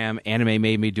 Instagram, Anime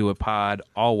Made Me Do It Pod,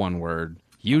 all one word.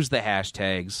 Use the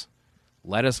hashtags.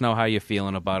 Let us know how you're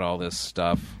feeling about all this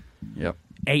stuff. Yep.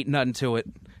 Ain't nothing to it.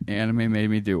 Anime Made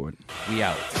Me Do It. We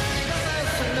out.